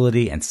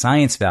 feasibility, and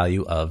science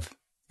value of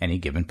any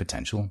given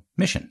potential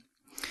mission.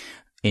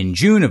 In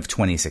June of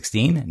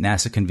 2016,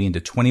 NASA convened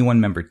a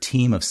 21-member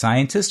team of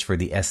scientists for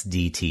the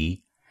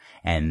SDT,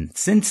 and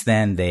since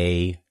then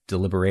they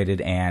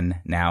deliberated and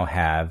now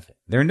have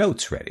their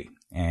notes ready,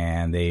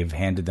 and they've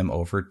handed them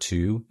over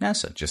to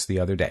NASA just the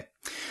other day.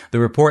 The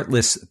report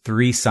lists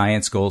 3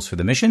 science goals for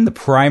the mission. The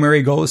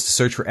primary goal is to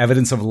search for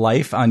evidence of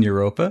life on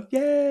Europa.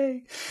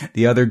 Yay!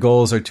 The other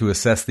goals are to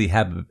assess the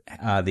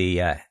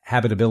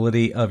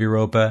habitability of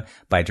Europa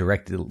by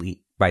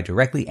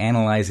directly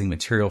analyzing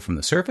material from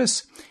the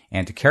surface,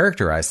 and to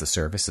characterize the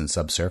surface and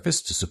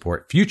subsurface to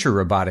support future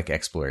robotic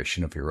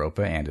exploration of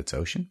Europa and its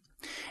ocean.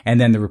 And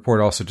then the report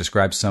also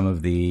describes some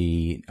of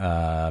the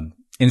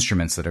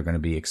instruments that are going to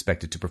be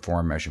expected to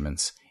perform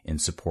measurements in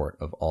support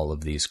of all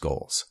of these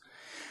goals.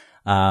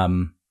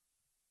 The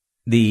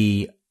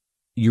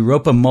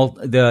Europa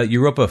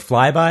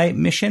flyby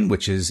mission,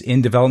 which is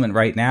in development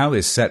right now,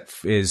 is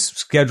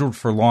scheduled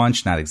for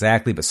launch, not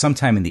exactly, but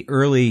sometime in the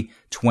early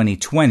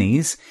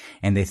 2020s.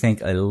 And they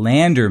think a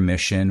lander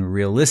mission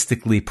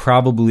realistically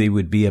probably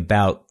would be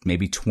about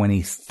maybe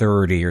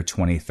 2030 or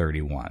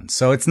 2031.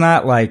 So it's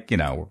not like, we're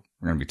going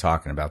to be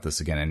talking about this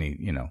again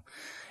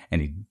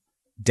any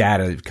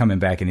data coming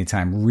back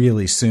anytime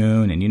really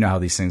soon. And you know how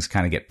these things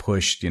kind of get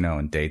pushed,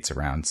 and dates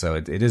around. So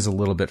it is a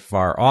little bit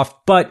far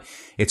off, but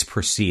it's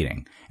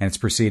proceeding, and it's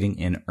proceeding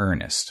in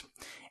earnest.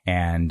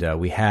 And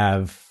we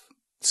have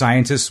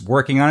scientists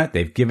working on it.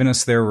 They've given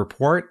us their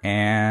report,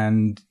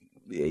 and,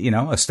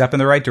 a step in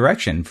the right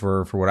direction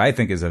for what I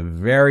think is a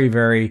very,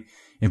 very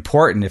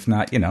important, if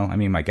not,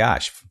 my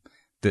gosh,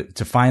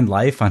 to find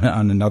life on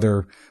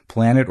another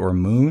planet or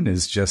moon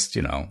is just,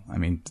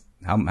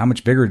 how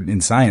much bigger in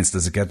science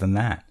does it get than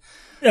that?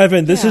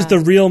 Evan, this is the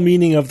real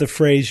meaning of the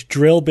phrase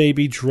 "drill,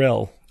 baby,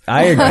 drill."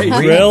 I agree.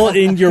 Drill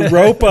in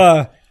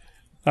Europa.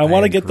 I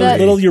want to get those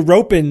little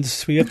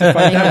Europans. We have to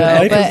find out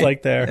what life is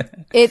like there.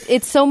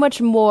 It's so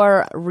much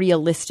more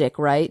realistic,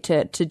 right,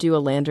 to do a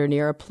lander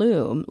near a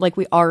plume. Like,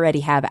 we already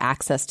have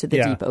access to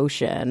the deep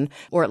ocean,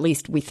 or at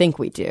least we think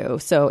we do.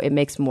 So it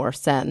makes more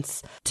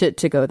sense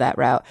to go that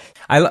route.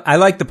 I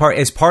like the part,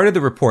 as part of the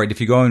report, if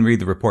you go and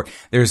read the report,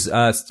 there's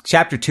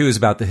chapter 2 is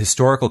about the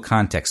historical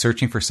context,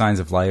 searching for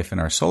signs of life in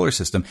our solar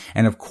system.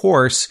 And of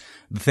course,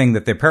 the thing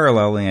that they're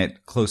paralleling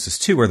it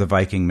closest to are the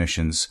Viking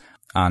missions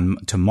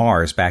to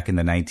Mars back in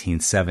the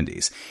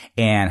 1970s,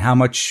 and how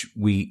much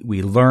we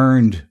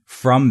learned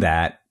from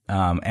that,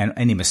 and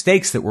any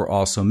mistakes that were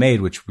also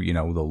made, which,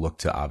 they'll look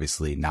to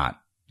obviously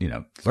not,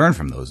 learn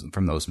from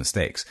those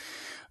mistakes.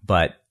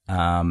 But,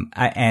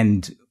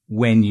 and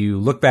when you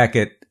look back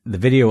at the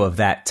video of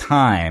that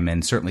time,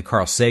 and certainly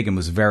Carl Sagan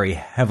was very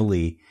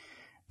heavily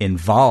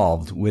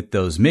involved with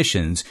those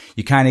missions,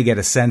 you kind of get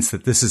a sense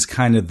that this is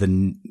kind of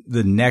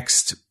the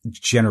next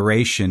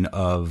generation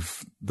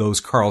of those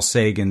Carl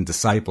Sagan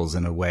disciples,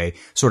 in a way,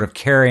 sort of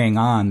carrying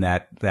on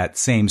that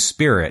same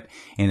spirit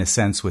in a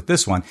sense with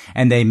this one.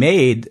 And they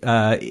made,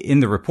 in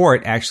the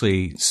report,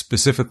 actually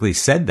specifically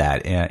said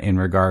that in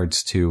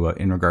regards to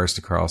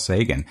Carl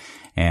Sagan.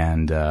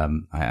 And,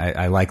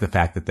 I like the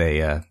fact that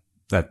they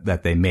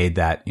made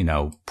that,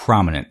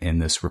 prominent in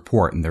this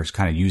report, and they're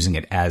kind of using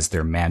it as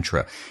their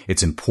mantra.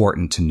 It's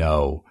important to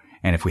know.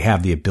 And if we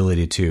have the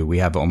ability to, we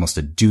have almost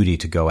a duty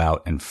to go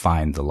out and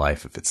find the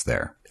life if it's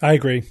there. I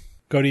agree.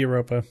 Go to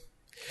Europa.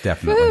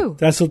 Definitely. Woo.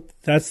 That's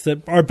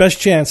our best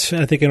chance,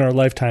 I think, in our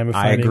lifetime of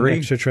finding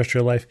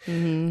extraterrestrial life.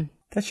 Mm-hmm.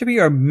 That should be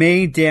our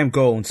main damn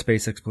goal in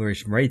space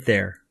exploration, right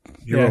there.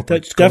 Europa.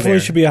 That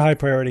definitely should be a high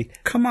priority.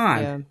 Come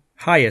on.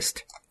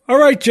 Highest. All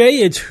right, Jay,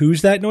 it's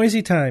Who's That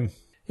Noisy time.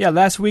 Yeah,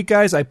 last week,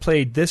 guys, I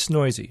played This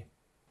Noisy.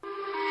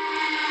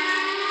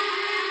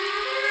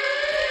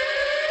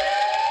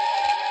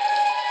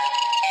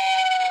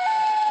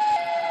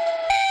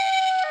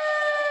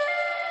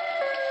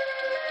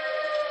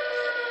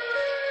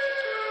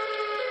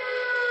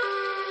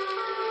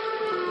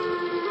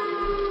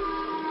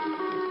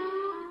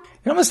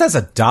 almost has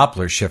a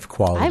Doppler shift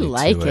quality. I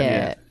like to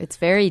it. It's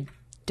very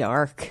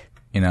dark.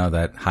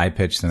 That high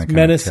pitch, then it kind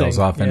menacing. of tails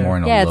off in more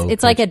in a Yeah, low it's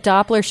pitch. like a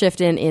Doppler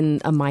shift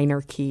in a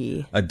minor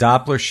key. A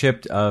Doppler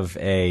shift of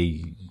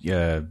a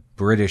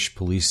British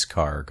police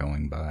car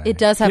going by. It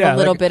does have Yeah, a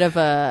little like- bit of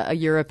a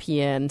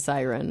European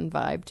siren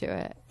vibe to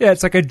it. Yeah,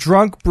 it's like a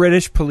drunk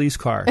British police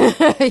car.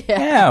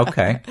 Yeah,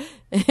 okay.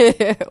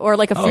 Or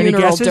like a any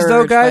funeral guesses, dirge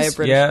though, by guys? a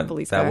British Yeah,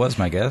 police that car. was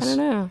my guess. I don't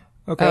know.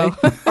 Okay.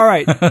 All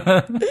right.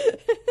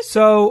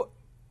 So,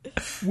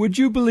 would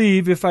you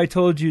believe if I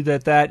told you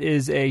that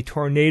is a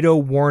tornado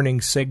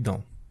warning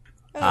signal?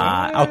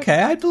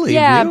 Okay, I believe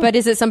Yeah, you. but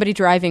is it somebody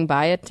driving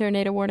by a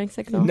tornado warning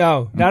signal?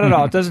 No, not at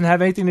all. It doesn't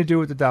have anything to do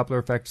with the Doppler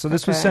effect. So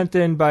this was Okay. sent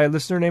in by a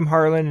listener named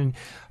Harlan, and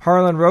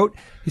Harlan wrote,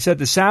 he said,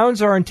 the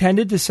sounds are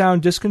intended to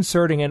sound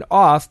disconcerting and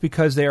off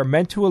because they are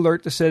meant to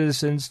alert the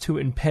citizens to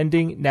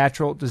impending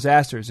natural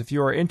disasters. If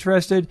you are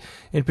interested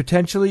in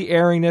potentially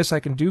airing this,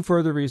 I can do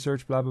further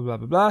research, blah, blah, blah,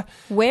 blah, blah.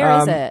 Where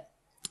is it?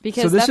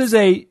 Because So this is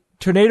a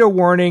tornado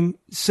warning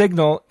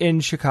signal in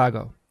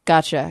Chicago.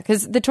 Gotcha.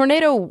 Because the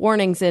tornado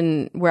warnings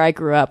in where I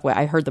grew up, where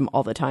I heard them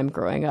all the time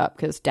growing up,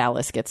 because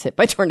Dallas gets hit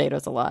by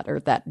tornadoes a lot,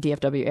 or that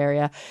DFW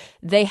area.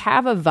 They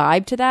have a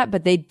vibe to that,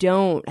 but they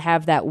don't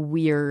have that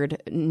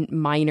weird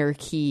minor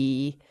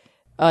key,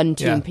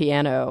 untuned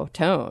piano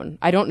tone.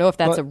 I don't know if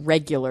that's a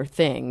regular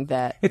thing.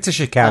 That It's a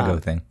Chicago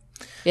thing.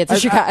 it's a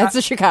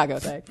Chicago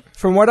thing.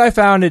 From what I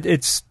found,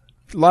 it's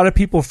a lot of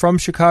people from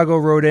Chicago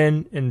wrote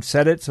in and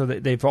said it, so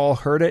that they've all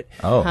heard it.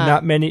 Oh.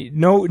 Not many,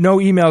 no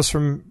emails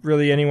from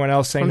really anyone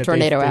else saying From that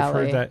Tornado they've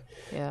Alley. heard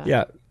that.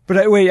 Yeah.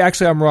 But wait,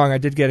 actually, I'm wrong. I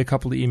did get a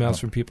couple of emails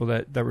from people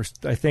that were,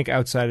 I think,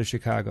 outside of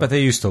Chicago. But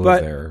they used to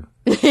live there.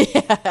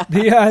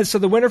 So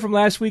the winner from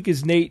last week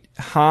is Nate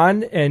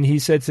Hahn, and he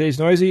said today's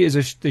noisy is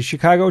the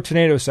Chicago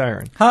tornado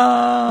siren.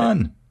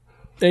 Han!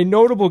 A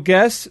notable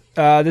guest,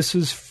 this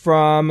was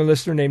from a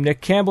listener named Nick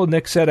Campbell.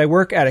 Nick said, I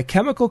work at a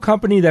chemical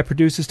company that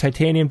produces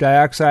titanium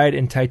dioxide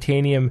and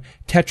titanium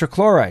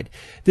tetrachloride.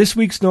 This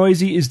week's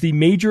noisy is the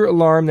major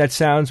alarm that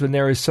sounds when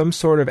there is some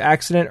sort of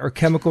accident or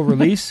chemical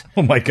release.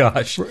 Oh my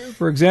gosh.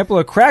 For example,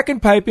 a crack in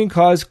piping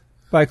caused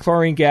by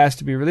chlorine gas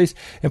to be released.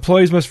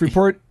 Employees must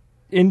report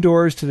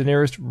indoors to the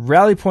nearest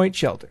rally point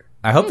shelter.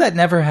 I hope that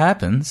never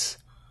happens.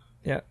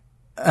 Yeah.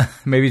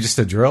 Maybe just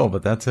a drill,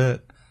 but that's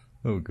it.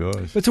 Oh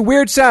gosh. It's a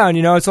weird sound,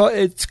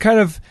 it's kind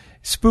of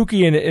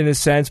spooky in a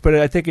sense, but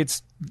I think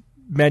it's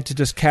meant to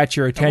just catch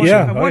your attention.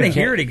 Yeah. I want to yeah.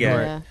 hear it again.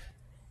 Yeah.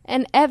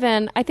 And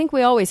Evan, I think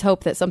we always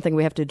hope that something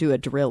we have to do a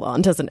drill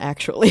on doesn't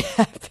actually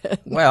happen.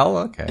 Well,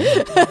 okay.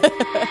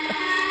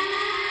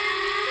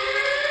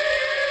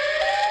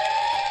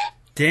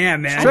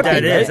 Damn, man, Trippy,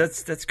 that is.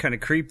 right? That's kind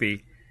of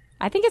creepy.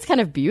 I think it's kind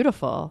of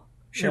beautiful.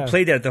 Should have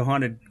played that at the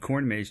haunted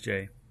corn maze,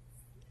 Jay.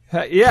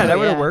 Yeah, that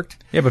would have yeah.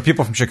 worked. Yeah, but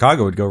people from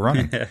Chicago would go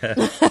running.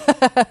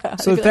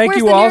 So thank Where's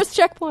you the all. nearest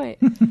checkpoint?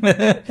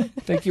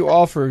 Thank you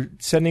all for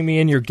sending me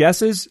in your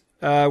guesses.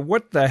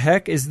 What the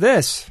heck is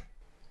this?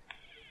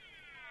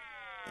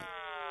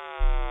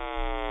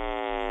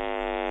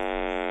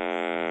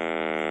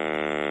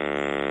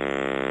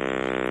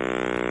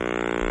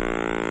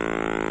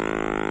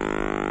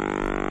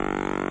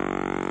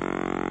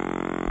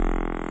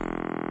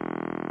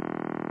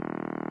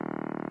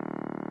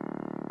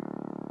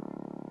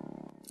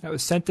 That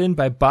was sent in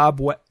by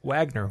Bob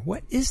Wagner.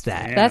 What is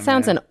that? Yeah, That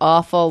sounds man. an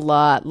awful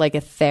lot like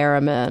a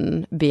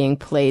theremin being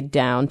played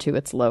down to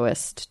its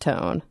lowest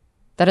tone.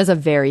 That is a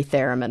very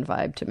theremin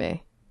vibe to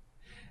me.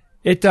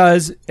 It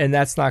does, and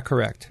that's not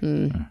correct.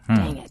 Dang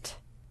it.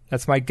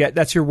 That's my get.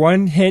 That's your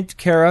one hint,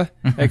 Kara.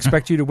 I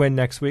expect you to win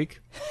next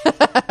week.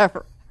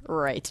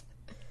 Right.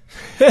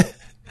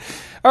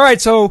 All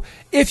right, so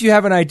if you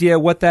have an idea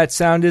what that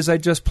sound is I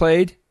just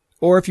played,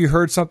 or if you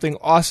heard something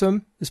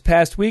awesome this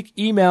past week,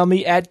 email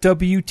me at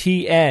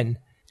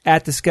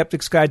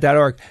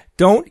WTN@theskepticsguide.org.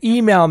 Don't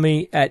email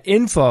me at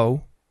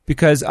info,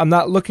 because I'm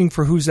not looking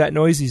for Who's That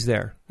Noisy's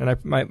there. And I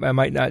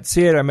might not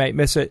see it, I might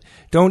miss it.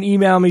 Don't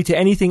email me to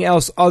anything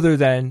else other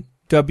than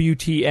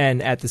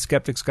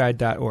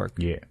WTN@theskepticsguide.org.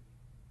 Yeah.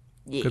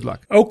 Good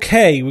luck.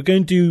 Okay, we're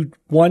going to do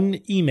one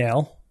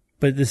email,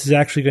 but this is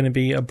actually going to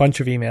be a bunch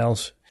of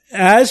emails.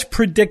 As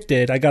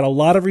predicted, I got a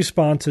lot of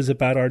responses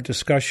about our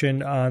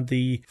discussion on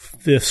the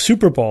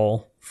Super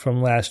Bowl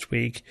from last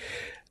week.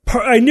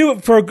 I knew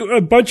for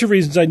a bunch of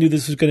reasons. I knew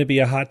this was going to be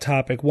a hot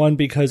topic. One,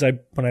 because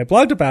when I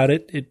blogged about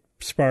it, it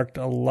sparked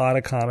a lot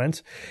of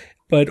comments.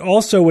 But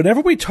also, whenever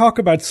we talk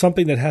about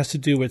something that has to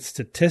do with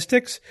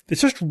statistics,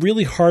 it's just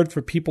really hard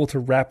for people to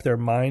wrap their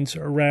minds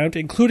around,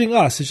 including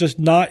us. It's just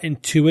not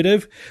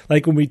intuitive.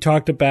 Like when we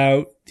talked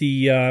about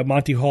the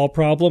Monty Hall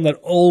problem, that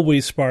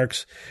always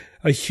sparks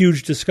a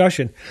huge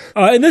discussion.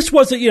 And this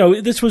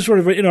wasn't, this was sort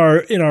of in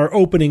our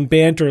opening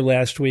banter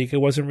last week. It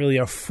wasn't really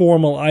a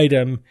formal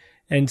item.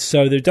 And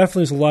so there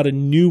definitely is a lot of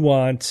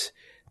nuance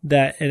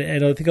that,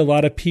 and I think a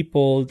lot of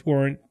people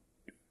weren't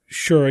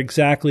sure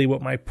exactly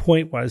what my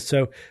point was.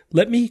 So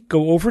let me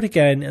go over it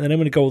again, and then I'm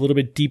going to go a little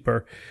bit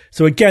deeper.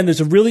 So again, there's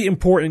a really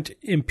important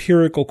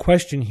empirical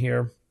question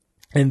here,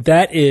 and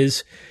that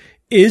is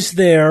is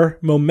there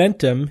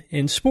momentum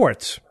in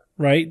sports,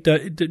 right?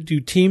 Do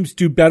teams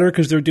do better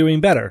because they're doing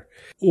better?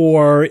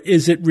 Or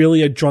is it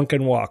really a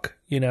drunken walk?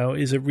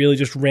 Is it really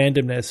just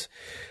randomness?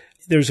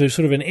 There's a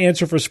sort of an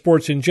answer for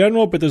sports in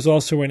general, but there's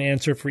also an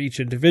answer for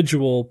each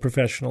individual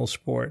professional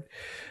sport.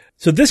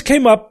 So this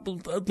came up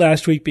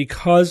last week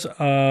because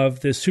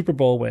of the Super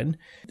Bowl win.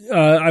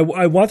 I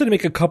wanted to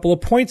make a couple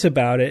of points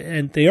about it,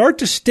 and they are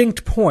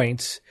distinct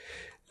points.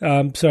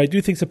 So I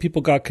do think some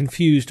people got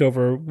confused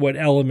over what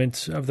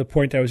elements of the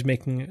point I was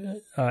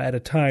making at a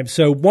time.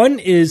 So one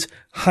is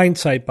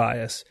hindsight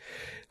bias.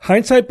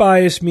 Hindsight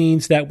bias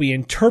means that we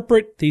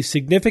interpret the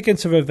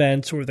significance of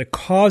events or the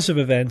cause of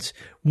events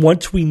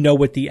once we know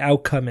what the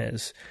outcome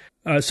is.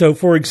 So,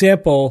 for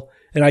example,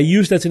 and I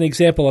used as an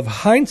example of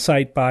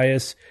hindsight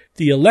bias,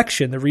 the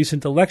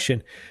recent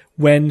election.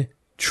 When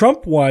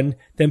Trump won,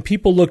 then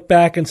people looked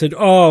back and said,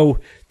 oh,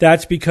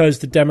 that's because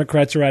the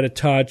Democrats are out of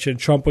touch and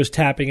Trump was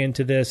tapping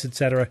into this,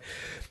 etc.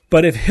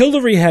 But if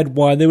Hillary had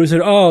won, they would have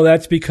said, oh,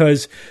 that's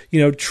because,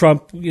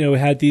 Trump,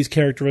 had these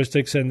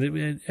characteristics and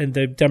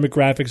the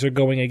demographics are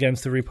going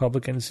against the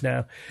Republicans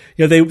now.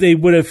 They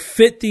would have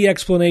fit the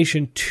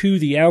explanation to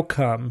the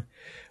outcome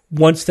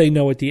once they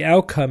know what the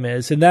outcome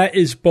is. And that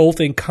is both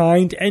in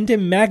kind and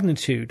in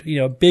magnitude.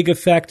 A big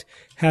effect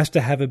has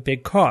to have a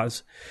big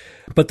cause.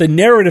 But the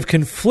narrative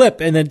can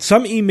flip. And then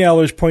some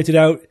emailers pointed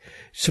out,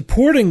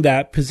 supporting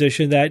that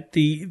position, that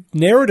the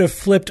narrative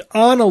flipped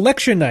on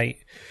election night.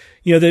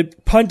 The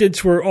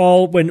pundits were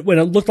all, when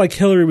it looked like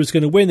Hillary was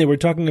going to win, they were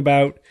talking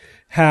about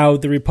how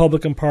the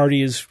Republican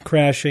Party is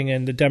crashing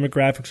and the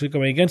demographics are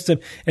going against them.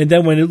 And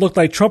then when it looked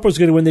like Trump was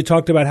going to win, they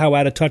talked about how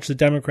out of touch the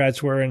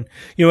Democrats were. And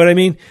you know what I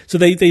mean? So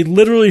they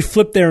literally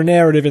flipped their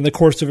narrative in the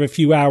course of a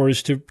few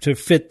hours to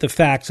fit the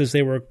facts as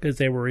they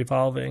were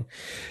evolving.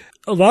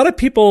 A lot of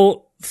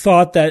people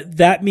thought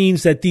that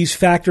means that these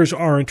factors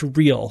aren't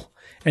real.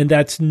 And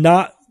that's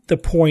not the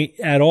point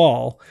at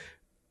all.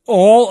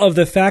 All of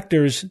the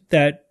factors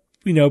that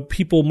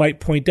people might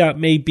point out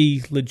may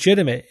be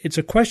legitimate. It's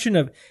a question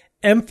of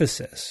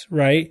emphasis,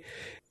 right?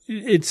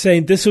 It's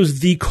saying this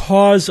was the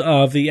cause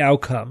of the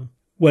outcome,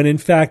 when in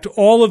fact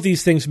all of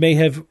these things may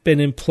have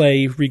been in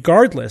play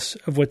regardless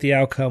of what the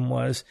outcome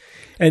was.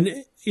 And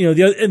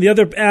the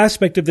other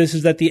aspect of this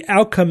is that the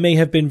outcome may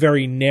have been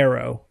very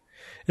narrow,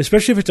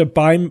 especially if it's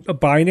a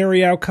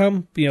binary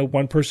outcome.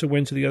 One person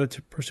wins or the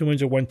other person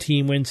wins or one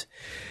team wins.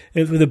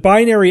 If the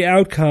binary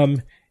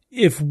outcome,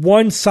 if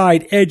one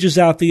side edges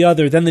out the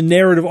other, then the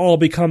narrative all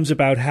becomes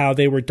about how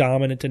they were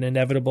dominant and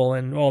inevitable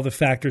and all the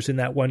factors in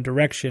that one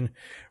direction,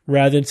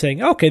 rather than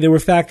saying, okay, there were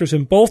factors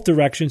in both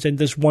directions and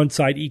this one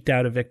side eked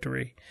out a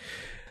victory.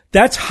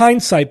 That's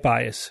hindsight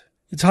bias.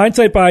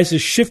 Hindsight bias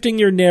is shifting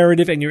your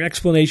narrative and your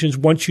explanations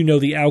once you know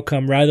the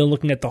outcome, rather than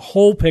looking at the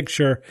whole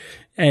picture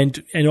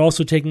and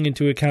also taking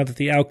into account that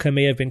the outcome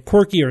may have been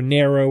quirky or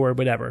narrow or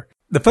whatever.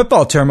 The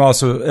football term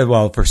also,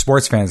 well, for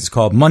sports fans, is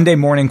called Monday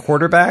morning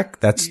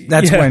quarterback. That's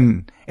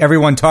when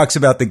everyone talks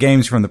about the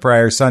games from the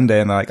prior Sunday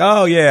and they're like,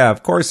 oh yeah,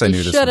 of course I knew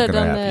this was going to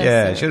happen.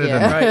 Yeah, I should have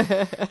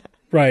done that.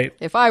 Right.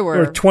 If I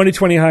were. Or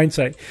 20/20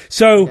 hindsight.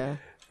 So,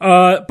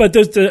 but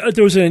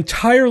there was an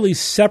entirely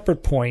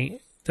separate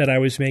point that I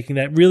was making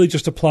that really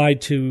just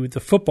applied to the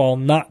football,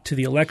 not to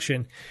the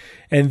election.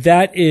 And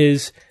that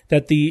is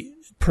that the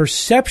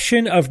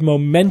perception of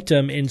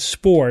momentum in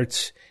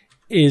sports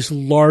is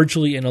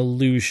largely an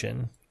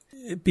illusion,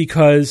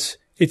 because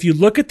if you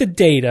look at the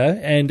data,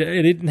 and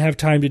I didn't have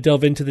time to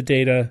delve into the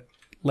data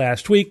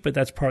last week, but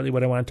that's partly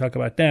what I want to talk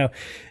about now.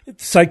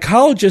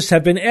 Psychologists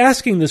have been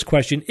asking this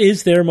question,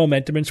 is there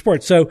momentum in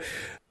sports? So,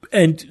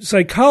 and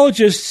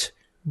psychologists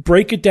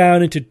break it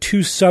down into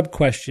two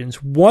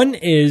sub-questions. One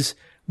is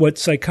what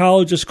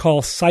psychologists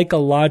call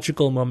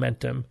psychological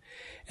momentum.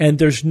 And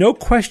there's no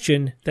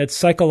question that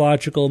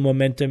psychological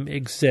momentum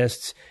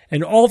exists.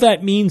 And all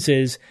that means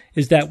is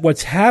that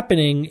what's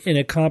happening in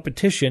a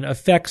competition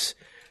affects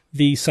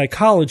the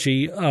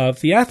psychology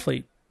of the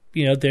athlete.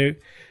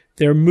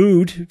 Their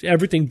mood,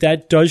 everything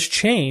that does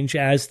change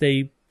as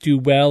they do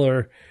well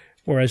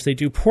or as they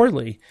do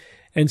poorly.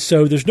 And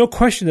so there's no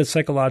question that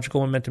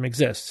psychological momentum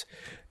exists.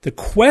 The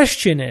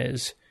question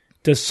is,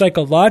 does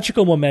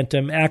psychological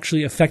momentum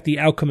actually affect the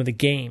outcome of the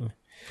game?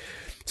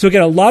 So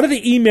again, a lot of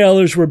the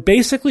emailers were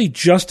basically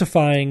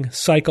justifying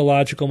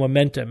psychological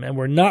momentum, and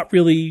we're not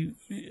really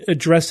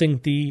addressing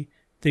the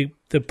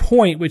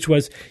point, which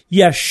was,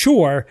 yeah,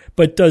 sure,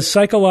 but does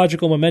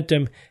psychological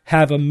momentum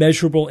have a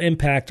measurable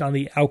impact on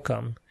the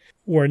outcome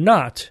or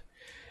not?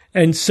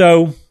 And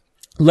so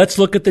let's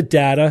look at the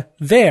data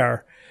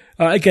there.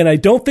 Again, I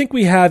don't think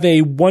we have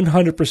a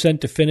 100%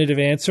 definitive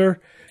answer,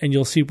 and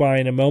you'll see why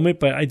in a moment,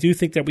 but I do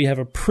think that we have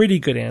a pretty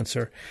good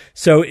answer.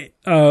 So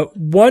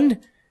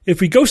if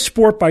we go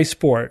sport by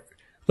sport,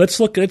 let's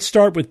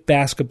start with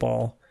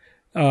basketball.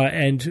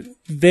 And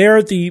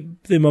there the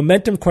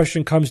momentum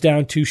question comes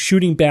down to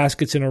shooting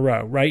baskets in a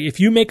row, right? If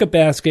you make a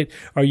basket,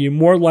 are you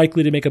more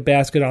likely to make a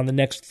basket on the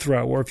next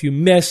throw? Or if you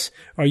miss,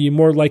 are you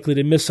more likely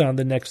to miss on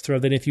the next throw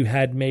than if you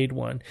had made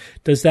one?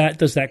 Does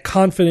that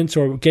confidence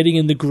or getting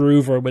in the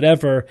groove or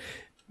whatever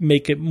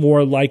make it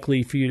more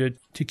likely for you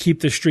to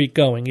keep the streak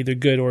going, either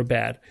good or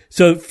bad.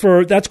 So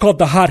that's called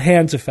the hot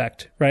hands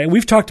effect, right? And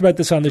we've talked about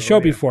this on the show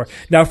before.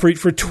 Now, for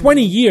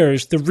 20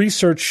 years, the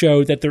research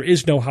showed that there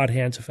is no hot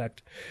hands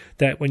effect.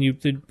 That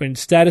when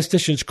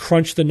statisticians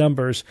crunch the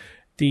numbers,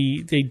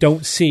 they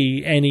don't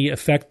see any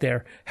effect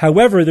there.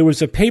 However, there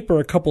was a paper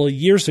a couple of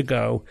years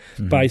ago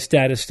by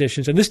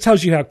statisticians, and this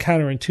tells you how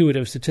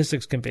counterintuitive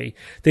statistics can be.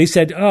 They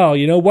said, oh,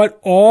 you know what?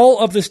 All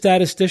of the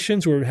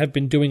statisticians have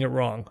been doing it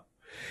wrong.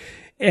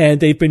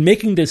 And they've been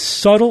making this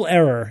subtle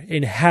error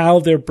in how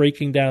they're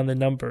breaking down the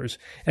numbers.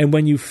 And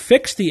when you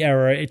fix the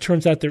error, it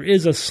turns out there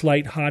is a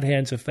slight hot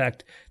hands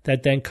effect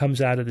that then comes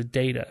out of the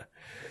data.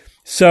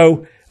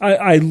 So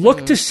I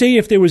looked to see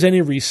if there was any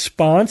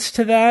response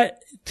to that,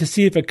 to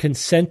see if a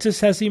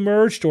consensus has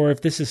emerged or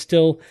if this is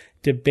still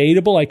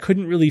debatable. I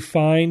couldn't really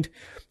find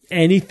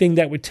anything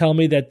that would tell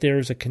me that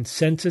there's a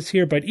consensus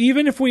here. But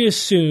even if we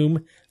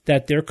assume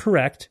that they're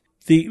correct,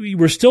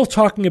 we're still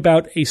talking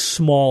about a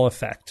small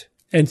effect.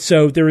 And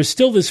so there is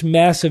still this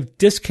massive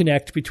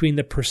disconnect between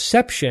the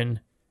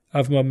perception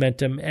of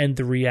momentum and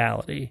the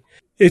reality.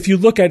 If you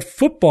look at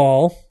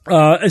football,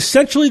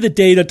 essentially the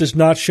data does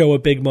not show a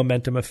big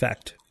momentum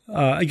effect.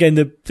 Again,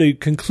 the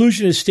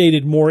conclusion is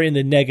stated more in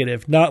the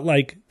negative, not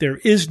like there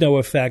is no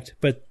effect,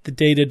 but the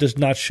data does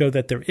not show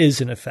that there is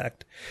an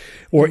effect.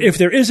 Or if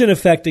there is an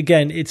effect,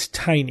 again, it's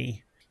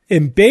tiny.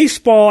 In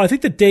baseball, I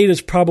think the data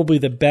is probably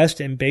the best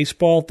in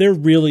baseball. There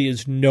really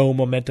is no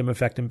momentum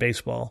effect in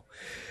baseball.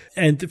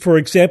 And for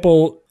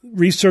example,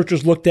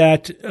 researchers looked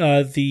at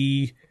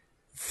the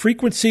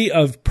frequency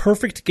of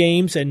perfect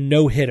games and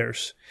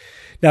no-hitters.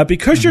 Now,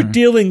 because you're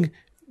dealing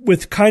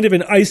with kind of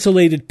an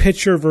isolated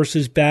pitcher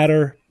versus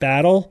batter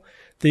battle,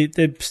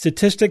 the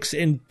statistics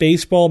in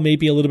baseball may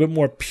be a little bit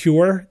more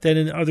pure than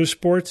in other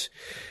sports,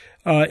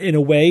 in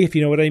a way, if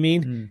you know what I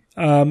mean.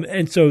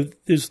 And so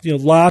there's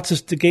lots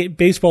of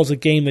baseball is a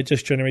game that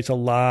just generates a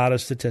lot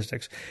of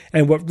statistics.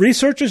 And what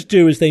researchers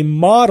do is they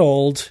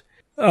modeled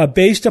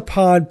based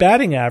upon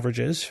batting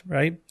averages,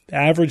 right?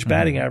 Average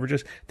batting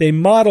averages. They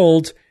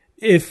modeled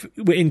if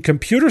in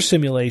computer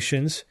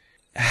simulations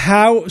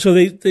so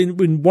they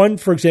in one,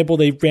 for example,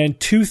 they ran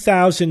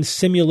 2,000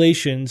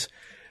 simulations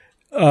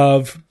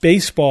of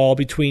baseball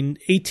between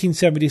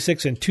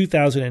 1876 and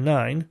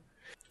 2009.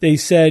 They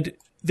said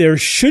there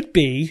should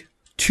be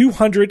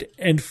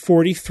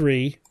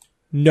 243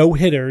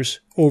 no-hitters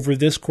over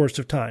this course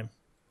of time.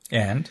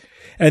 And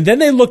then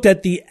they looked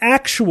at the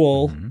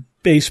actual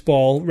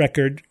baseball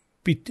record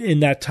in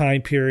that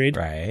time period.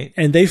 Right.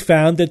 And they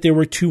found that there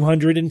were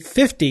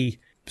 250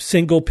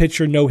 single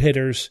pitcher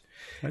no-hitters.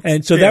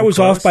 And so that was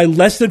off by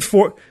less than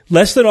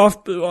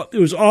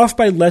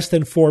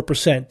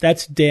 4%.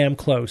 That's damn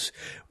close.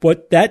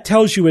 What that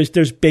tells you is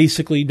there's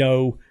basically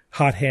no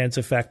hot hands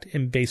effect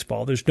in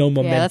baseball. There's no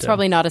momentum. Yeah, that's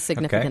probably not a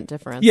significant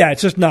difference. Yeah,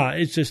 it's just not.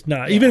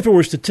 Yeah. Even if it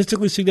were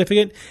statistically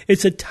significant,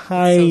 it's a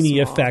tiny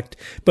effect.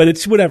 But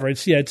it's whatever.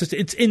 It's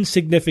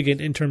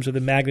insignificant in terms of the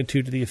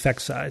magnitude of the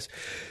effect size.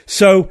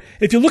 So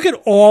if you look at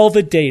all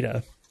the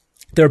data,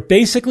 there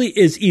basically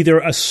is either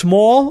a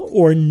small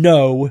or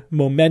no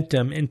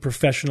momentum in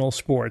professional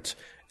sports.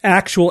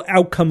 Actual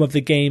outcome of the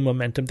game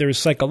momentum. There is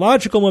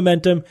psychological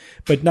momentum,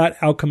 but not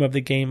outcome of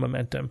the game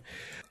momentum.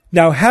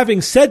 Now,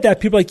 having said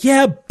that, people are like,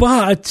 yeah,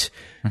 but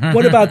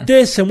what about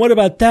this and what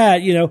about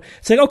that?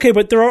 It's like, okay,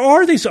 but there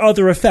are these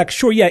other effects.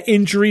 Sure, yeah,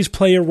 injuries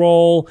play a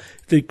role.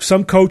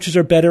 Some coaches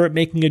are better at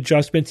making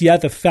adjustments. Yeah,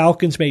 the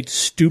Falcons made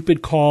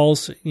stupid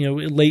calls,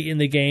 late in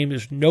the game.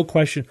 There's no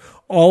question.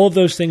 All of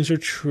those things are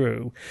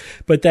true.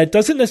 But that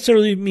doesn't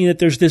necessarily mean that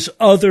there's this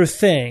other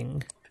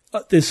thing,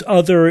 this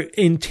other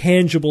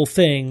intangible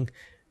thing,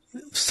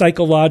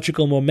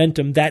 psychological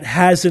momentum that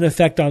has an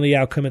effect on the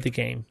outcome of the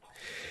game.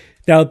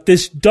 Now,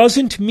 this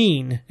doesn't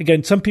mean,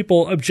 again, some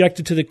people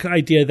objected to the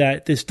idea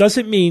that this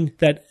doesn't mean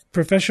that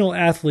professional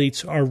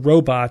athletes are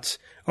robots,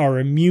 are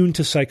immune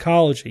to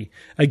psychology.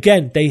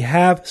 Again, they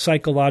have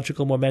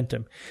psychological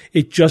momentum.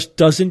 It just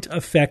doesn't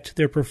affect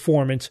their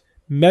performance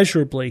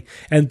measurably.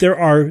 And there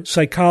are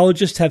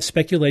psychologists have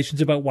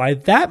speculations about why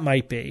that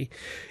might be,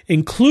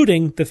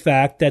 including the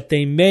fact that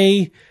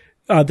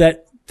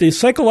that the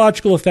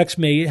psychological effects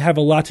may have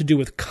a lot to do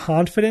with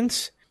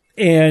confidence,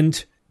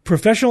 and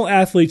professional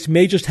athletes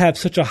may just have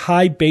such a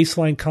high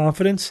baseline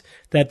confidence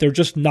that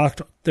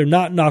they're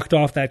not knocked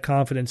off that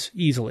confidence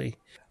easily.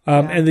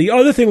 And the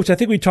other thing, which I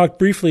think we talked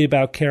briefly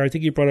about, Kara, I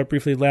think you brought up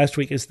briefly last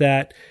week, is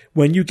that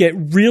when you get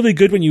really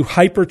good, when you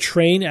hyper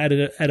train at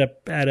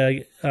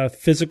a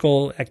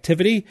physical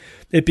activity,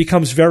 it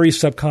becomes very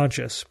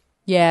subconscious.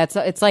 Yeah,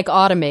 it's like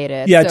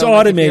automated. Yeah, it's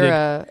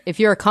automated. If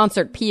you're a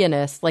concert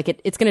pianist, like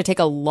it's going to take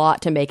a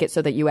lot to make it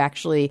so that you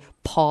actually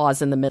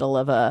pause in the middle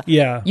of a.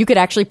 Yeah. You could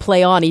actually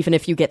play on even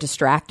if you get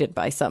distracted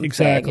by something.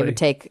 Exactly. It would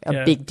take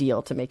a big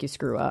deal to make you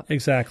screw up.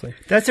 Exactly.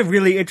 That's a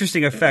really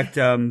interesting effect.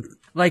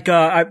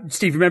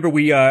 Steve, remember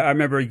I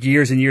remember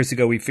years and years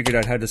ago we figured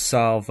out how to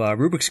solve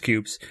Rubik's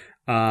cubes.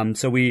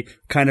 So we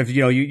kind of,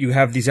 you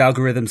have these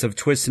algorithms of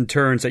twists and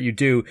turns that you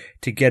do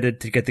to get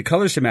the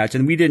colors to match.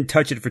 And we didn't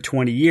touch it for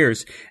 20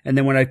 years. And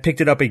then when I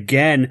picked it up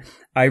again,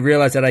 I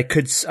realized that I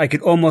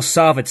could almost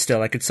solve it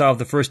still. I could solve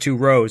the first 2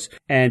 rows.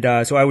 And,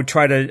 so I would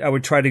try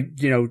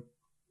to,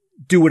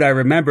 do what I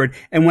remembered.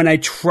 And when I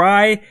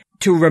try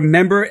to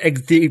remember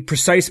the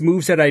precise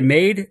moves that I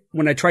made,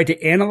 when I tried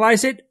to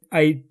analyze it,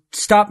 I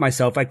stopped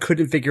myself. I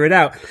couldn't figure it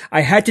out.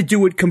 I had to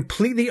do it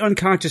completely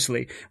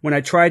unconsciously. When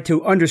I tried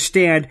to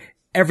understand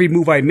every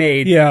move I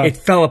made, it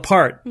fell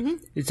apart. Mm-hmm.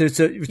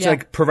 It's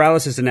like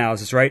paralysis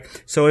analysis, right?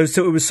 So it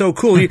was so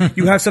cool.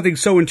 You have something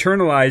so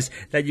internalized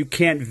that you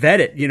can't vet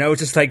it. It's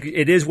just like,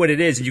 it is what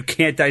it is, and you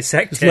can't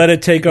dissect just it. Let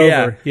it take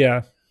over.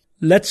 Yeah.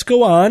 Let's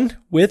go on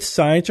with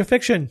science or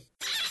fiction.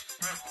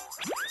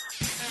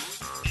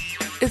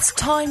 It's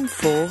time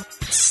for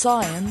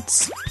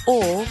science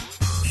or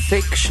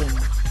fiction.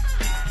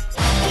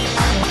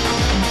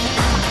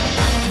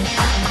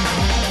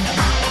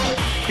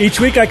 Each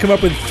week I come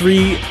up with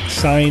 3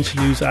 science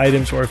news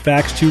items or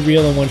facts, 2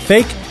 real and 1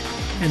 fake,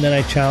 and then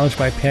I challenge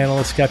my panel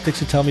of skeptics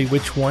to tell me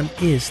which one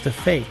is the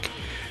fake.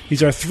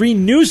 These are 3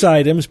 news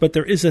items, but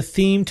there is a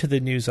theme to the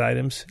news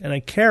items,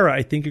 and Kara,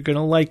 I think you're going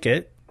to like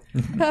it.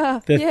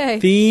 The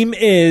theme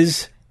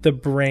is the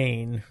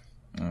brain.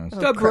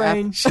 The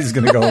brain. She's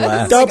going to go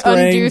last. The like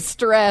brain. Undue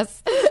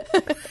stress.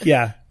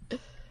 Yeah.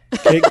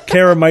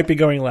 Kara might be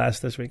going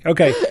last this week.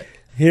 Okay,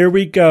 here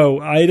we go.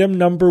 Item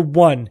number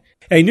 1.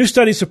 A new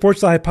study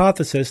supports the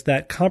hypothesis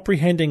that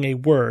comprehending a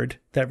word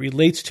that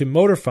relates to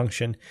motor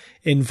function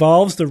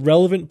involves the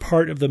relevant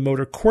part of the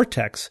motor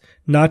cortex,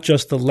 not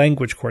just the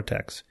language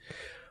cortex.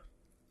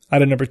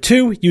 Item number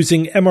 2,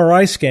 using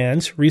MRI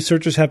scans,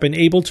 researchers have been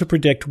able to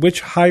predict which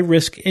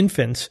high-risk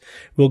infants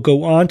will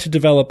go on to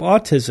develop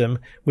autism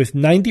with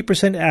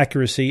 90%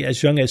 accuracy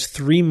as young as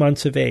 3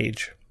 months of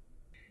age.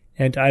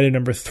 And item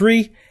number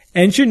 3,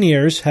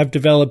 engineers have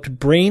developed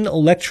brain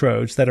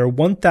electrodes that are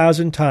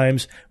 1,000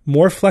 times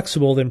more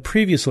flexible than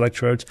previous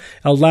electrodes,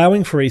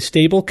 allowing for a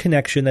stable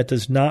connection that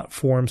does not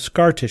form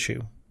scar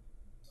tissue.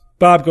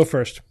 Bob, go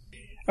first.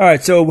 All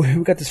right, so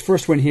we got this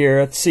first one here.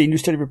 Let's see. New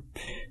study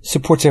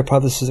supports the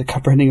hypothesis that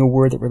comprehending a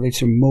word that relates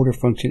to motor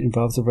function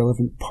involves the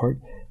relevant part.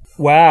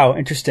 Wow,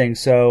 interesting.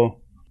 So,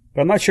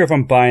 but I'm not sure if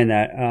I'm buying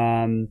that.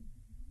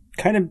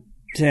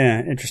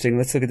 Interesting.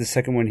 Let's look at the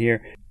second one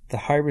here. The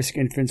high-risk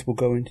infants will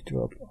go into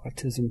develop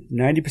autism.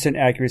 90%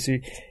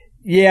 accuracy.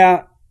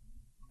 Yeah.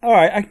 All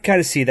right, I can kind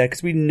of see that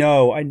because we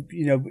know,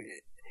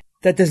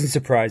 that doesn't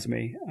surprise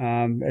me.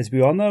 As we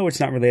all know,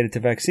 it's not related to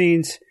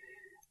vaccines.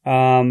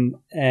 And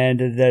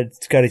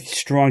that's got a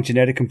strong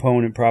genetic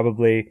component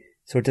probably,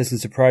 so it doesn't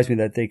surprise me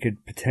that they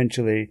could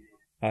potentially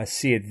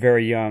see it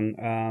very young.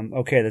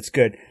 Okay, that's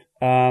good.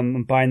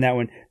 I'm buying that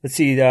one. Let's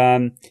see.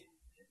 You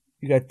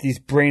got these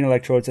brain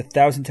electrodes,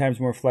 1,000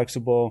 times more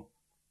flexible,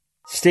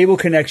 stable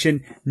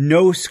connection,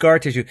 no scar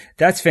tissue.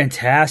 That's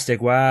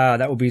fantastic. Wow,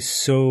 that would be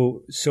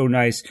so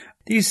nice.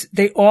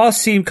 They all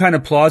seem kind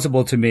of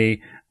plausible to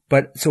me,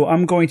 but so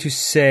I'm going to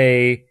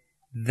say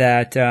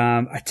that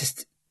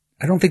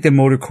I don't think the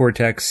motor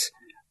cortex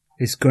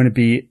is going to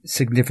be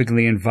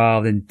significantly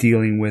involved in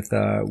dealing with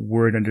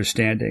word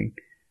understanding.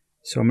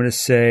 So I'm going to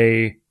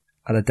say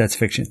that that's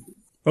fiction.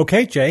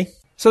 Okay, Jay.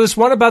 So this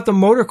one about the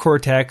motor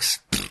cortex,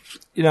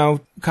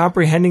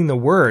 comprehending the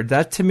word,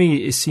 that to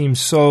me it seems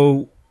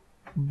so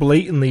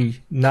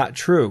blatantly not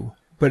true.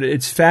 But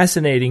it's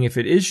fascinating if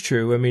it is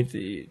true. I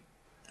mean,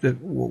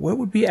 what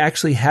would be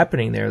actually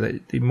happening there?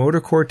 The motor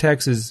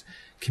cortex is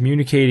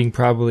communicating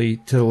probably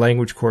to the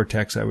language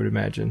cortex, I would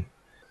imagine.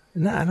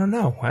 No, I don't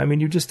know. I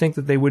mean, you just think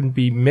that they wouldn't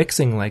be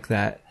mixing like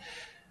that.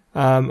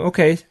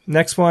 Okay,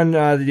 next one, the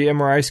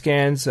MRI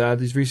scans.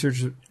 These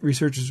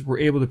researchers were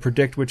able to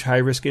predict which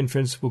high-risk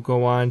infants will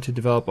go on to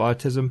develop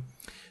autism.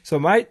 So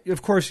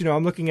of course,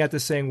 I'm looking at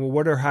this saying, well,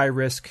 what are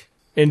high-risk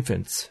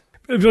infants?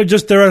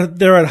 Just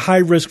they're at high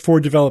risk for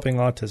developing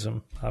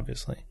autism,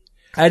 obviously.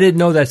 I didn't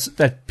know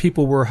that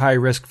people were high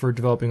risk for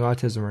developing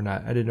autism or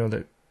not. I didn't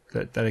know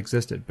that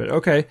existed. But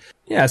okay,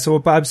 yeah. So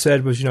what Bob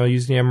said was,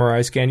 using the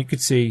MRI scan, you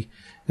could see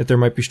that there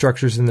might be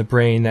structures in the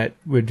brain that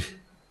would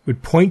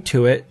point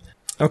to it.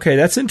 Okay,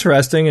 that's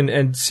interesting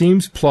and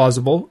seems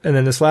plausible. And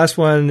then this last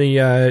one,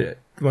 the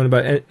one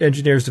about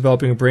engineers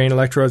developing brain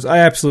electrodes, I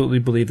absolutely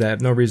believe that. I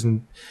have no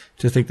reason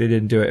to think they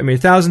didn't do it. I mean,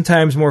 1,000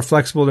 times more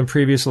flexible than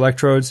previous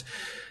electrodes.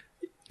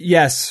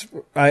 Yes,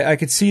 I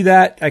could see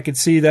that. I could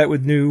see that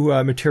with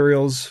new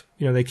materials.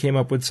 They came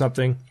up with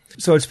something.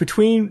 So it's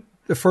between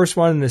the first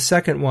one and the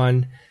second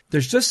one.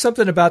 There's just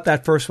something about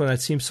that first one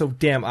that seems so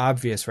damn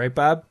obvious, right,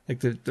 Bob? Like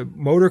the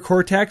motor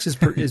cortex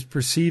is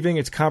perceiving,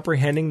 it's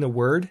comprehending the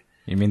word.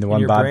 You mean the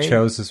one Bob brain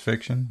chose as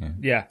fiction?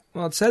 Yeah.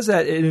 Well, it says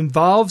that it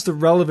involves the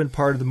relevant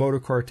part of the motor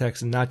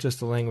cortex and not just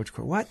the language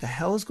cortex. What the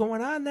hell is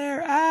going on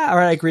there? All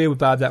right, I agree with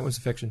Bob. That one's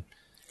a fiction.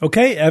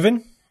 Okay,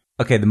 Evan?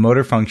 Okay, the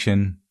motor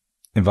function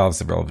involves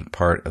the relevant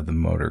part of the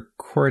motor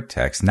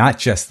cortex, not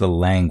just the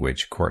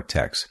language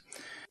cortex.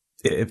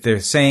 If they're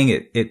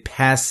saying it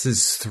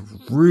passes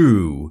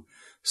through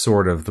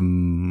sort of the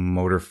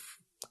motor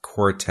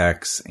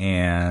cortex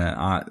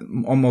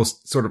and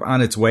almost sort of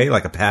on its way,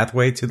 like a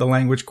pathway to the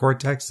language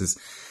cortex.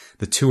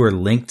 The two are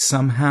linked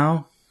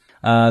somehow.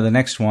 The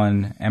next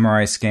one,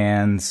 MRI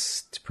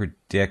scans to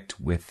predict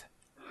with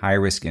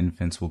high-risk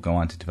infants will go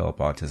on to develop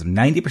autism.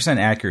 90%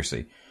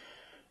 accuracy.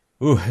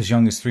 Ooh, as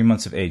young as 3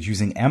 months of age,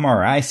 using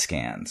MRI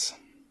scans.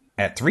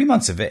 At 3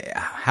 months of age,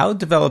 how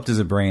developed is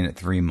a brain at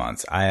 3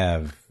 months?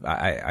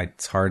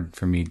 It's hard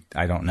for me.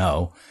 I don't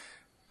know.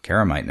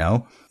 Kara might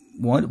know.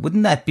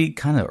 Wouldn't that be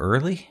kind of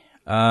early?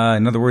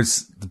 In other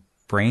words, the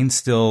brain's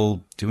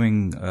still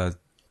doing,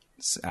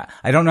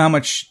 I don't know how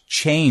much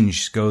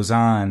change goes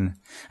on.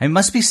 It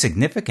must be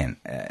significant,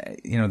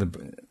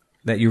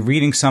 that you're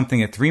reading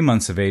something at 3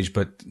 months of age,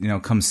 but,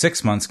 comes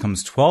 6 months,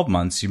 comes 12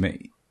 months,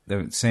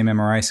 the same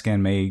MRI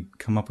scan may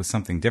come up with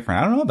something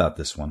different. I don't know about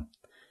this one.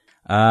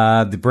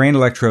 The brain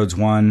electrodes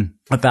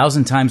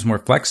 1,000 times more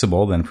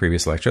flexible than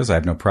previous electrodes. I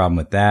have no problem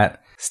with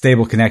that.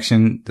 Stable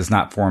connection does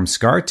not form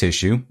scar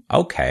tissue.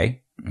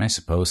 Okay, I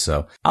suppose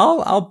so.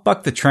 I'll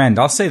buck the trend.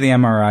 I'll say the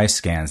MRI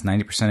scans,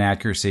 90%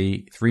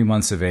 accuracy, 3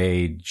 months of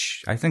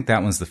age. I think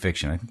that one's the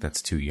fiction. I think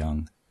that's too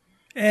young.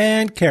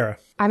 And Kara.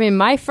 I mean,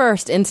 my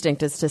first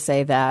instinct is to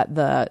say that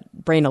the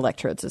brain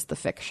electrodes is the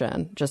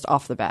fiction, just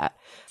off the bat.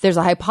 There's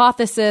a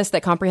hypothesis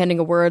that comprehending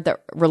a word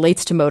that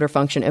relates to motor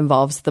function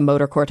involves the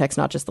motor cortex,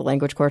 not just the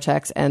language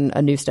cortex, and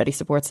a new study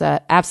supports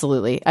that.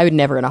 Absolutely. I would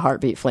never in a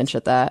heartbeat flinch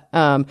at that.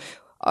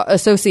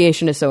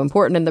 Association is so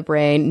important in the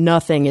brain.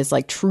 Nothing is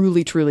like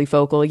truly, truly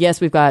focal.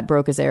 Yes, we've got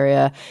Broca's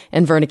area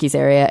and Wernicke's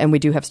area, and we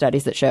do have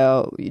studies that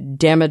show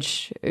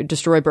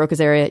destroy Broca's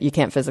area, you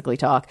can't physically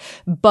talk.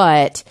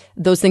 But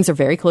those things are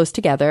very close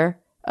together.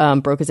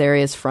 Broca's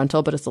area is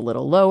frontal, but it's a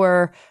little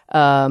lower.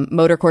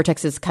 Motor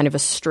cortex is kind of a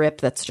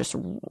strip that's just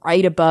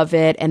right above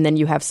it. And then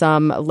you have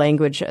some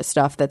language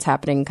stuff that's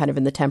happening kind of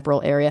in the temporal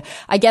area.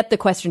 I get the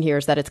question here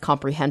is that it's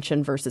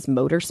comprehension versus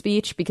motor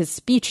speech, because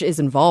speech is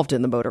involved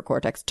in the motor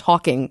cortex.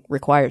 Talking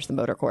requires the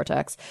motor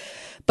cortex.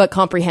 But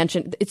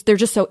comprehension, they're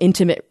just so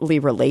intimately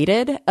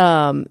related,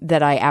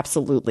 that I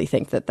absolutely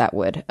think that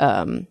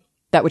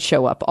would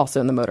show up also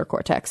in the motor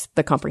cortex,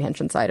 the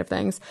comprehension side of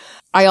things.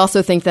 I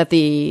also think that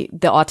the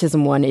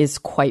autism one is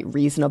quite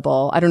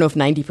reasonable. I don't know if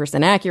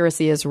 90%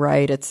 accuracy is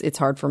right. It's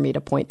hard for me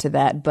to point to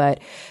that, but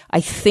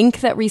I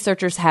think that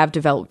researchers have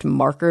developed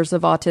markers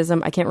of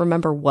autism. I can't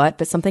remember what,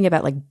 but something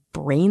about like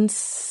brain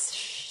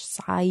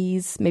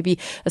size, maybe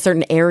a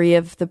certain area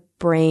of the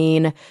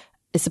brain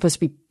is supposed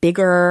to be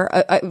bigger.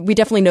 We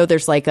definitely know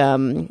there's like a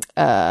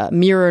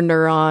mirror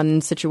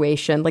neuron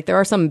situation. Like there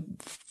are some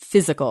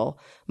physical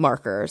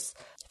markers.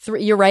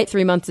 You're right,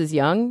 3 months is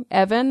young,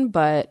 Evan,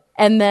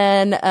 and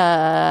then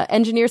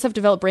engineers have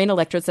developed brain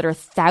electrodes that are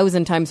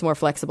 1,000 times more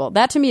flexible.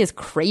 That to me is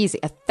crazy.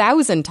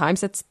 1,000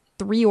 times, that's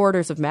 3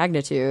 orders of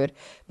magnitude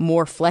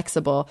more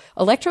flexible.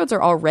 Electrodes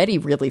are already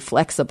really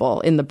flexible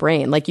in the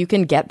brain. Like you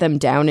can get them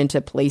down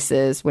into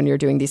places when you're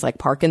doing these like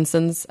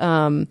Parkinson's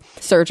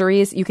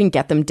surgeries. You can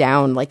get them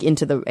down like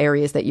into the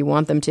areas that you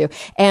want them to.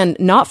 And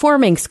not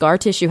forming scar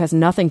tissue has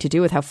nothing to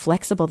do with how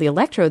flexible the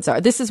electrodes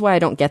are. This is why I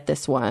don't get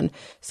this one.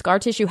 Scar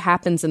tissue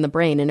happens in the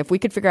brain. And if we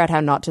could figure out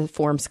how not to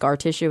form scar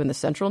tissue in the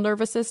central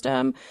nervous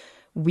system,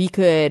 we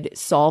could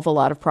solve a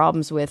lot of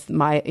problems with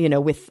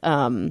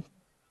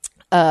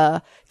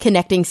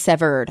connecting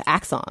severed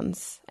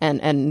axons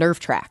and nerve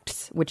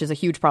tracts, which is a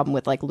huge problem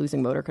with like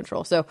losing motor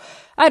control. So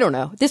I don't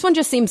know. This one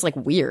just seems like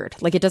weird.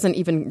 Like it doesn't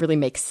even really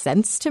make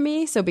sense to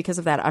me. So because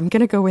of that, I'm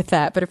going to go with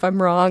that. But if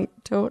I'm wrong,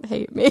 don't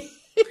hate me.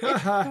 All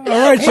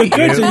right. So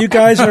good. So you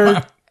guys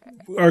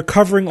are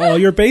covering all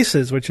your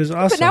bases, which is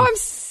awesome. But now I'm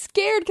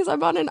scared because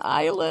I'm on an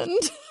island.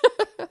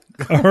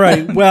 All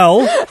right.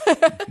 Well,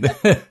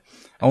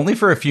 only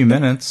for a few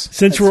minutes.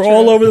 Since we're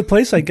all over the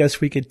place, I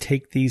guess we could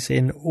take these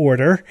in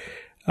order.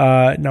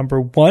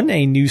 Number 1,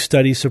 a new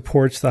study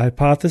supports the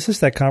hypothesis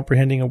that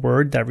comprehending a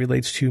word that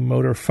relates to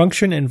motor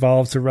function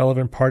involves the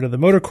relevant part of the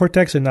motor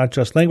cortex and not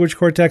just language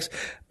cortex.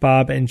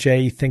 Bob and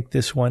Jay think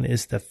this one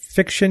is the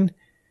fiction.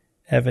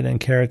 Evan and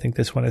Kara think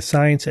this one is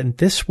science. And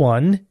this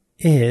one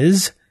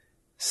is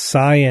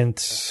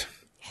science.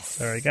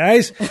 Sorry,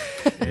 guys.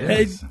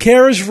 Yes.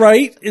 Kara's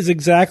right is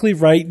exactly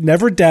right.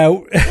 Never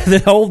doubt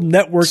the whole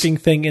networking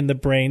thing in the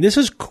brain. This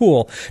is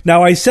cool.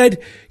 Now, I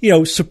said,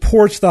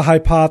 supports the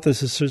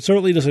hypothesis. So it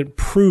certainly doesn't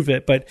prove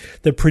it, but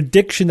the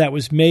prediction that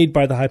was made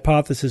by the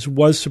hypothesis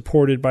was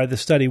supported by the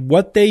study.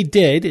 What they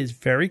did is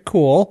very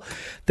cool.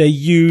 They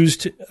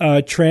used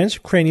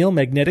transcranial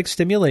magnetic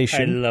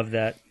stimulation. I love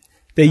that.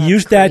 They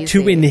used that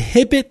to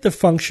inhibit the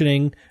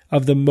functioning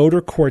of the motor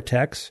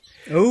cortex.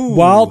 Ooh,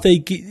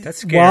 that's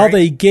scary. While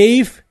they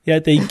gave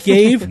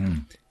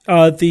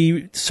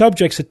the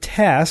subjects a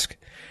task.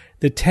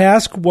 The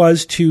task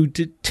was to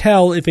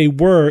tell if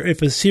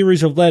a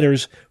series of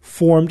letters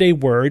formed a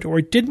word or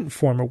didn't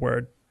form a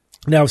word.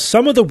 Now,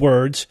 some of the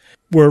words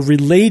were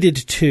related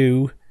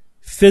to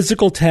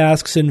physical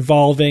tasks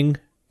involving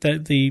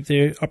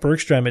the upper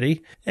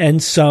extremity,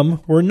 and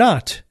some were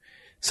not.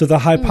 So the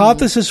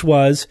hypothesis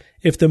was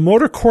if the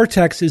motor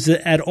cortex is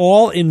at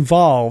all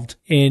involved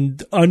in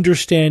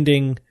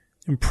understanding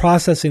in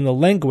processing the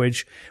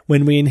language.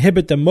 When we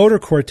inhibit the motor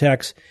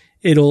cortex,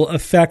 it'll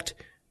affect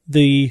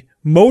the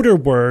motor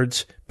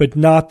words, but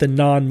not the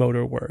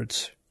non-motor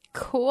words.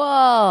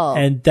 Cool.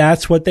 And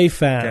that's what they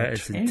found. That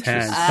is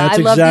intense. That's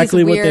I love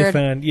exactly these what they weird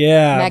found.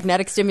 Yeah.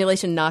 magnetic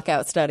stimulation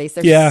knockout studies.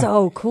 They're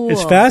so cool.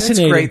 It's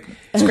fascinating. It's great.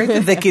 It's great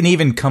that they can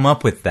even come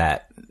up with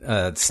that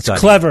study. It's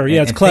clever.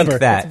 Yeah, it's and clever.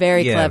 think that. It's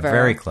very Yeah, clever.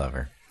 very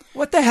clever.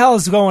 What the hell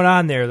is going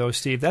on there, though,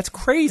 Steve? That's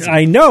crazy.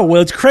 I know.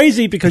 Well, it's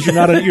crazy because you're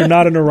not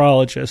a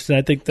neurologist, and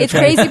I think that's It's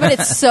crazy, but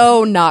it's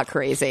so not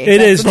crazy. It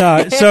is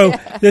not. So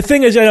the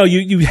thing is, I know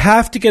you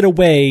have to get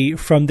away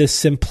from this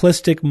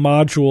simplistic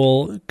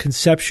module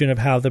conception of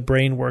how the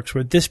brain works,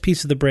 where this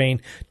piece of the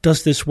brain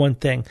does this one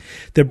thing.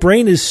 The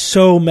brain is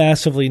so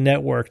massively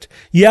networked.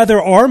 Yeah,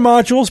 there are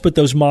modules, but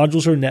those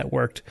modules are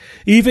networked.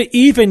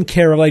 Even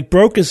Kara, like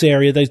Broca's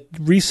area, the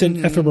recent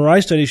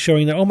fMRI study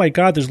showing that, oh my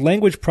God, there's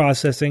language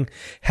processing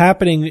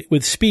happening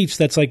with speech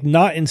that's like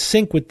not in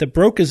sync with the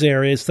Broca's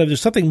area. So there's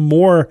something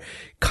more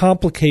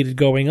complicated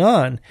going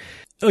on.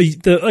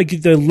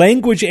 The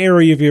language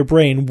area of your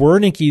brain,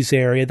 Wernicke's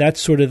area,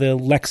 that's sort of the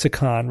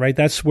lexicon, right?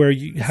 That's where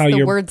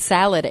the word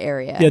salad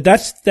area. Yeah,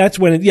 that's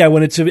when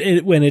when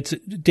it's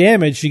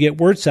damaged, you get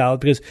word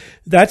salad, because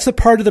that's the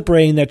part of the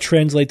brain that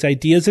translates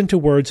ideas into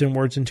words and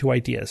words into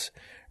ideas,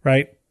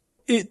 right?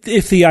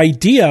 If the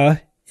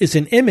idea is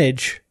an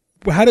image,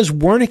 how does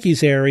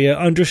Wernicke's area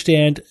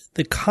understand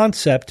the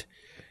concept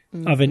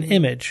of an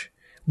image?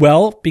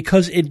 Well,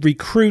 because it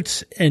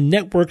recruits and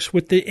networks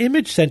with the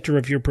image center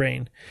of your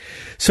brain.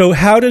 So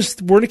how does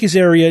Wernicke's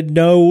area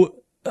know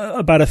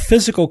about a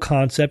physical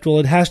concept? Well,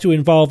 it has to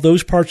involve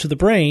those parts of the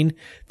brain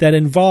that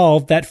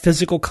involve that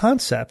physical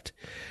concept.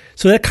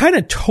 So that kind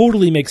of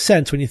totally makes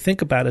sense when you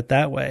think about it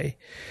that way.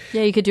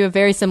 Yeah, you could do a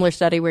very similar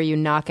study where you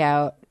knock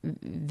out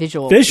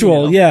visual,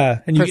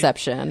 yeah, and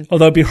perception.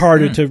 Although it'd be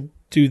harder to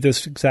do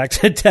this exact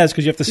test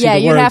because you have to see the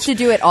words. Yeah, you have to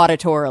do it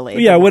auditorily.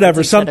 Yeah,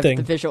 whatever, something.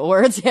 The visual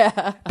words,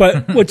 yeah.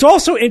 But what's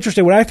also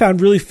interesting, what I found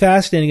really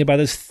fascinating about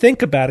this,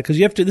 think about it, because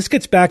this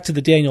gets back to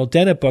the Daniel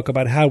Dennett book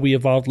about how we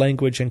evolved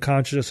language and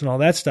consciousness and all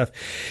that stuff.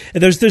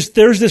 And there's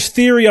this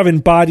theory of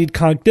embodied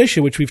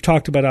cognition, which we've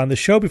talked about on the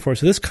show before.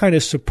 So this kind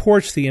of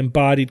supports the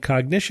embodied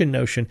cognition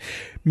notion.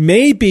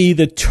 Maybe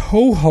the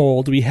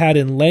toehold we had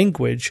in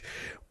language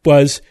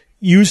was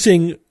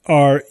using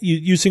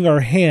our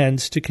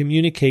hands to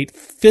communicate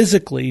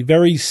physically,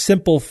 very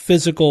simple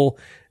physical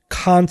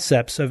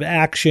concepts of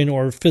action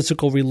or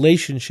physical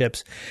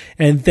relationships.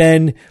 And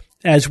then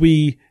as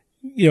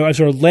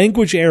our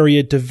language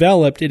area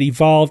developed, it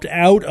evolved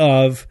out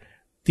of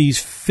these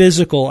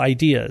physical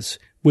ideas,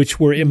 which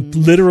were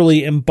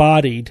literally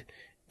embodied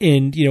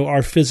in,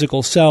 our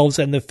physical selves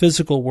and the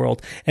physical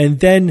world. And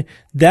then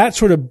that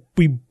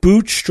we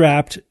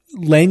bootstrapped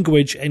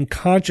language and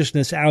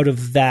consciousness out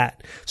of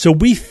that. So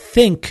we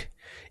think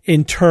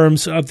in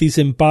terms of these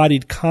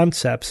embodied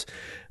concepts.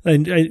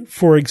 And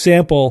for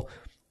example,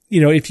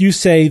 if you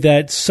say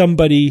that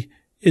somebody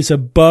is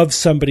above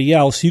somebody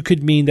else, you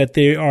could mean that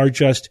they are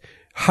just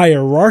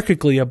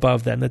hierarchically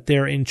above them, that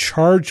they're in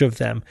charge of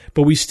them.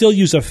 But we still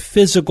use a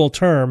physical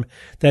term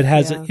that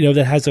has,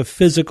 that has a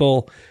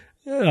physical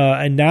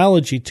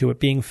analogy to it,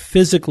 being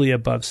physically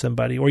above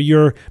somebody, or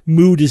your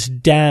mood is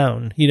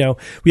down.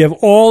 We have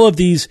all of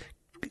these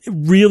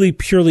really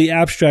purely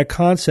abstract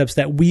concepts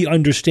that we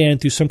understand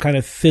through some kind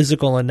of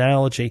physical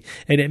analogy.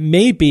 And it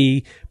may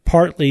be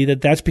partly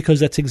that's because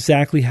that's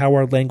exactly how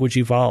our language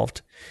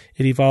evolved.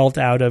 It evolved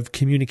out of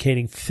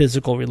communicating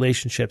physical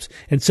relationships.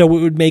 And so it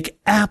would make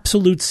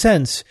absolute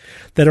sense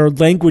that our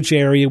language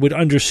area would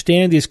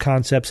understand these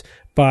concepts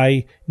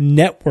by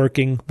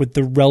networking with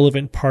the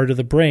relevant part of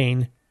the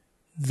brain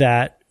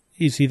that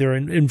is either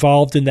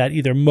involved in that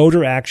either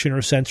motor action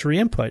or sensory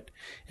input.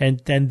 And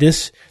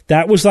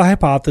that was the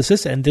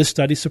hypothesis, and this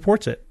study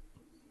supports it.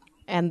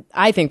 And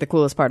I think the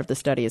coolest part of the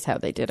study is how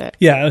they did it.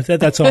 Yeah,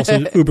 that's also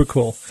uber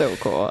cool. So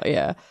cool,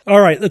 yeah.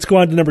 All right, let's go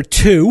on to number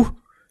 2.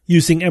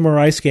 Using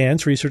MRI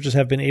scans, researchers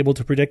have been able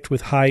to predict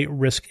with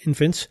high-risk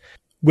infants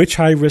which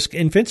high-risk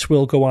infants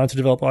will go on to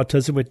develop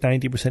autism with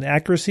 90%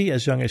 accuracy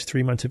as young as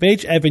 3 months of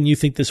age. Evan, you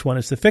think this one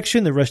is the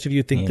fiction. The rest of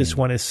you think this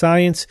one is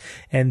science.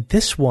 And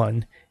this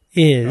one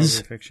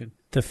is fiction.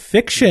 The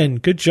fiction.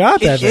 Good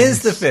job, Evan. It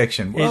is the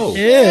fiction. Whoa. It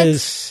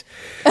is.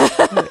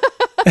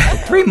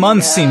 3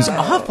 months seems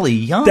awfully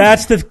young.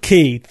 That's the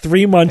key.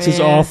 3 months is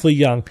awfully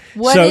young.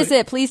 What is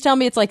it? Please tell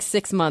me it's like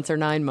 6 months or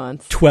 9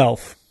 months.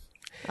 12.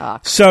 Oh,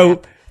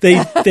 so they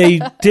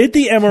did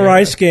the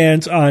MRI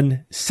scans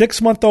on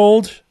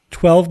 6-month-old,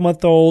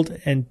 12-month-old,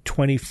 and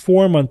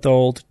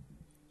 24-month-old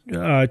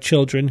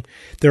children.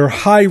 They're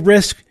high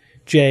risk,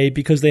 Jay,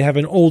 because they have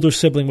an older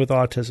sibling with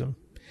autism.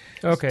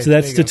 Okay. So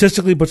that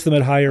statistically puts them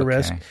at higher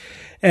risk.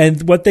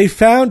 And what they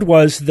found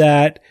was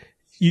that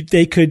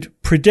they could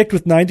predict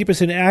with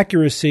 90%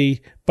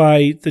 accuracy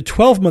by the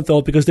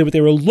 12-month-old, because what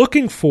they were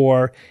looking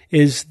for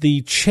is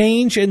the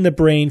change in the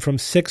brain from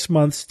 6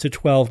 months to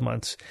 12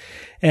 months.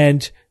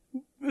 And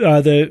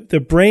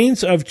the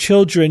brains of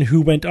children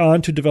who went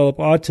on to develop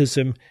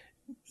autism,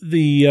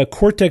 the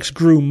cortex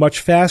grew much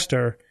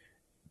faster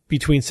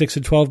between 6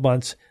 and 12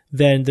 months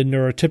than the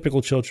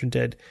neurotypical children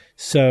did.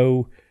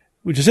 So,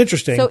 which is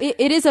interesting. So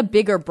it is a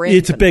bigger brain.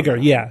 It's bigger,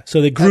 yeah. So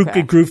it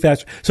grew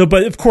faster. So,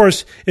 but of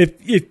course, if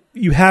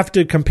you have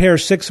to compare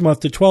 6 month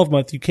to 12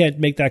 month, you can't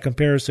make that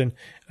comparison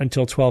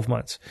until 12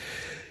 months.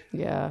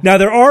 Yeah. Now,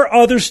 there are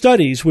other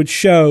studies which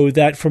show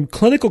that from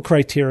clinical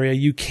criteria,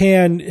 you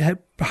can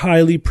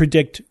highly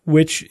predict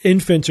which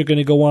infants are going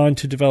to go on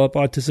to develop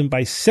autism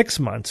by 6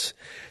 months.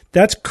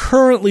 That's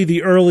currently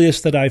the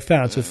earliest that I've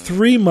found. So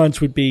 3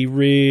 months would be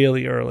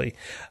really early.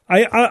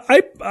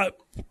 I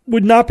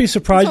would not be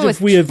surprised if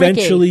we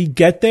eventually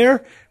get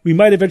there. We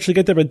might eventually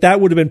get there, but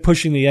that would have been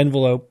pushing the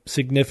envelope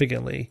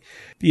significantly.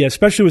 Yeah,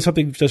 especially with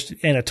something just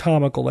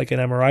anatomical like an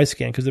MRI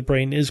scan, because the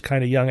brain is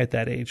kind of young at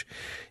that age.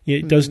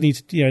 It does need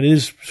to, it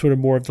is sort of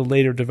more of the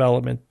later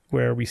development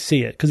where we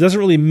see it, because it doesn't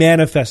really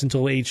manifest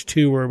until age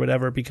 2 or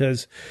whatever,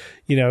 because,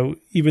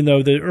 even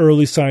though the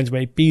early signs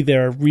might be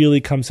there, it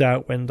really comes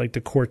out when like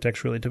the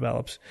cortex really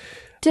develops.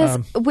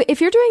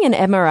 If you're doing an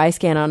MRI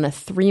scan on a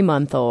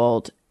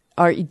 3-month-old,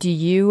 do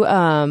you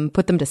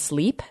put them to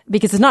sleep?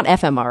 Because it's not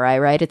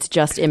fMRI, right? It's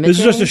just imaging. This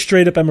is just a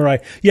straight up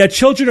MRI. Yeah,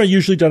 children are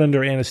usually done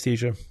under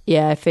anesthesia.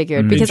 Yeah, I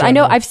figured. Because I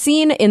know I've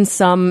seen in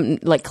some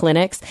like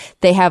clinics,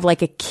 they have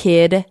like a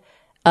kid,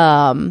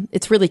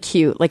 it's really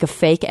cute, like a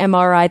fake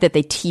MRI that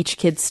they teach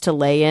kids to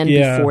lay in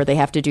before they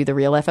have to do the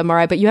real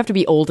fMRI. But you have to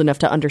be old enough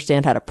to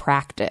understand how to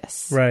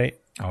practice. Right.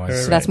 Oh,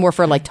 so that's more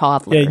for like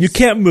toddlers. Yeah, you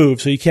can't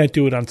move, so you can't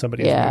do it on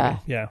somebody else.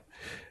 Yeah.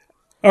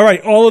 All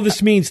right, all of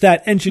this means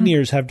that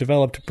engineers have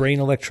developed brain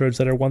electrodes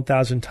that are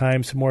 1,000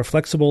 times more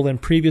flexible than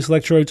previous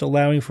electrodes,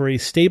 allowing for a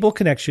stable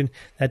connection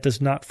that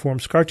does not form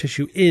scar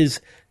tissue. Is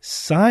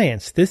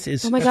science. This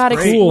is oh my God, cool.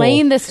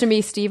 Explain this to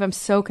me, Steve. I'm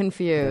so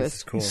confused.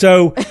 That's cool.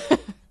 So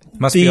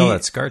must be all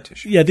that scar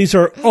tissue. Yeah, these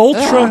are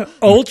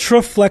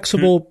ultra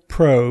flexible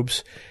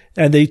probes.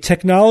 And the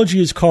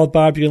technology is called,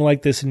 Bob, you're going to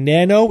like this,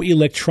 nano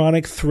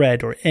electronic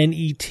thread, or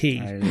NET.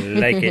 I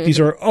like it. These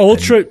are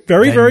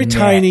very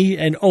tiny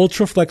and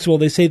ultra flexible.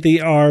 They say they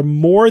are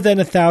more than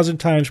 1,000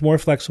 times more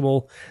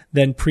flexible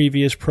than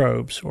previous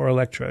probes or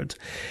electrodes.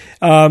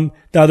 Now,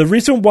 the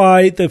reason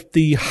why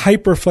the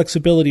hyper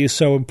flexibility is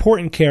so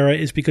important, Kara,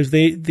 is because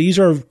these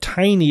are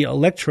tiny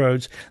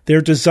electrodes. They're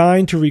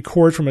designed to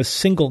record from a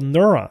single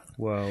neuron.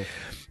 Whoa.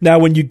 Now,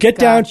 when you get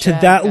down to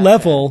that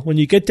level,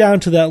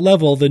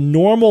 the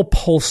normal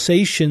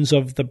pulsations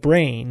of the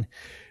brain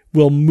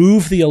will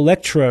move the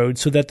electrode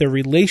so that their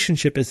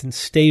relationship isn't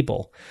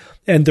stable.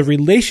 And the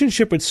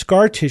relationship with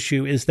scar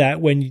tissue is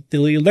that when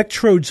the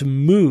electrodes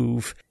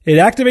move, it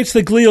activates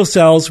the glial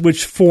cells,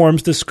 which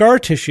forms the scar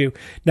tissue.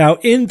 Now,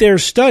 in their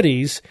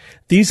studies,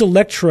 these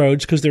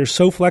electrodes, because they're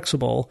so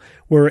flexible,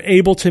 were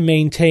able to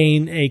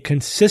maintain a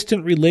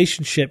consistent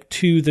relationship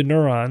to the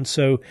neuron,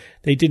 so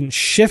they didn't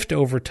shift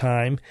over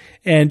time.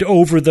 And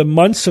over the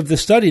months of the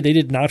study, they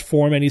did not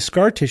form any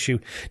scar tissue.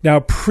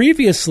 Now,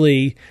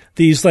 previously,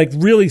 these like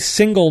really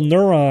single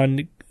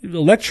neuron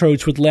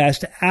electrodes would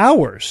last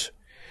hours.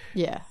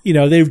 Yeah.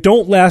 They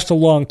don't last a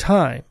long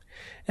time.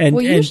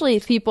 Usually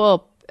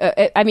people,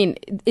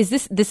 is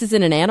this is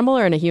in an animal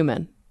or in a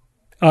human?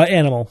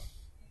 Animal.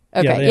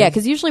 Okay. Yeah.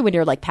 Because usually when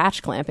you're like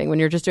patch clamping, when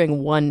you're just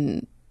doing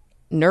one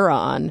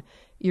neuron,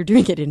 you're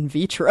doing it in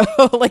vitro.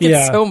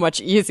 It's so much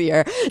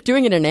easier.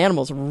 Doing it in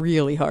animals is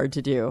really hard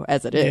to do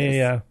as it is.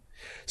 Yeah.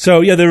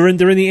 So they're in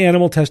the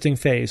animal testing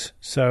phase.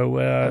 So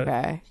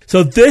okay.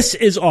 So this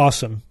is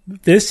awesome.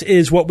 This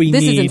is what we need.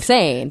 This is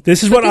insane.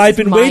 This is what I've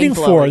been waiting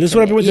for. This is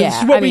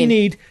what we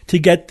need to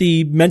get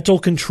the mental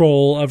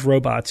control of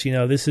robots.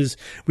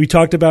 We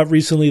talked about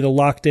recently the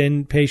locked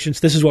in patients.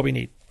 This is what we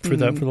need for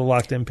the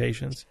locked in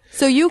patients.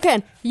 So you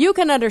can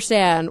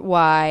understand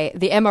why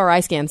the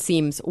MRI scan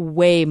seems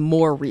way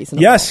more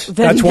reasonable. Yes,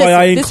 that's why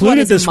I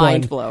included this one.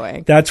 Mind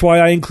blowing. That's why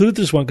I included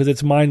this one, because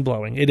it's mind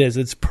blowing. It is.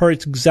 It's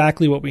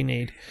exactly what we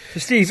need. So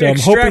Steve, so I'm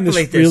hoping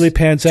this really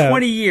pans out.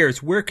 20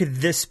 years, where could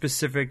this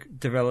specific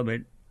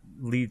development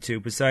lead to?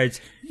 Besides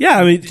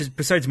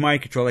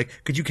mind control, like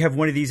could you have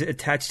one of these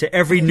attached to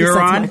every neuron?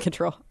 Mind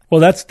control. Well,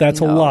 that's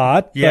a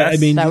lot. Yes.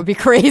 But, that would be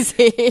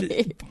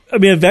crazy.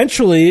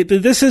 Eventually,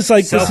 this is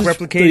like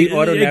self-replicating,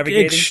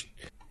 auto-navigating.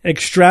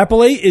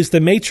 Extrapolate is the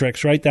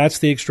matrix, right? That's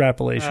the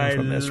extrapolation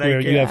from this,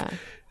 where you have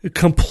a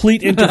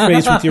complete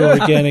interface with your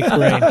organic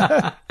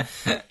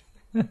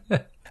brain.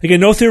 Again,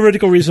 no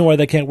theoretical reason why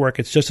that can't work.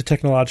 It's just a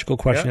technological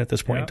question at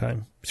this point in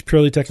time. It's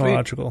purely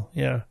technological.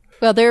 Sweet. Yeah.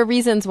 Well, there are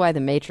reasons why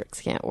the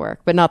matrix can't work,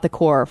 but not the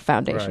core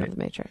foundation of the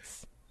matrix.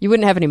 You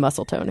wouldn't have any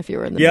muscle tone if you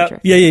were in the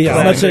matrix.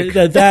 Yeah.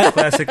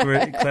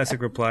 Classic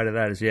reply to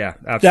that is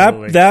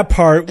absolutely. That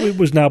part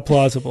was not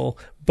plausible,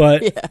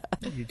 but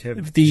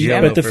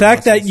the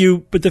fact that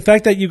you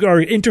are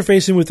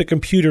interfacing with the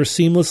computer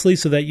seamlessly,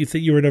 so that you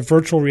think you're in a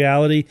virtual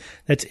reality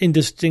that's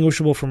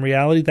indistinguishable from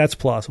reality, that's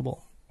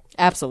plausible.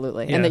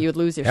 Absolutely, Yeah. and that you would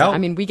lose your Hell, shot. I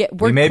mean, we're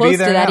we may be close to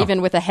there that now.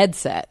 even with a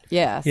headset.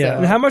 Yeah. Yeah.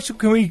 And how much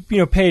can we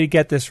pay to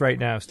get this right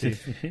now,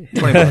 Steve?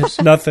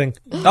 $20. Nothing.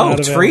 Oh, Not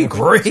it's free.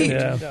 available. Great.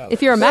 Yeah.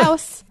 If you're a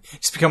mouse,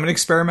 Just become an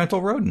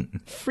experimental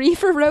rodent. free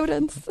for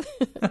rodents.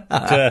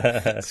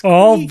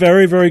 All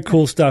very, very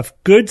cool stuff.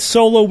 Good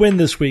solo win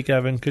this week,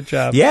 Evan. Good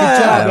job. Yeah,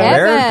 job,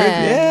 very Evan.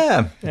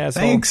 good. Yeah.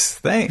 Asshole.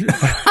 Thanks.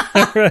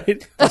 All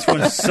right. This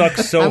one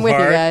sucks so I'm with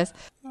hard. you guys.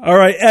 All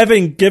right,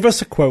 Evan, give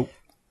us a quote.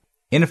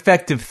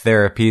 Ineffective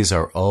therapies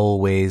are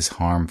always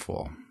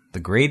harmful. The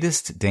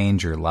greatest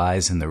danger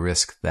lies in the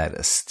risk that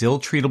a still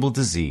treatable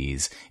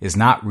disease is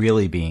not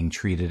really being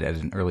treated at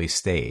an early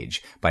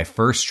stage by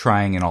first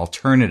trying an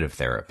alternative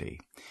therapy.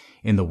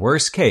 In the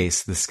worst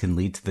case, this can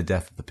lead to the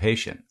death of the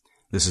patient.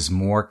 This is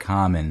more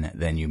common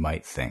than you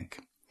might think.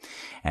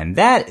 And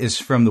that is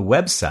from the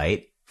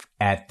website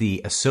at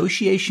the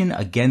Association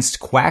Against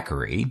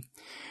Quackery,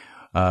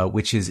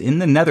 which is in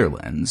the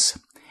Netherlands.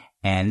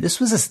 And this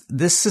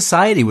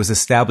society was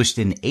established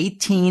in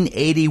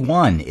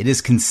 1881. It is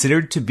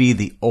considered to be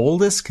the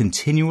oldest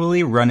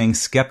continually running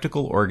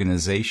skeptical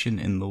organization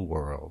in the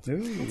world.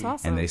 That's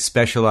awesome. And they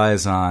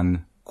specialize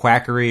on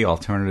quackery,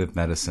 alternative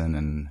medicine,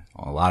 and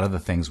a lot of the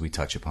things we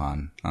touch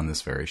upon on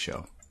this very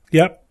show.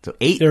 Yep. So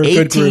They're a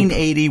good group.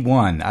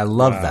 1881. I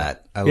love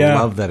that. I Yeah.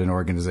 love that an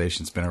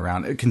organization's been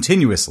around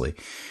continuously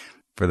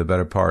for the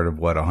better part of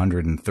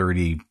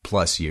 130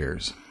 plus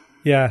years.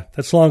 Yeah,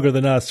 that's longer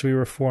than us. We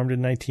were formed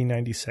in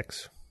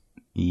 1996.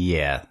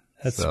 Yeah.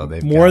 That's so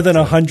they've more got, than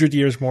 100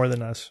 years more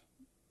than us.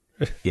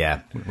 Yeah.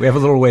 We have a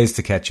little ways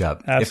to catch up.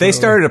 If they Absolutely.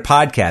 started a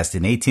podcast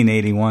in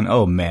 1881,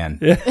 oh man.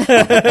 We'd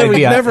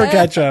never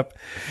catch up.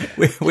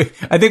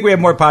 I think we have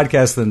more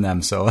podcasts than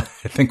them, so I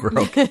think we're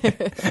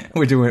okay.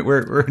 we're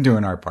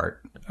doing our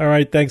part. All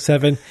right, thanks,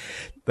 Evan.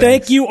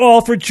 Thank you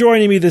all for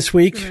joining me this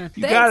week.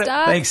 You got it.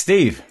 Doc. Thanks,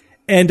 Steve.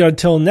 And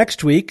until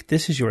next week,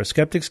 this is your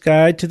Skeptic's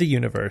Guide to the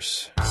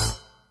Universe.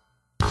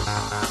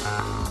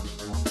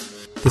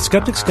 The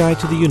Skeptic's Guide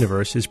to the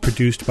Universe is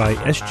produced by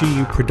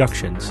SGU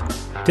Productions,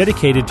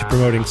 dedicated to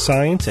promoting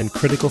science and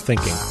critical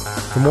thinking.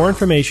 For more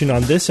information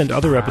on this and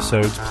other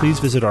episodes, please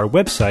visit our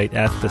website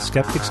at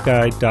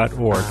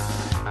theskepticsguide.org,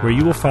 where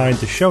you will find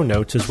the show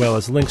notes as well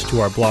as links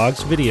to our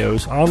blogs,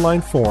 videos,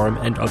 online forum,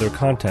 and other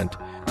content.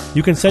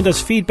 You can send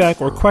us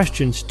feedback or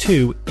questions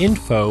to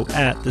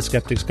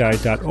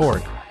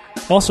info@theskepticsguide.org.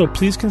 Also,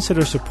 please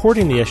consider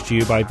supporting the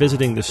SGU by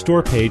visiting the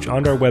store page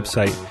on our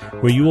website,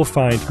 where you will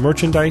find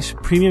merchandise,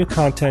 premium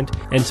content,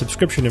 and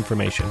subscription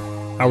information.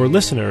 Our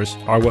listeners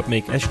are what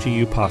make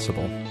SGU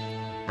possible.